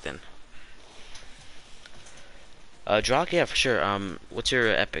to wait then. Drock, yeah, for sure. What's your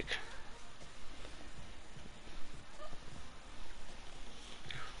epic?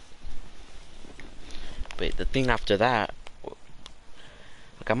 But the thing after that,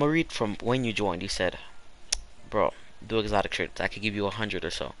 like I'm gonna read from when you joined. You said, bro, do exotic trades. I could give you 100 or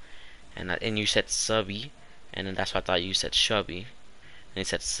so, and you said subby, and then that's why I thought you said shubby, and it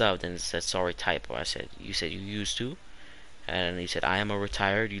said sub, then it said sorry typo. I said you said you used to, and you said I am a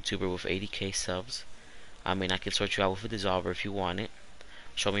retired YouTuber with 80k subs. I mean I can sort you out with a dissolver if you want it.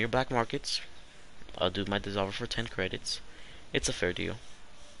 Show me your black markets. I'll do my dissolver for 10 credits. It's a fair deal.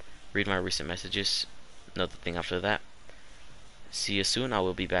 Read my recent messages. Another thing after that. See you soon. I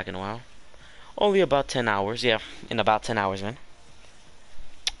will be back in a while. Only about 10 hours. Yeah, in about 10 hours, man.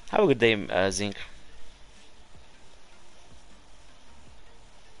 Have a good day, Zinc.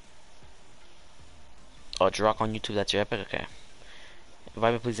 Oh, Drock on YouTube. That's your epic? Okay.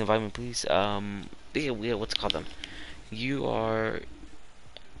 Invite me, please. Invite me, please. Yeah, what's it called them? You are...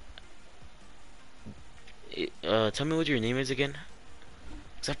 tell me what your name is again.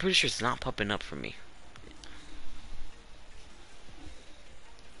 Cause I'm pretty sure it's not popping up for me.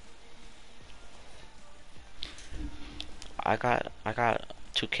 I got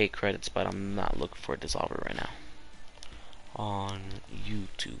 2k credits, but I'm not looking for a dissolver right now. On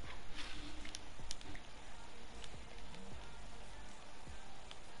YouTube.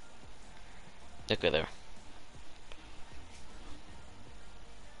 Look at there.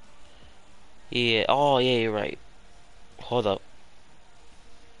 Yeah, oh yeah, you're right. Hold up.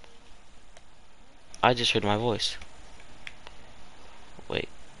 I just heard my voice. Wait.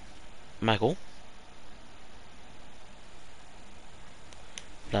 Michael?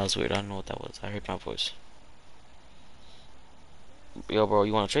 That was weird. I don't know what that was. I heard my voice. Yo, bro,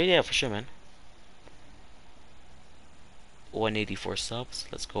 you want to trade? Yeah, for sure, man. 184 subs.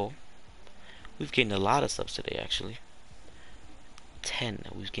 Let's go. We've gained a lot of subs today, actually. 10.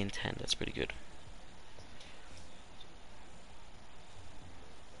 We've gained 10. That's pretty good.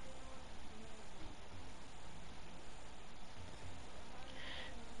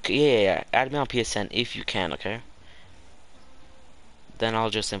 Yeah. Add me on PSN if you can, okay? Then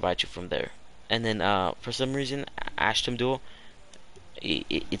I'll just invite you from there. And then, for some reason, Ashton Duel,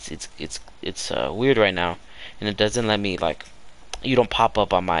 it's weird right now, and it doesn't let me like. You don't pop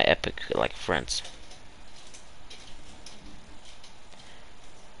up on my Epic like friends.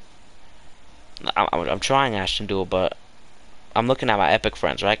 I'm trying Ashton Duel, but I'm looking at my Epic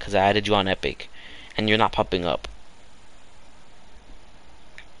friends, right? Because I added you on Epic, and you're not popping up.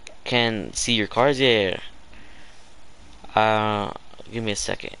 Can see your cards, yeah. Uh, Give me a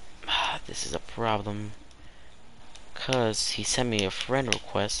second. This is a problem. Cause he sent me a friend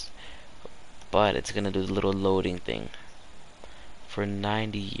request, but it's gonna do the little loading thing for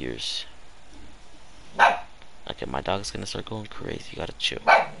 90 years. Okay, my dog's gonna start going crazy. You gotta chill.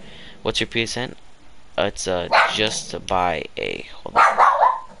 What's your PSN? It's just to buy a. Hold on.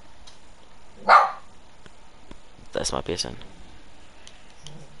 That's my PSN.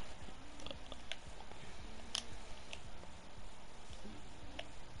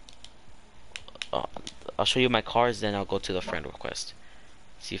 Uh, I'll show you my cards, then I'll go to the friend request.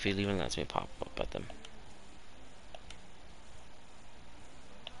 See if he even lets me pop up at them.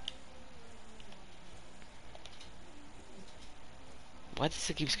 Why does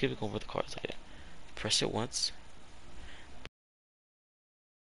it keep skipping over the cards? Okay, press it once.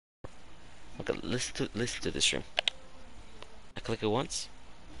 Okay, listen to this stream. I click it once.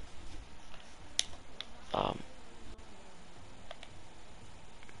 Um.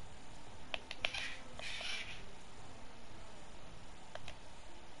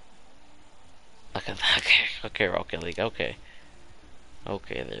 Okay, okay, Rocket League. Okay,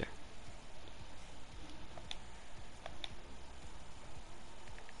 okay, there.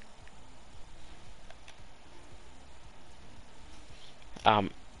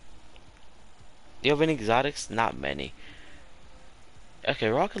 Um, do you have any exotics? Not many. Okay,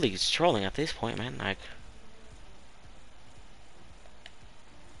 Rocket League is trolling at this point, man. Like,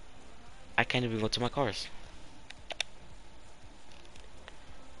 I can't even go to my cars. I'm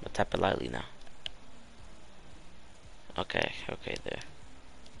gonna tap it lightly now. Okay, okay, there.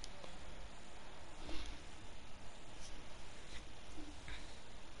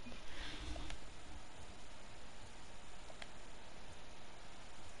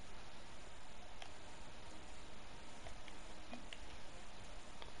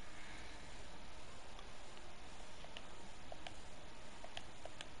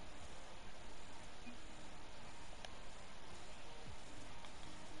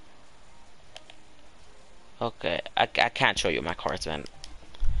 Okay, I can't show you my cards, man.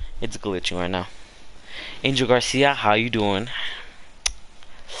 It's glitching right now. Angel Garcia, how you doing?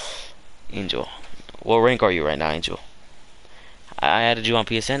 Angel, what rank are you right now, Angel? I added you on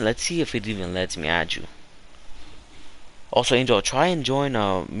PSN. Let's see if it even lets me add you. Also, Angel, try and join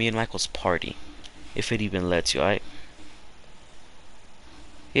me and Michael's party, if it even lets you. Alright?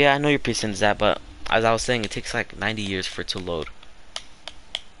 Yeah, I know your PSN is that, but as I was saying, it takes like 90 years for it to load.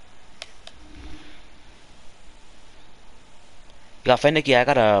 You got Fennec? Yeah, I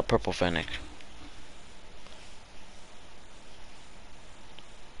got a purple Fennec.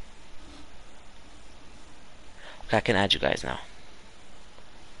 Okay, I can add you guys now.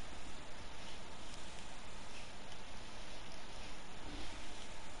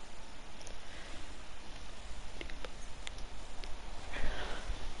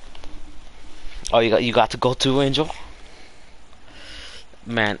 Oh, you got to go too, Angel?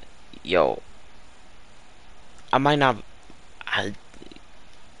 Man, yo, I might not. I,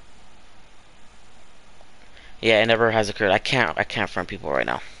 yeah, it never has occurred. I can't front people right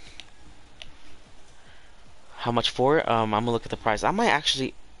now. How much for it? I'm gonna look at the price. I might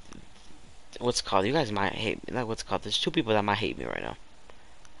actually. What's it called? You guys might hate me. Like, what's it called? There's two people that might hate me right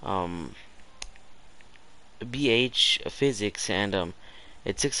now. BH physics and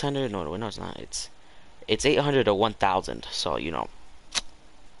it's 600. No, no, it's not. It's 800 or 1,000. So you know,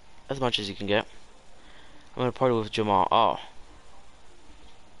 as much as you can get. I'm gonna party with Jamal. Oh,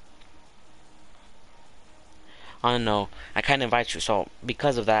 I don't know. I can't invite you, so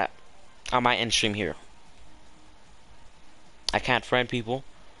because of that, I might end stream here. I can't friend people,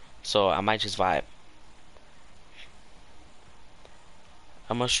 so I might just vibe.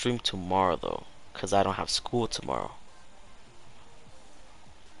 I'm gonna stream tomorrow though, cause I don't have school tomorrow.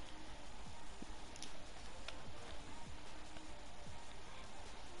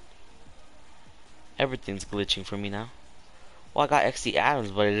 Everything's glitching for me now. Well, I got XD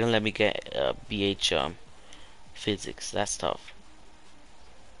Adams, but it didn't let me get BH physics. That's tough.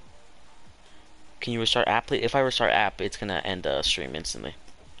 Can you restart app? If I restart app, it's gonna end the stream instantly.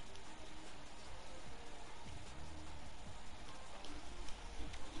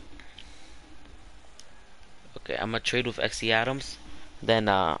 Okay, I'm gonna trade with XD Adams, then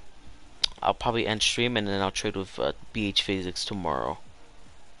I'll probably end stream, and then I'll trade with BH physics tomorrow.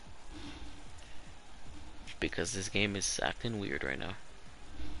 Because this game is acting weird right now.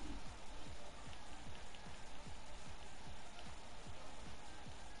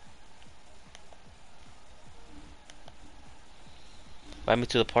 Invite me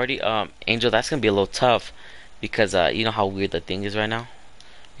to the party. Angel, that's gonna be a little tough because you know how weird the thing is right now.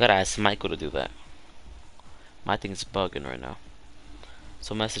 You gotta ask Michael to do that. My thing's bugging right now.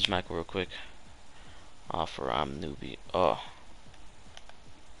 So message Mike real quick. Offer I'm newbie. Oh.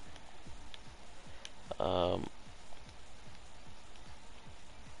 Um.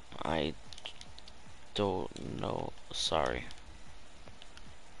 I don't know. Sorry.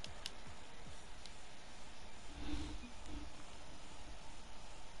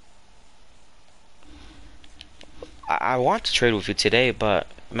 I want to trade with you today, but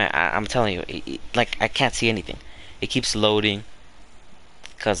man, I'm telling you, like I can't see anything. It keeps loading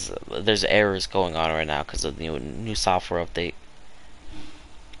because there's errors going on right now because of the new software update.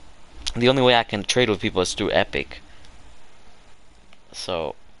 The only way I can trade with people is through Epic.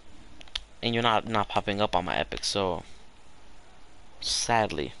 So, and you're not popping up on my Epic. So,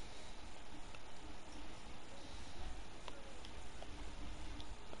 sadly,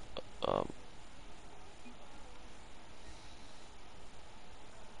 um,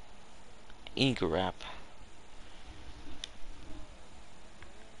 ink wrap,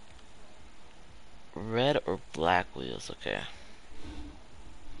 red or black wheels. Okay.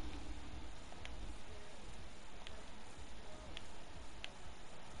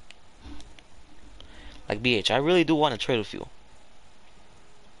 Like BH, I really do want to trade with you.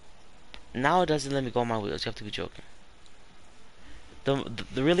 Now it doesn't let me go on my wheels. You have to be joking. The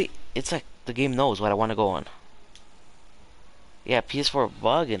really, it's like the game knows what I want to go on. Yeah, PS4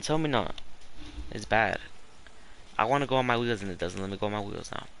 bug and tell me not. It's bad. I want to go on my wheels and it doesn't let me go on my wheels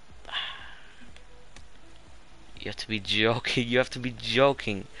now. You have to be joking. You have to be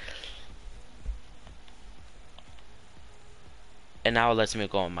joking. And now it lets me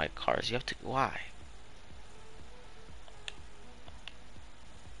go on my cars. You have to. Why?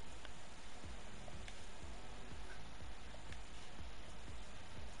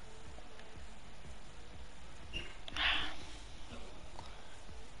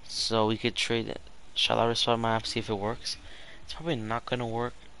 So we could trade it. Shall I restart my app, see if it works? It's probably not gonna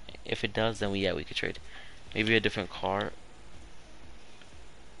work. If it does, then we could trade. Maybe a different car.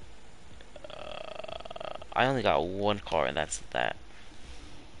 I only got one car, and that's that.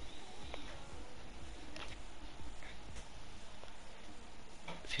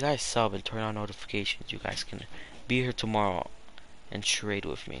 If you guys sub and turn on notifications, you guys can be here tomorrow and trade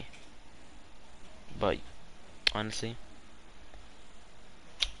with me. But honestly,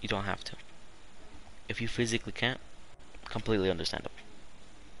 you don't have to. If you physically can't, completely understandable.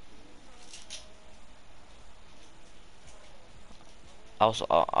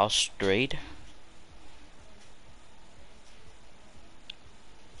 I'll trade.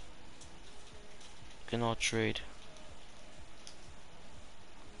 Can all trade.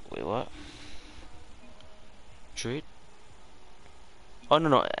 Wait, what? Trade? Oh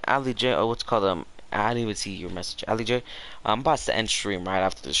no, Ali J. Oh, what's it called? I didn't even see your message, Ali J. I'm about to end stream right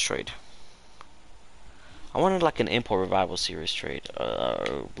after this trade. I wanted like an import revival series trade,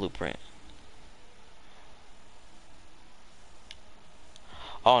 blueprint.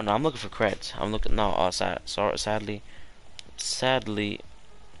 Oh no, I'm looking for creds. I'm looking. No, sadly,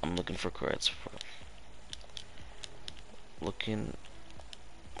 I'm looking for creds. Looking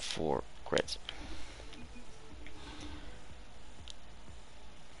for creds.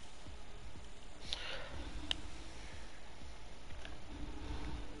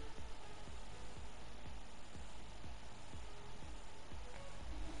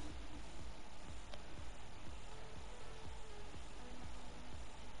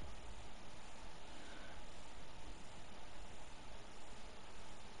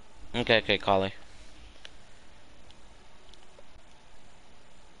 Okay, Collie.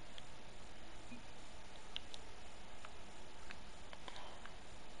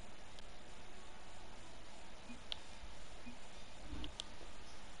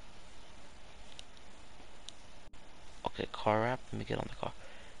 Okay, car app. Let me get on the car.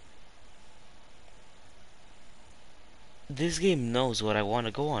 This game knows what I want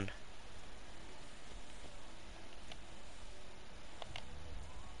to go on.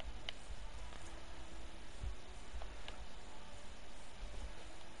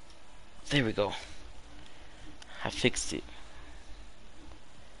 There we go. I fixed it.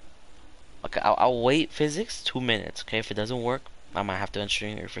 Okay, I'll wait physics 2 minutes. Okay, if it doesn't work, I might have to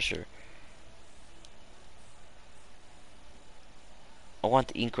unstring here for sure. I want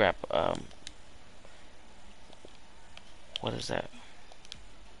the ink wrap. What is that?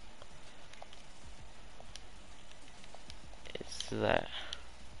 It's that.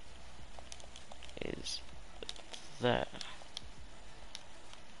 Is that?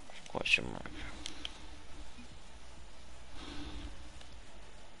 Question mark.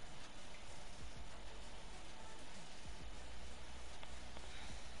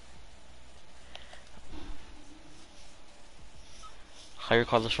 Jair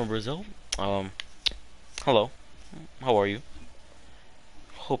Carlos from Brazil. Um, Hello. How are you?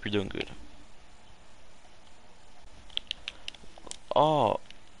 Hope you're doing good. Oh,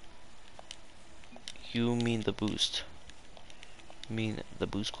 you mean the boost? Mean the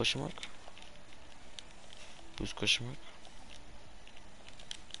boost question mark? Boost question mark?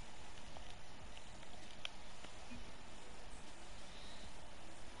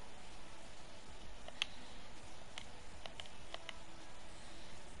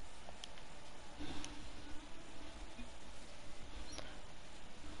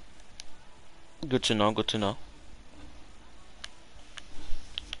 Good to know, good to know.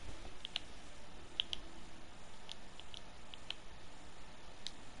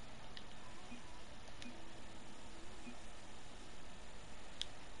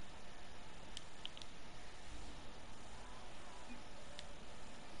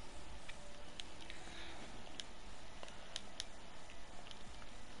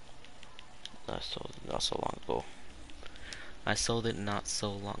 I sold it not so long ago. I sold it not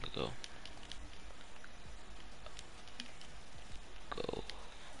so long ago. Go.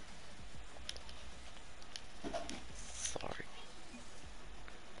 Sorry.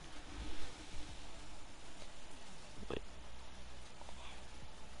 Wait.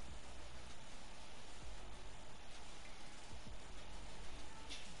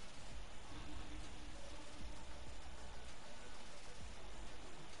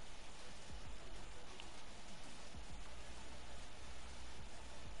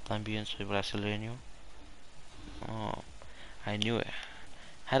 También soy brasileño. Oh, I knew it.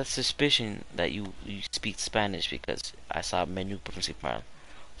 Had a suspicion that you speak Spanish because I saw menu principal.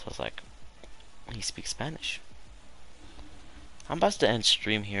 So I was like, he speaks Spanish. I'm about to end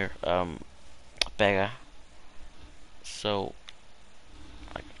stream here, Pega. So,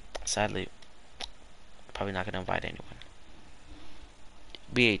 like, sadly, probably not gonna invite anyone.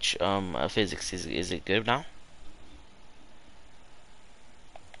 BH, physics, is it good now?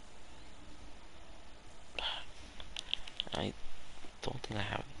 I don't think I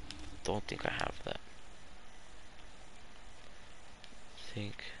have, don't think I have that.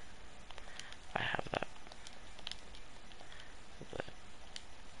 Think I have that.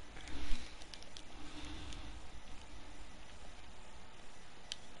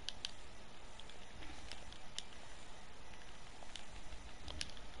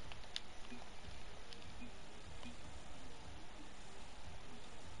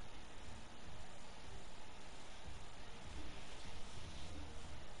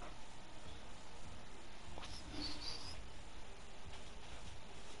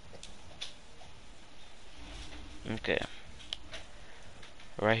 Okay,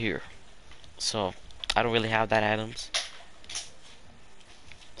 right here. So, I don't really have that items.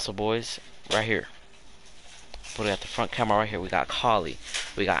 So boys, right here. Put it at the front camera right here. We got Collie.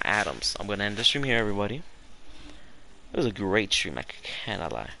 We got Adams. I'm gonna end the stream here, everybody. It was a great stream, I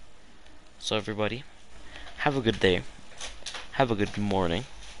cannot lie. So everybody, have a good day. Have a good morning.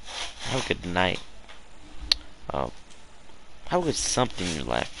 Have a good night. Um, have a good something in your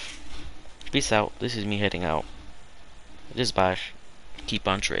life. Peace out. This is me heading out. Just bye. Keep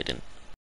on trading.